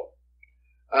also,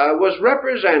 was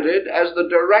represented as the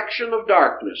direction of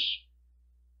darkness.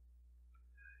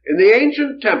 In the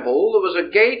ancient temple, there was a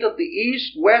gate at the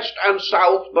east, west, and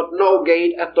south, but no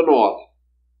gate at the north.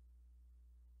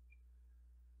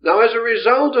 Now, as a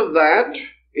result of that,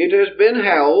 it has been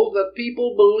held that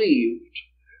people believed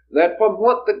that from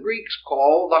what the Greeks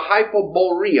call the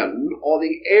Hyperborean, or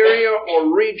the area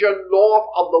or region north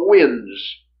of the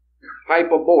winds,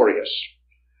 Hyperboreus,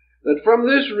 that from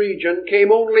this region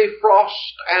came only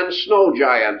frost and snow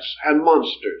giants and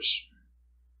monsters.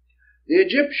 The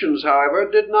Egyptians, however,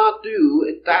 did not do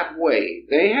it that way.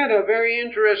 They had a very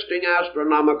interesting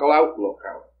astronomical outlook,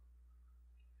 however.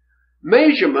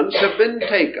 Measurements have been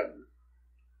taken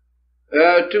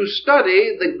to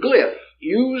study the glyph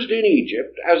used in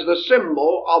Egypt as the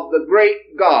symbol of the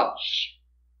great gods,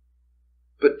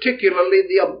 particularly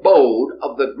the abode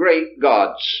of the great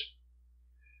gods.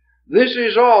 This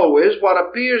is always what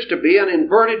appears to be an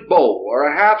inverted bowl or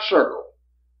a half circle,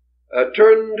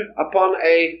 turned upon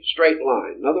a straight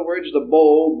line. In other words, the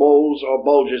bowl bowls or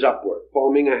bulges upward,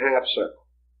 forming a half circle.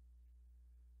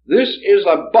 This is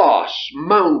a boss,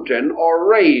 mountain, or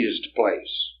raised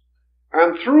place,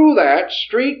 and through that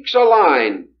streaks a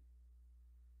line,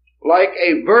 like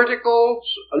a vertical,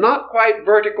 not quite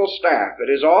vertical staff.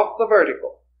 It is off the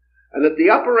vertical. And at the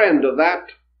upper end of that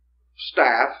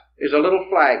staff is a little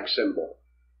flag symbol,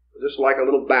 just like a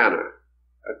little banner,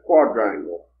 a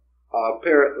quadrangle,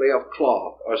 apparently of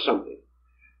cloth or something.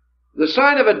 The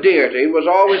sign of a deity was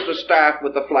always the staff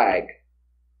with the flag,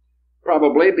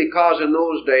 probably because in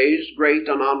those days great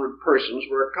and honored persons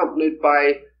were accompanied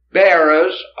by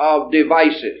bearers of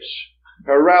devices,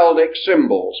 heraldic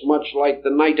symbols, much like the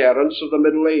knight-errants of the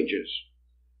Middle Ages.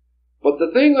 But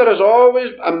the thing that has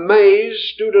always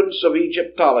amazed students of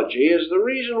Egyptology is the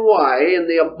reason why, in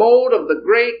the abode of the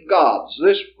great gods,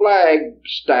 this flag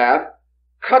staff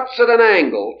cuts at an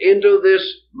angle into this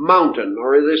mountain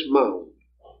or this mound.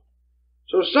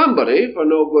 So somebody, for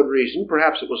no good reason,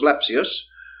 perhaps it was Lepsius,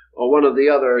 or one of the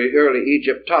other early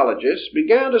Egyptologists,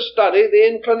 began to study the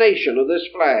inclination of this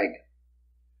flag.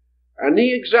 And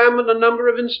he examined a number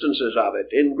of instances of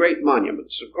it in great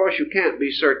monuments. Of course, you can't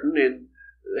be certain in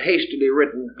hastily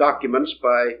written documents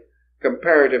by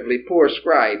comparatively poor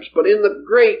scribes, but in the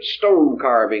great stone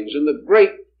carvings, in the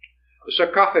great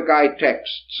sarcophagi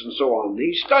texts, and so on,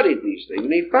 he studied these things,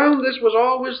 and he found this was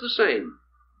always the same.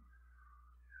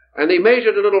 And he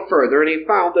measured a little further, and he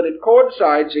found that it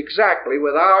coincides exactly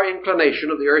with our inclination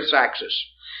of the Earth's axis.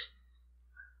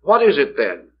 What is it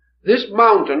then? This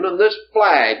mountain and this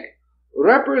flag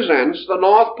represents the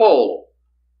North Pole,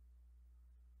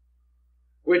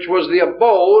 which was the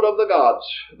abode of the gods,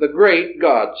 the great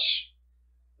gods,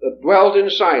 that dwelt in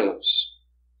silence.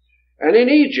 And in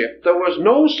Egypt there was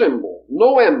no symbol,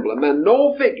 no emblem, and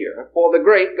no figure for the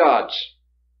great gods.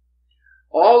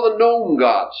 All the known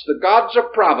gods, the gods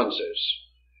of provinces,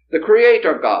 the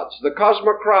creator gods, the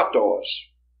cosmocrators,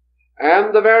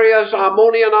 and the various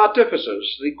harmonian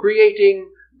artificers, the creating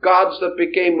gods that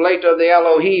became later the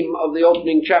Elohim of the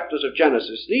opening chapters of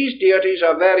Genesis. These deities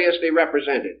are variously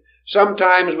represented.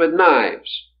 sometimes with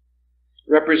knives,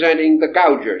 representing the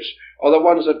gougers, or the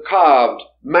ones that carved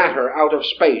matter out of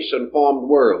space and formed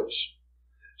worlds.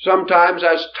 Sometimes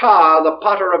as Ptah, the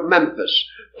potter of Memphis,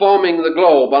 forming the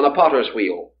globe on a potter's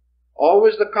wheel.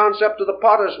 Always the concept of the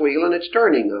potter's wheel and its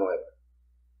turning, however.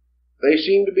 They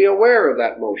seem to be aware of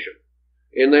that motion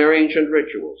in their ancient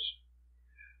rituals.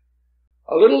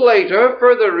 A little later,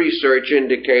 further research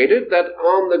indicated that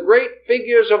on the great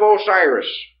figures of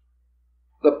Osiris,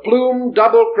 the plumed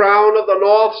double crown of the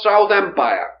North-South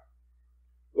Empire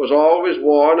was always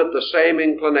worn at the same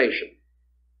inclination.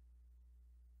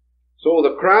 So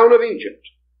the crown of Egypt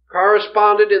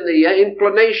corresponded in the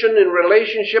inclination in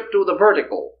relationship to the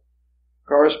vertical,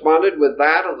 corresponded with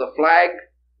that of the flag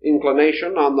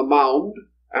inclination on the mound,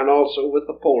 and also with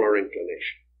the polar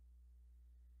inclination.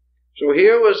 So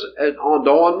here was an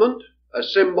adornment, a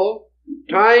symbol,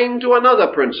 tying to another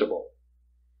principle,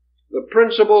 the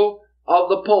principle of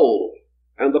the pole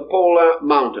and the polar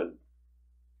mountain.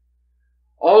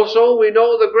 Also, we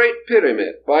know the Great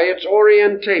Pyramid, by its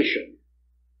orientation,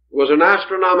 was an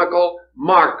astronomical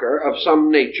marker of some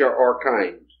nature or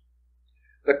kind.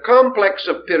 The complex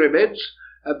of pyramids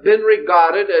have been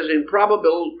regarded as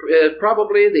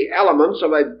probably the elements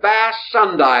of a vast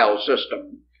sundial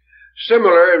system,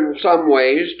 similar in some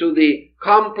ways to the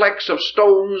complex of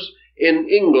stones in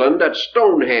England at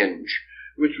Stonehenge,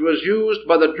 which was used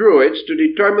by the Druids to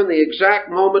determine the exact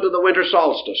moment of the winter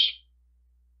solstice.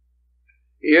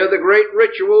 Here the great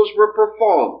rituals were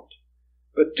performed,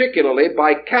 particularly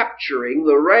by capturing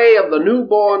the ray of the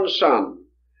newborn sun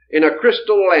in a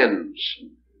crystal lens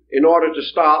in order to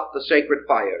start the sacred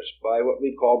fires by what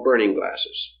we call burning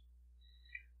glasses.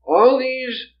 All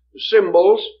these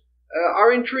symbols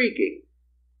are intriguing,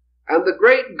 and the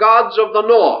great gods of the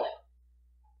north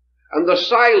and the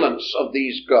silence of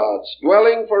these gods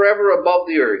dwelling forever above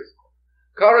the earth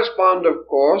correspond, of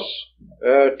course,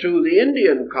 to the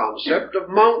Indian concept of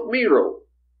Mount Meru,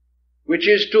 which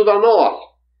is to the north.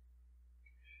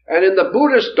 And in the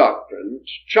Buddhist doctrine,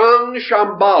 Chang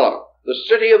Shambhala, the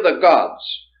city of the gods,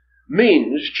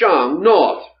 means Chang,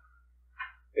 north.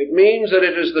 It means that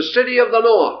it is the city of the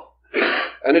north.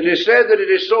 And it is said that it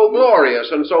is so glorious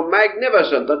and so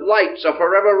magnificent that lights are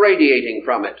forever radiating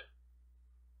from it.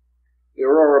 The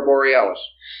Aurora Borealis.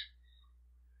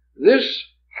 This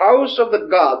house of the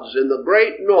gods in the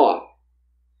great north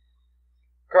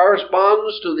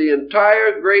corresponds to the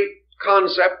entire great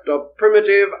concept of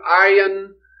primitive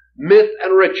Aryan myth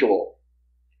and ritual.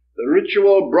 The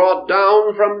ritual brought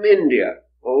down from India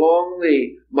along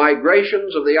the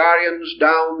migrations of the Aryans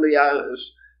down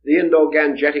the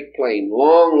Indo-Gangetic plain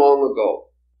long, long ago.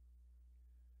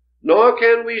 Nor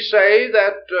can we say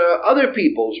that other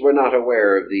peoples were not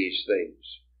aware of these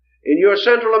things. In your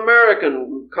Central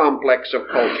American complex of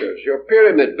cultures, your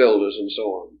pyramid builders and so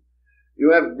on,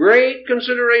 you have great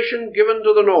consideration given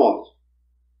to the north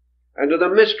and to the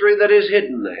mystery that is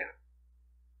hidden there,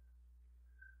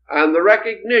 and the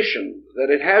recognition that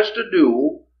it has to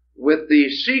do with the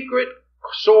secret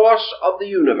source of the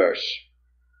universe,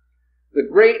 the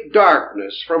great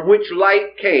darkness from which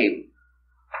light came.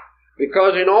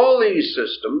 Because in all these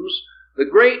systems, the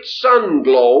great sun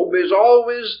globe is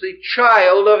always the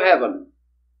child of heaven,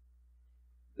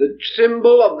 the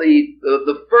symbol of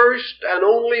the first and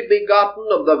only begotten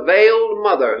of the veiled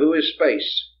mother who is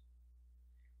space,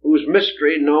 whose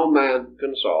mystery no man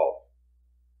can solve.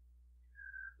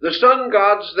 The sun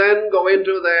gods then go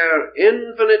into their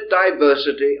infinite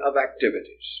diversity of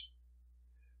activities.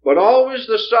 But always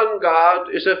the sun god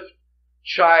is a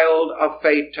child of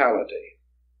fatality.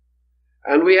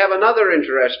 And we have another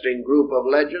interesting group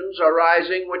of legends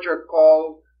arising which are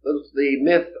called the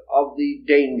myth of the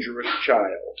dangerous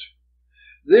child.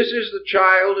 This is the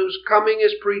child whose coming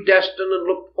is predestined and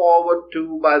looked forward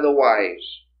to by the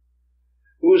wise,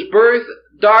 whose birth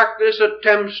darkness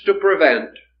attempts to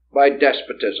prevent by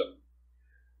despotism,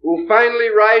 who finally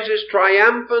rises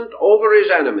triumphant over his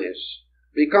enemies,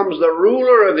 becomes the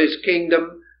ruler of his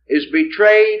kingdom, is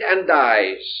betrayed and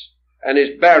dies, and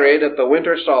is buried at the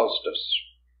winter solstice.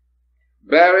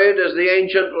 Buried, as the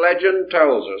ancient legend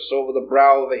tells us, over the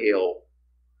brow of a hill.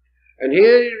 And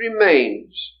here he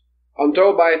remains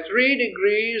until by 3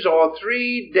 degrees or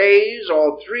 3 days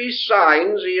or 3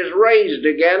 signs he is raised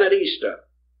again at Easter.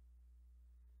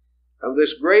 And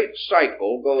this great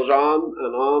cycle goes on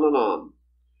and on and on.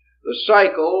 The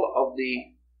cycle of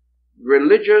the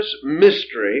religious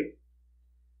mystery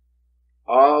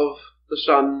of the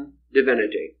sun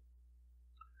divinity.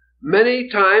 Many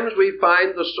times we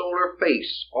find the solar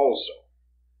face also.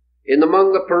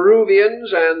 Among the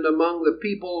Peruvians and among the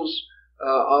peoples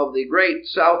of the great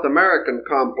South American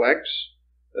complex,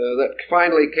 that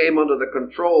finally came under the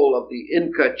control of the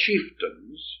Inca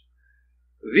chieftains,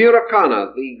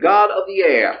 Viracana, the god of the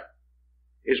air,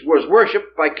 was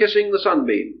worshipped by kissing the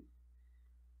sunbeam.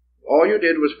 All you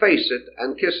did was face it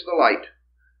and kiss the light,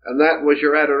 and that was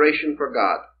your adoration for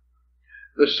God.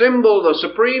 The symbol, the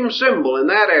supreme symbol in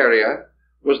that area,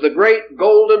 was the great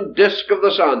golden disk of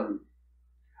the sun.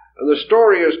 And the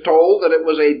story is told that it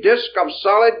was a disk of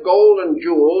solid gold and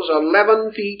jewels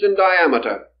 11 feet in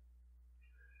diameter.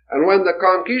 And when the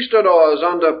conquistadors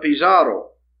under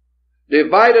Pizarro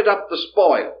divided up the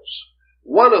spoils,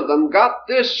 one of them got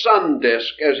this sun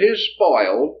disk as his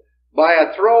spoil by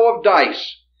a throw of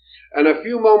dice, and a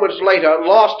few moments later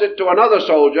lost it to another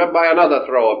soldier by another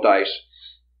throw of dice.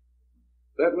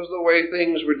 That was the way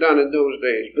things were done in those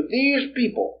days. But these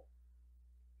people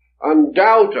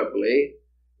undoubtedly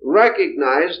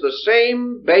recognized the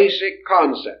same basic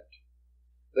concept.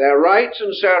 Their rites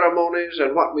and ceremonies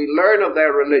and what we learn of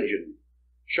their religion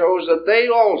shows that they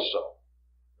also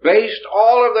based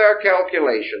all of their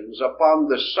calculations upon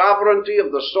the sovereignty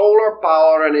of the solar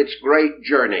power and its great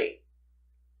journey.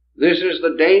 This is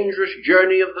the dangerous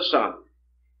journey of the sun,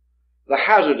 the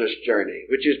hazardous journey,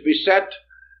 which is beset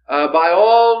by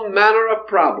all manner of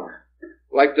problem,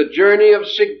 like the journey of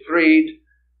Siegfried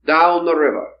down the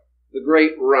river, the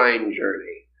great Rhine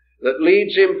journey, that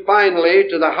leads him finally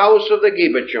to the house of the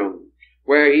Gibeton,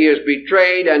 where he is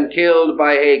betrayed and killed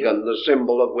by Hagen, the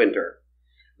symbol of winter,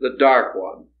 the dark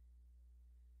one.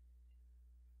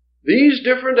 These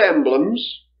different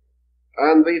emblems,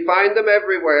 and we find them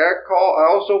everywhere,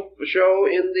 also show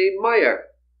in the Maya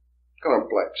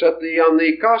complex. On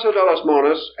the Casa de las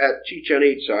Monas at Chichen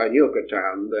Itza in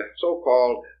Yucatan, the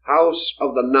so-called House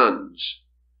of the Nuns,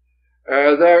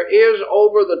 there is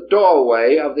over the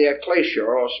doorway of the ecclesia,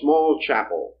 or small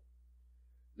chapel,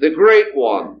 the great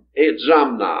one,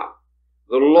 Itzamna,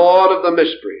 the Lord of the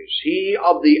Mysteries, he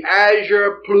of the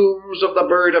azure plumes of the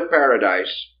bird of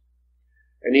paradise.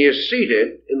 And he is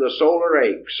seated in the solar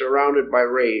egg, surrounded by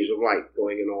rays of light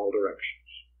going in all directions.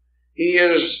 He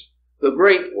is the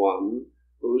great one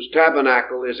whose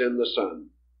tabernacle is in the sun.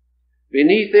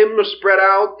 Beneath him are spread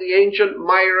out the ancient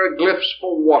hieroglyphs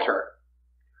for water.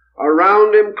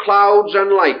 Around him clouds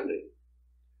and lightning.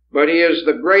 But he is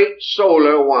the great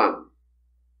solar one.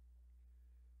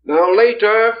 Now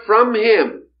later, from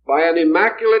him, by an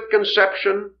immaculate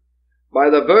conception, by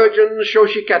the Virgin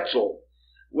Xochiquetzal,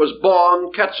 was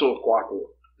born Quetzalcoatl,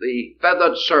 the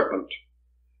feathered serpent,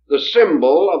 the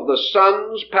symbol of the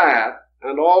sun's path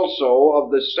and also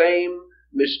of the same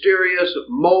mysterious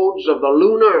modes of the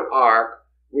lunar arc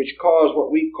which cause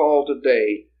what we call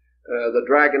today the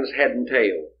dragon's head and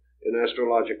tail in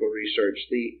astrological research,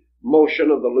 the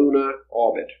motion of the lunar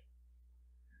orbit.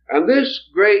 And this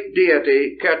great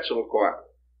deity, Quetzalcoatl,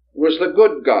 was the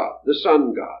good god, the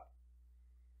sun god.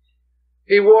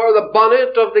 He wore the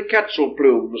bonnet of the Quetzal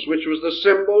plumes, which was the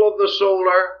symbol of the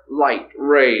solar light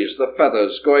rays, the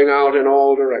feathers going out in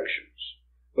all directions.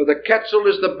 For the Quetzal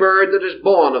is the bird that is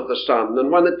born of the sun,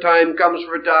 and when the time comes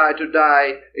for it to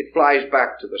die, it flies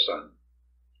back to the sun.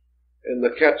 And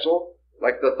the Quetzal,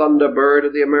 like the thunderbird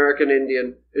of the American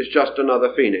Indian, is just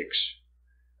another phoenix.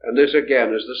 And this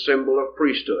again is the symbol of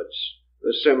priesthoods,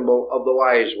 the symbol of the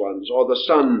wise ones, or the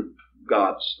sun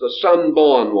gods, the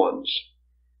sun-born ones,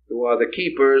 who are the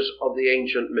keepers of the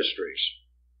ancient mysteries.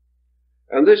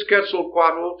 And this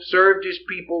Quetzalcoatl served his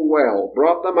people well,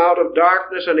 brought them out of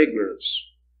darkness and ignorance.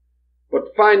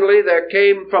 But finally there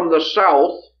came from the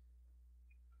south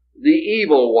the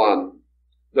evil one,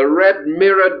 the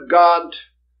red-mirrored god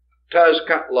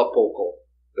Tezcatlipoca,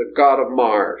 the god of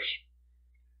Mars.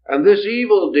 And this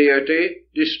evil deity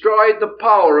destroyed the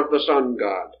power of the sun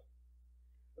god.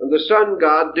 And the sun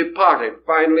god departed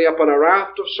finally upon a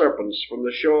raft of serpents from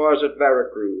the shores at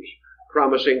Veracruz,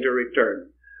 promising to return.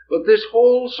 But this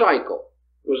whole cycle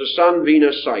was a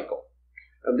sun-Venus cycle,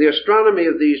 and the astronomy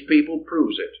of these people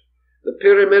proves it. The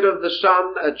pyramid of the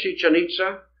sun at Chichen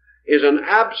Itza is an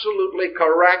absolutely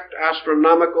correct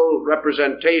astronomical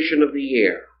representation of the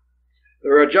year.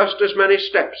 There are just as many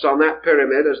steps on that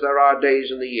pyramid as there are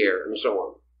days in the year, and so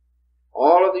on.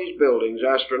 All of these buildings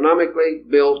astronomically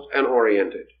built and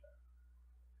oriented.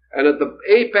 And at the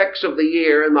apex of the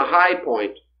year, in the high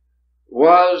point,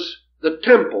 was the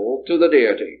temple to the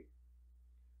deity.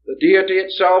 The deity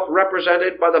itself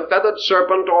represented by the feathered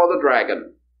serpent or the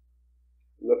dragon.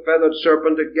 And the feathered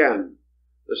serpent again,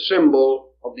 the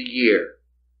symbol of the year,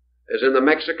 as in the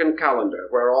Mexican calendar,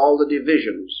 where all the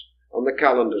divisions on the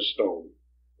calendar stone,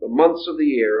 the months of the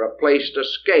year, are placed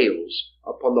as scales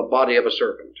upon the body of a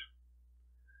serpent.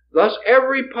 Thus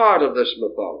every part of this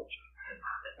mythology,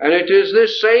 and it is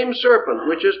this same serpent,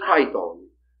 which is Python,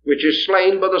 which is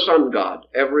slain by the sun god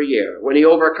every year, when he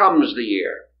overcomes the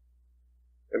year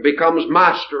and becomes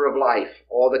master of life,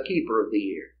 or the keeper of the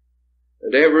year.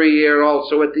 And every year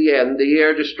also at the end, the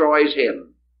year destroys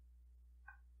him,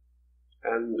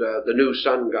 and the new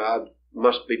sun god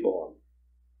must be born.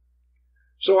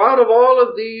 So out of all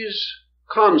of these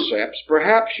concepts,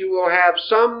 perhaps you will have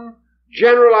some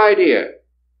general idea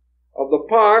of the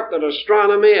part that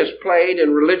astronomy has played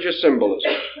in religious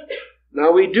symbolism.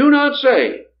 Now, we do not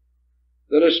say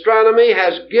that astronomy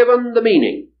has given the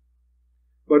meaning,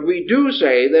 but we do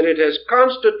say that it has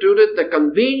constituted the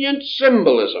convenient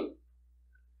symbolism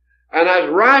and has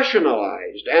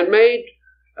rationalized and made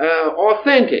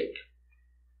authentic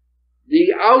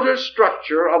the outer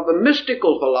structure of the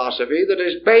mystical philosophy that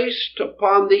is based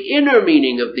upon the inner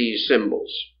meaning of these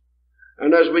symbols.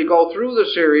 And as we go through the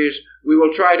series, we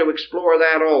will try to explore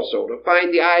that also, to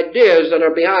find the ideas that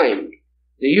are behind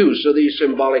the use of these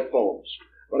symbolic forms.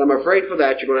 But I'm afraid for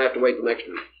that you're going to have to wait till next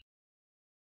week.